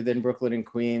home other than Brooklyn and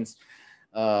Queens.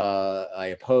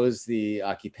 I oppose the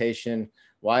occupation.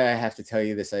 Why I have to tell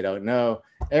you this, I don't know.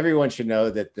 Everyone should know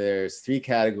that there's three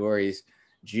categories: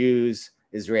 Jews,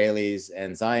 Israelis,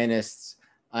 and Zionists.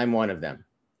 I'm one of them.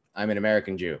 I'm an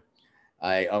American Jew.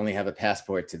 I only have a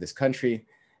passport to this country.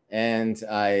 And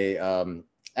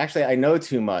actually, I know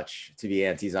too much to be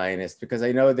anti-Zionist, because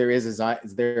I know there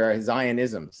are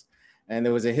Zionisms. And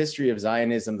there was a history of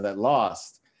Zionism that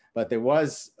lost, but there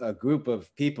was a group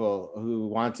of people who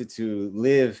wanted to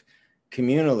live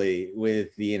communally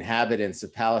with the inhabitants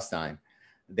of Palestine.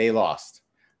 They lost.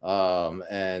 But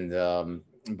I'm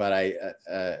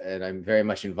very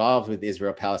much involved with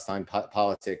Israel-Palestine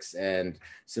politics and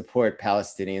support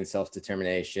Palestinian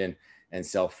self-determination and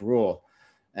self-rule,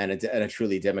 and a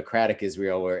truly democratic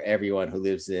Israel where everyone who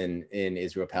lives in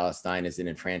Israel-Palestine is an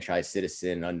enfranchised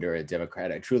citizen under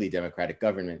a truly democratic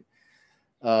government.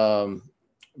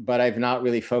 But I've not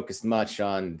really focused much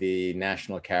on the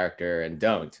national character, and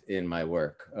don't in my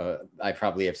work. I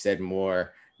probably have said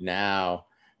more now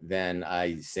than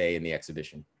I say in the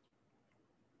exhibition.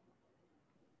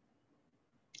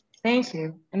 Thank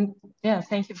you. And yeah,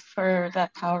 thank you for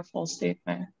that powerful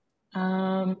statement.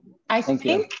 I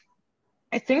think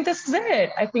this is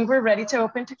it. I think we're ready to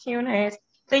open to Q&As.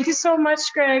 Thank you so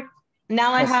much, Gregg.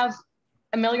 Now I have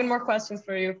a million more questions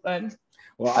for you, but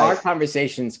well, our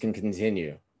conversations can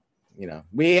continue. You know,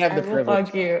 we have the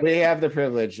privilege. We have the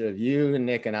privilege of you and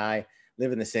Nick and I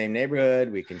live in the same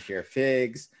neighborhood. We can share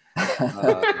figs.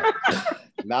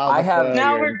 Now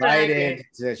we're invited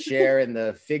to share in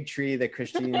the fig tree that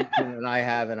Christine and I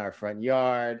have in our front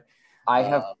yard. I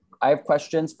have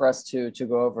questions for us to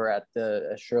go over at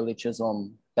the Shirley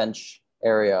Chisholm bench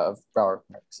area of Broward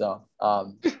Park. So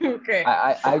great.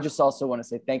 I just also want to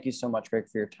say thank you so much, Gregg,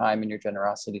 for your time and your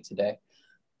generosity today.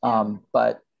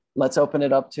 But let's open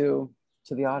it up to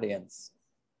the audience.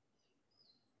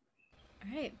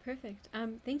 All right, perfect.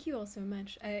 Thank you all so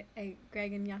much.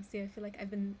 Gregg and Yasi, I feel like I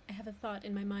have a thought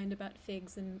in my mind about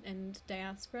figs and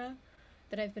diaspora.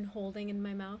 that I've been holding in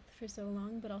my mouth for so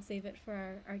long, but I'll save it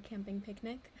for our camping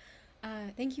picnic.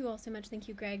 Thank you all so much. Thank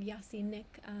you, Gregg, Yasi,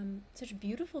 Nick. Such a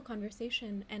beautiful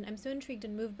conversation, and I'm so intrigued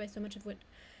and moved by so much of what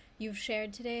you've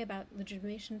shared today about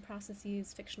legitimation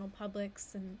processes, fictional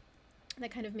publics, and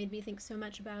that kind of made me think so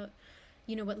much about,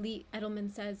 you know, what Lee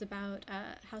Edelman says about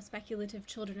how speculative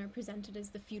children are presented as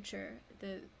the future,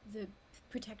 the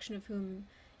protection of whom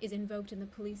is invoked in the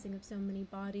policing of so many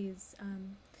bodies.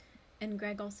 And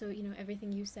Gregg, also, you know,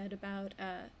 everything you said about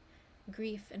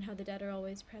grief and how the dead are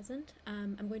always present.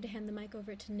 I'm going to hand the mic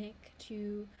over to Nick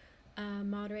to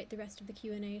moderate the rest of the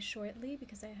Q&A shortly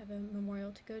because I have a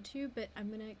memorial to go to, but I'm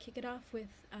going to kick it off with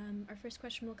our first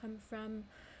question will come from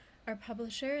our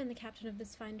publisher and the captain of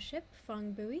this fine ship,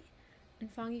 Phong Bui. And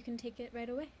Phong, you can take it right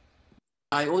away.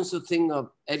 I also think of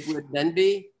Edward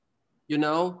Denby, you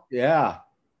know? Yeah.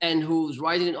 And who's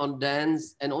writing on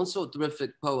dance and also a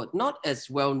terrific poet, not as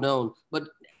well known, but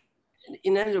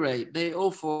in any rate, they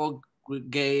all four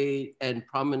gay and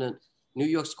prominent New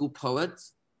York school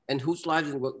poets and whose lives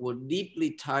and work were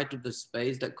deeply tied to the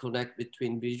space that connect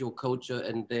between visual culture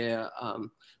and their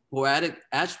poetic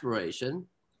aspiration.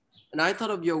 And I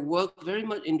thought of your work very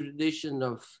much in the tradition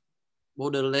of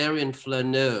Baudelairean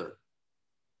flaneur,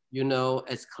 you know,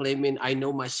 as claiming, I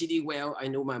know my city well, I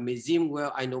know my museum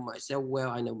well, I know myself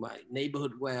well, I know my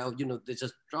neighborhood well. You know, there's a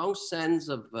strong sense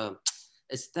of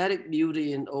aesthetic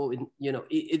beauty and all, you know,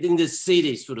 in the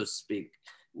city, so to speak.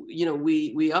 You know,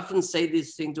 we often say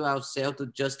this thing to ourselves to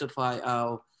justify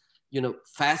our, you know,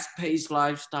 fast-paced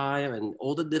lifestyle and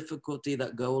all the difficulty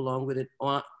that go along with it.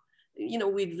 Or, you know,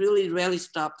 we really rarely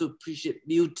stop to appreciate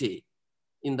beauty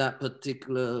in that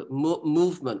particular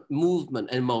movement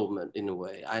and moment in a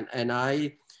way. And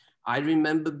I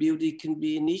remember beauty can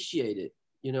be initiated,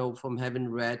 you know, from having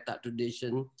read that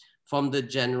tradition, from the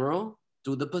general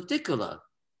to the particular.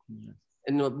 Yeah.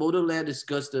 And Baudelaire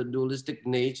discussed the dualistic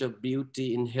nature of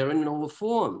beauty inherent in all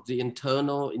form, the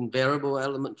internal invariable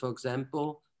element, for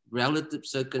example, relative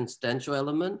circumstantial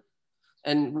element,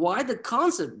 and why the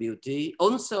concept beauty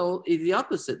also is the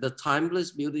opposite, the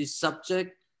timeless beauty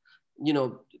subject, you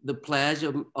know, the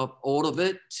pleasure of all of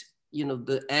it, you know,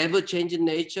 the ever-changing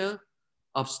nature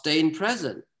of staying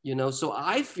present, you know. So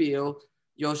I feel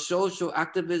your social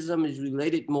activism is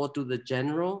related more to the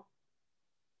general,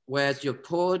 whereas your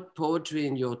poetry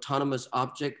and your autonomous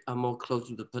object are more close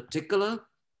to the particular.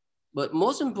 But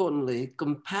most importantly,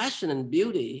 compassion and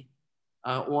beauty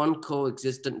are one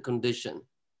coexistent condition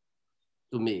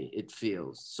to me, it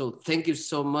feels. So thank you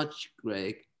so much,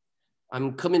 Gregg.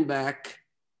 I'm coming back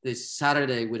this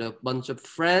Saturday with a bunch of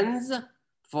friends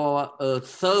for a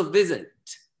third visit.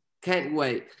 Can't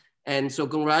wait. And so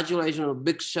congratulations on a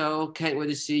big show. Can't wait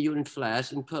to see you in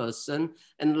flesh, in person.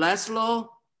 And Laszlo,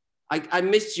 I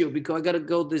missed you because I got to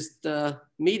go this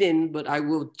meeting, but I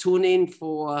will tune in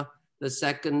for the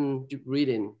second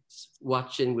reading,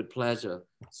 watching with pleasure.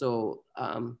 So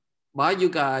bye, you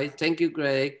guys. Thank you,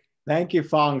 Gregg. Thank you,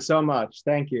 Phong, so much.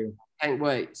 Thank you. Can't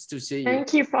wait to see you.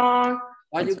 Thank you, Phong.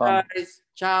 Bye, you guys.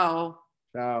 Ciao.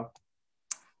 Ciao.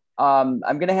 I'm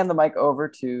going to hand the mic over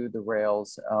to the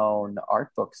Rail's own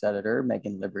art books editor,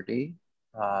 Megan Liberty.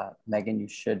 Megan, you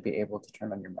should be able to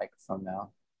turn on your microphone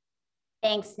now.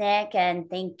 Thanks, Nick, and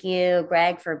thank you,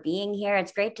 Gregg, for being here.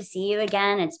 It's great to see you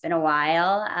again. It's been a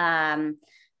while.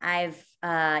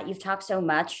 You've talked so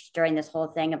much during this whole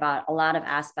thing about a lot of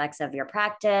aspects of your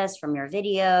practice, from your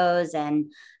videos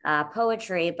and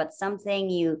poetry, but something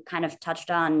you kind of touched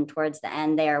on towards the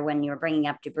end there when you were bringing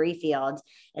up Debris Field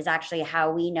is actually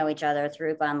how we know each other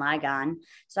through Glenn Ligon.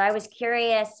 So I was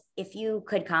curious if you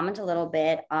could comment a little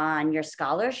bit on your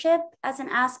scholarship as an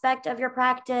aspect of your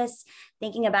practice,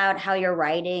 thinking about how your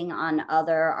writing on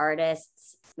other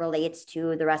artists relates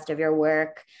to the rest of your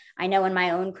work. I know in my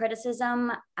own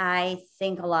criticism, I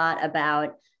think a lot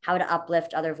about how to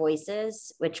uplift other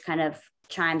voices, which kind of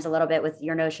chimes a little bit with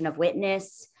your notion of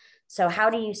witness. So how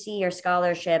do you see your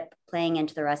scholarship playing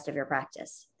into the rest of your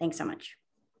practice? Thanks so much.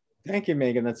 Thank you,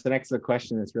 Megan. That's an excellent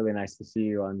question. It's really nice to see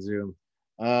you on Zoom.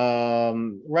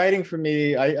 Writing for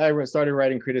me, I started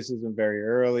writing criticism very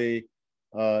early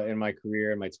in my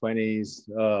career, in my 20s.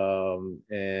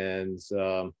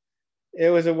 It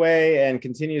was a way and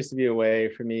continues to be a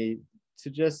way for me to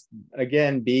just,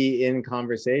 again, be in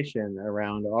conversation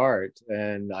around art.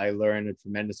 And I learned a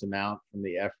tremendous amount from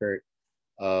the effort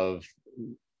of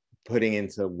putting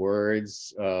into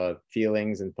words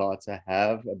feelings and thoughts I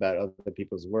have about other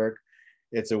people's work.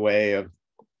 It's a way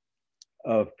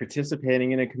of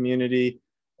participating in a community.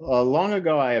 Long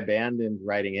ago, I abandoned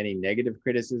writing any negative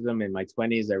criticism. In my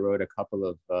 20s, I wrote a couple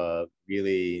of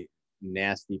really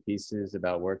nasty pieces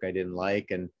about work I didn't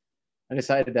like. And I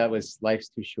decided that was life's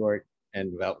too short,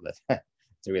 and well, it's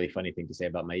a really funny thing to say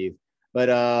about my youth. But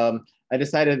I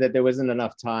decided that there wasn't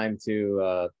enough time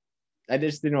to. I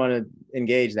just didn't want to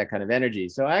engage that kind of energy.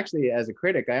 So actually, as a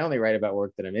critic, I only write about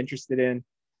work that I'm interested in,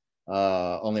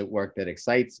 only work that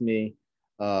excites me,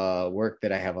 work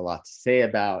that I have a lot to say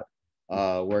about,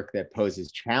 work that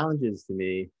poses challenges to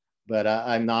me. But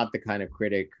I'm not the kind of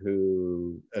critic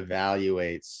who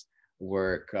evaluates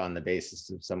work on the basis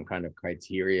of some kind of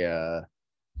criteria,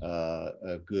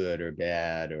 good or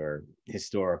bad or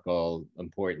historical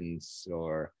importance,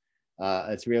 or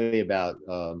it's really about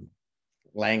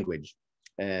language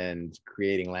and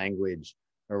creating language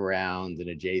around an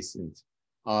adjacent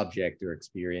object or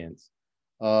experience.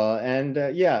 You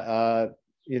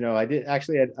know, I did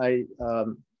actually,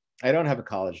 I don't have a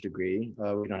college degree.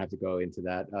 We don't have to go into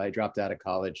that. I dropped out of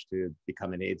college to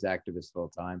become an AIDS activist full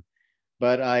time,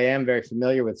 but I am very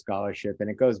familiar with scholarship, and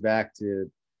it goes back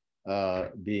to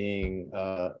being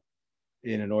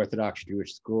in an Orthodox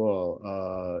Jewish school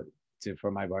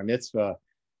for my bar mitzvah.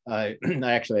 I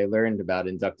actually learned about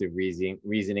inductive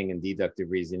reasoning and deductive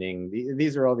reasoning.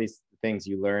 These are all these things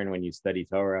you learn when you study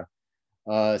Torah.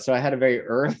 So I had a very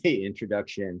early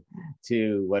introduction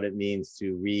to what it means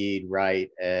to read,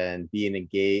 write, and be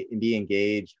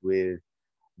engaged with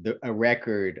a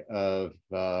record of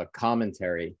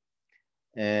commentary.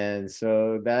 And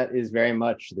so that is very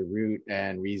much the root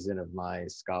and reason of my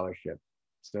scholarship.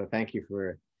 So thank you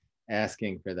for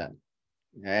asking that.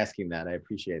 I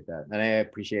appreciate that. And I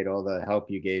appreciate all the help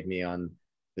you gave me on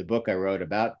the book I wrote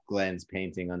about Glenn's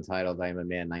painting, untitled I Am a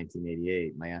Man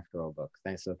 1988, my after-all book.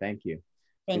 So thank you.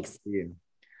 Thanks. You.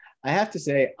 I have to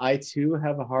say, I too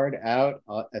have a hard out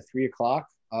at 3 o'clock.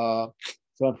 So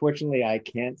unfortunately, I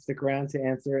can't stick around to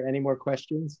answer any more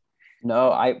questions.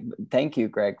 No, I thank you,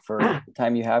 Gregg, for the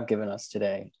time you have given us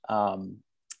today.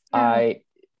 I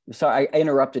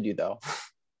interrupted you though.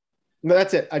 No,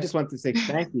 that's it. I just wanted to say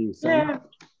thank you so much.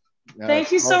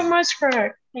 Thank you so much,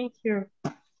 Gregg. Thank you.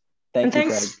 Thanks,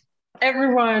 Gregg,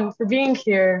 everyone, for being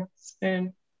here. It's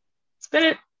been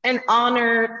an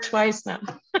honor twice now.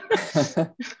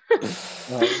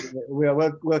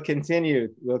 We'll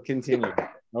continue. We'll continue.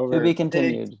 To be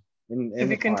continued. To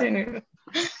be continued.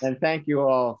 And thank you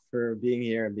all for being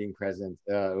here and being present.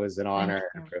 It was an honor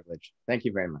and a privilege. Thank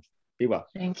you very much. Be well.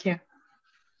 Thank you.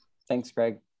 Thanks,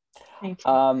 Gregg. Thank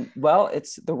you. Well,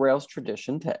 it's the Rails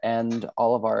tradition to end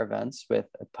all of our events with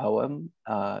a poem,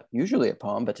 usually a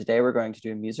poem, but today we're going to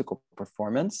do a musical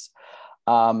performance.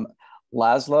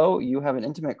 Laszlo, you have an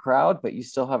intimate crowd, but you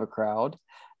still have a crowd.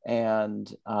 And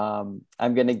I'm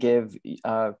going to give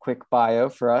a quick bio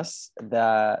for us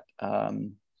that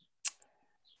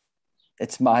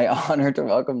it's my honor to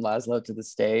welcome Laszlo to the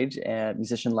stage. And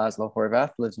musician Laszlo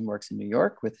Horvath lives and works in New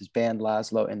York with his band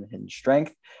Laszlo and the Hidden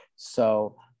Strength.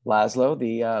 So Laszlo,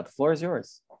 the floor is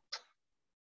yours.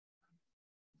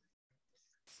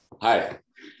 Hi.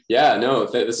 Yeah, no,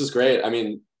 this is great. I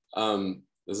mean,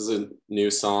 this is a new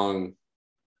song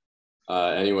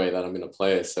anyway that I'm going to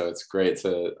play, so it's great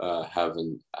to have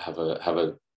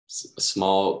a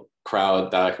small crowd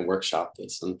that I can workshop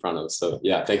this in front of. So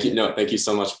yeah, thank you. No, thank you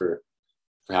so much for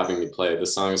having me play.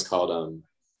 This song is called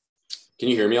can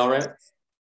you hear me all right?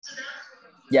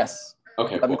 Yes.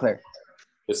 Okay, Let me clear.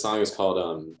 This song is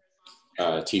called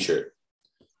T-shirt.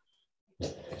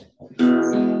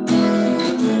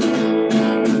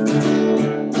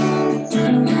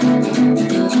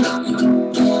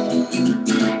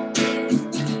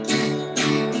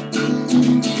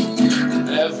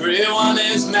 Everyone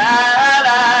is mad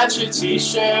at your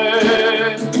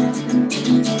T-shirt.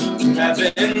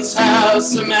 Heaven's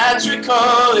house,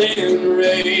 symmetrical in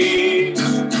rage.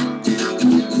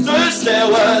 First there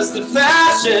was the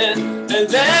fashion, and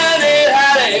then it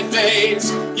had a face.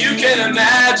 You can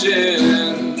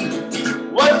imagine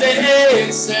what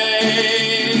they'd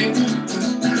say.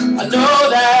 I know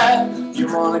that you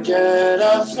wanna get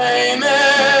us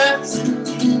famous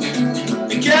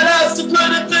and get us to put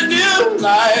up the new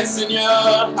lights in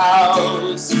your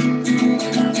house. I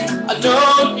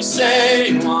know you say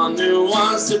you want new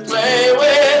ones to play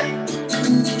with.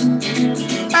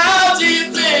 How do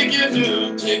you figure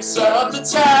who picks up the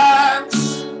tabs?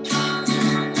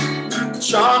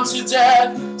 Charmed to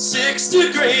death, 6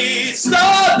 degrees,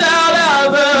 starved out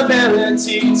of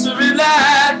ability to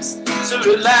relax,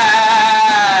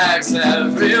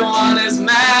 Everyone is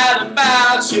mad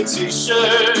about your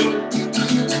T-shirt.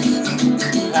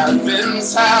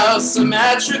 Heaven's house,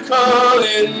 symmetrical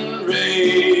in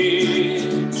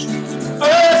rage.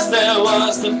 First there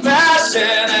was the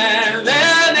fashion, and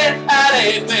then it had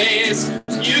a face.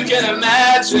 You can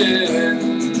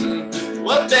imagine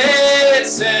what they'd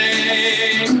say.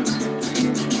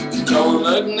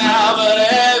 now, but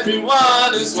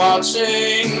everyone is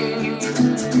watching.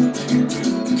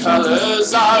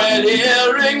 Colors are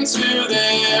adhering to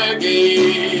their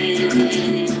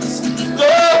gaze.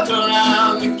 Look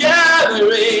around the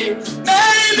gallery,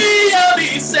 maybe I'll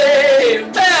be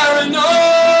safe.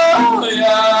 Paranoia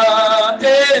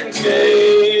in case.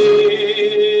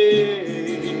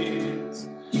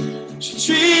 She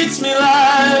treats me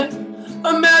like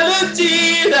a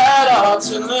melody that ought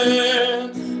to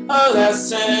learn a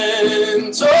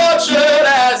lesson, tortured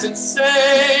as it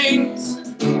sings.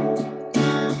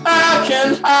 I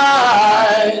can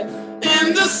hide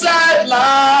in the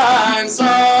sidelines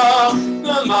of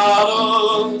the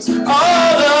models.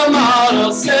 All the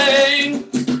models sing,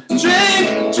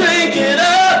 drink it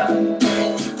up.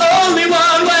 Only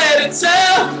one way to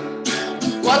tell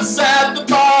what's at the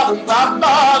bottom, bottom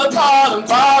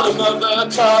of the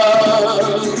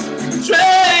cup.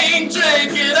 Drink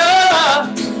it up.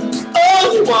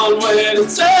 Only one way to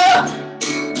tell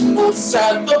what's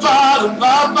at the bottom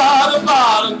of the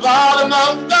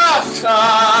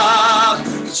cup.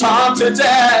 Charmed to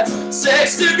death,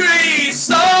 6 degrees,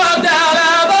 starved out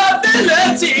of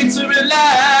ability to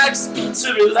relax.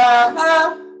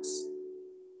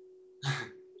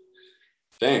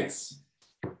 Thanks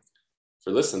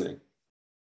for listening.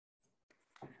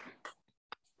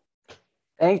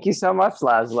 Thank you so much,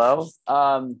 Laszlo.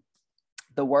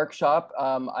 The workshop,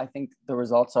 I think the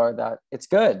results are that it's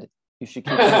good. You should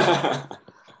keep it.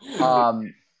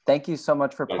 Thank you so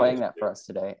much for playing that for us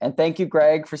today. And thank you,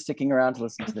 Gregg, for sticking around to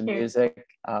listen to the music.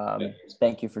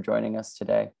 Thank you for joining us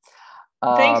today.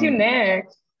 Thank you, Nick.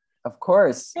 Of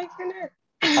course. Thank you, Nick.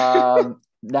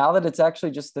 Now that it's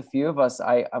actually just the few of us,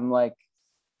 I'm like,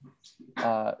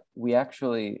 we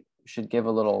actually should give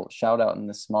a little shout out in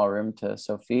this small room to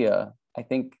Sophia. I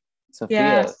think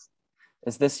Sophia, yes.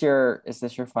 is this your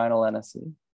final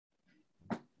NSE?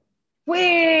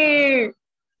 Wait.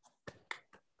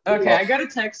 Okay, I gotta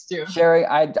text you. Sharing,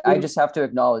 I just have to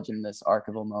acknowledge in this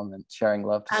archival moment, sharing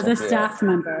love to as Sophia. a staff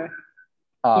member.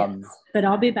 Yes, but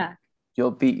I'll be back.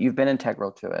 You've been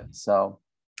integral to it, so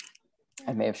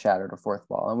I may have shattered a fourth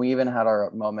wall, and we even had our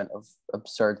moment of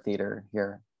absurd theater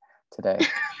here today.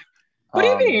 What do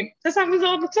you mean? This happens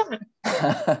all the time.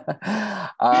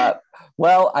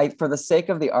 Well, for the sake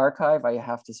of the archive, I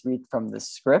have to read from the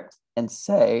script and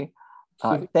say,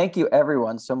 thank you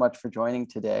everyone so much for joining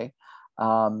today.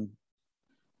 I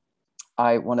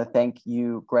want to thank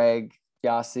you, Gregg,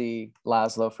 Yasi,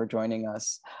 Laszlo, for joining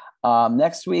us.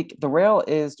 Next week, the Rail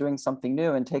is doing something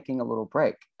new and taking a little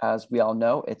break. As we all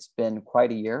know, it's been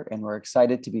quite a year, and we're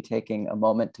excited to be taking a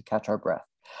moment to catch our breath.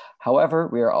 However,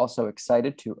 we are also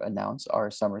excited to announce our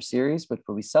summer series, which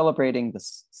will be celebrating the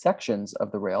sections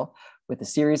of the Rail with a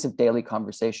series of daily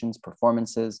conversations,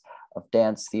 performances of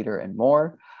dance, theater, and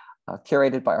more,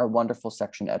 curated by our wonderful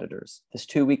section editors. This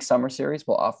 2-week summer series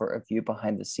will offer a view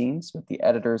behind the scenes with the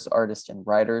editors, artists, and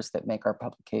writers that make our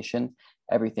publication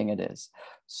everything it is.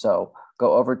 So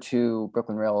go over to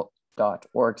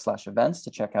brooklynrail.org/events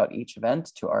to check out each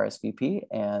event, to RSVP,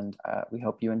 and we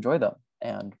hope you enjoy them.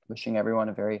 And wishing everyone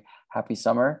a very happy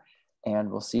summer,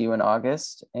 and we'll see you in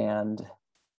August. And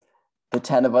the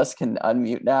 10 of us can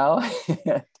unmute now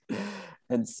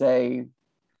and say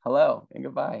hello and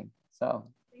goodbye. So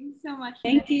thanks so much.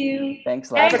 Thank you. Thanks,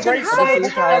 Have a great summer,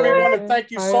 everyone, and thank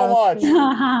you so much.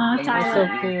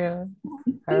 Tyler.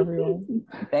 Hi, everyone.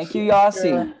 Thank you,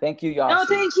 Yasi. Thank you, Yasi. Oh,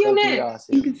 thank you, Nick.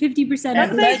 50%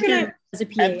 And of thank you, as a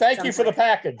PA. and thank you for the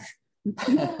package.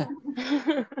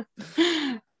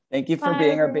 Thank you for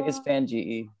being our biggest fan,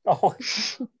 GE. Oh.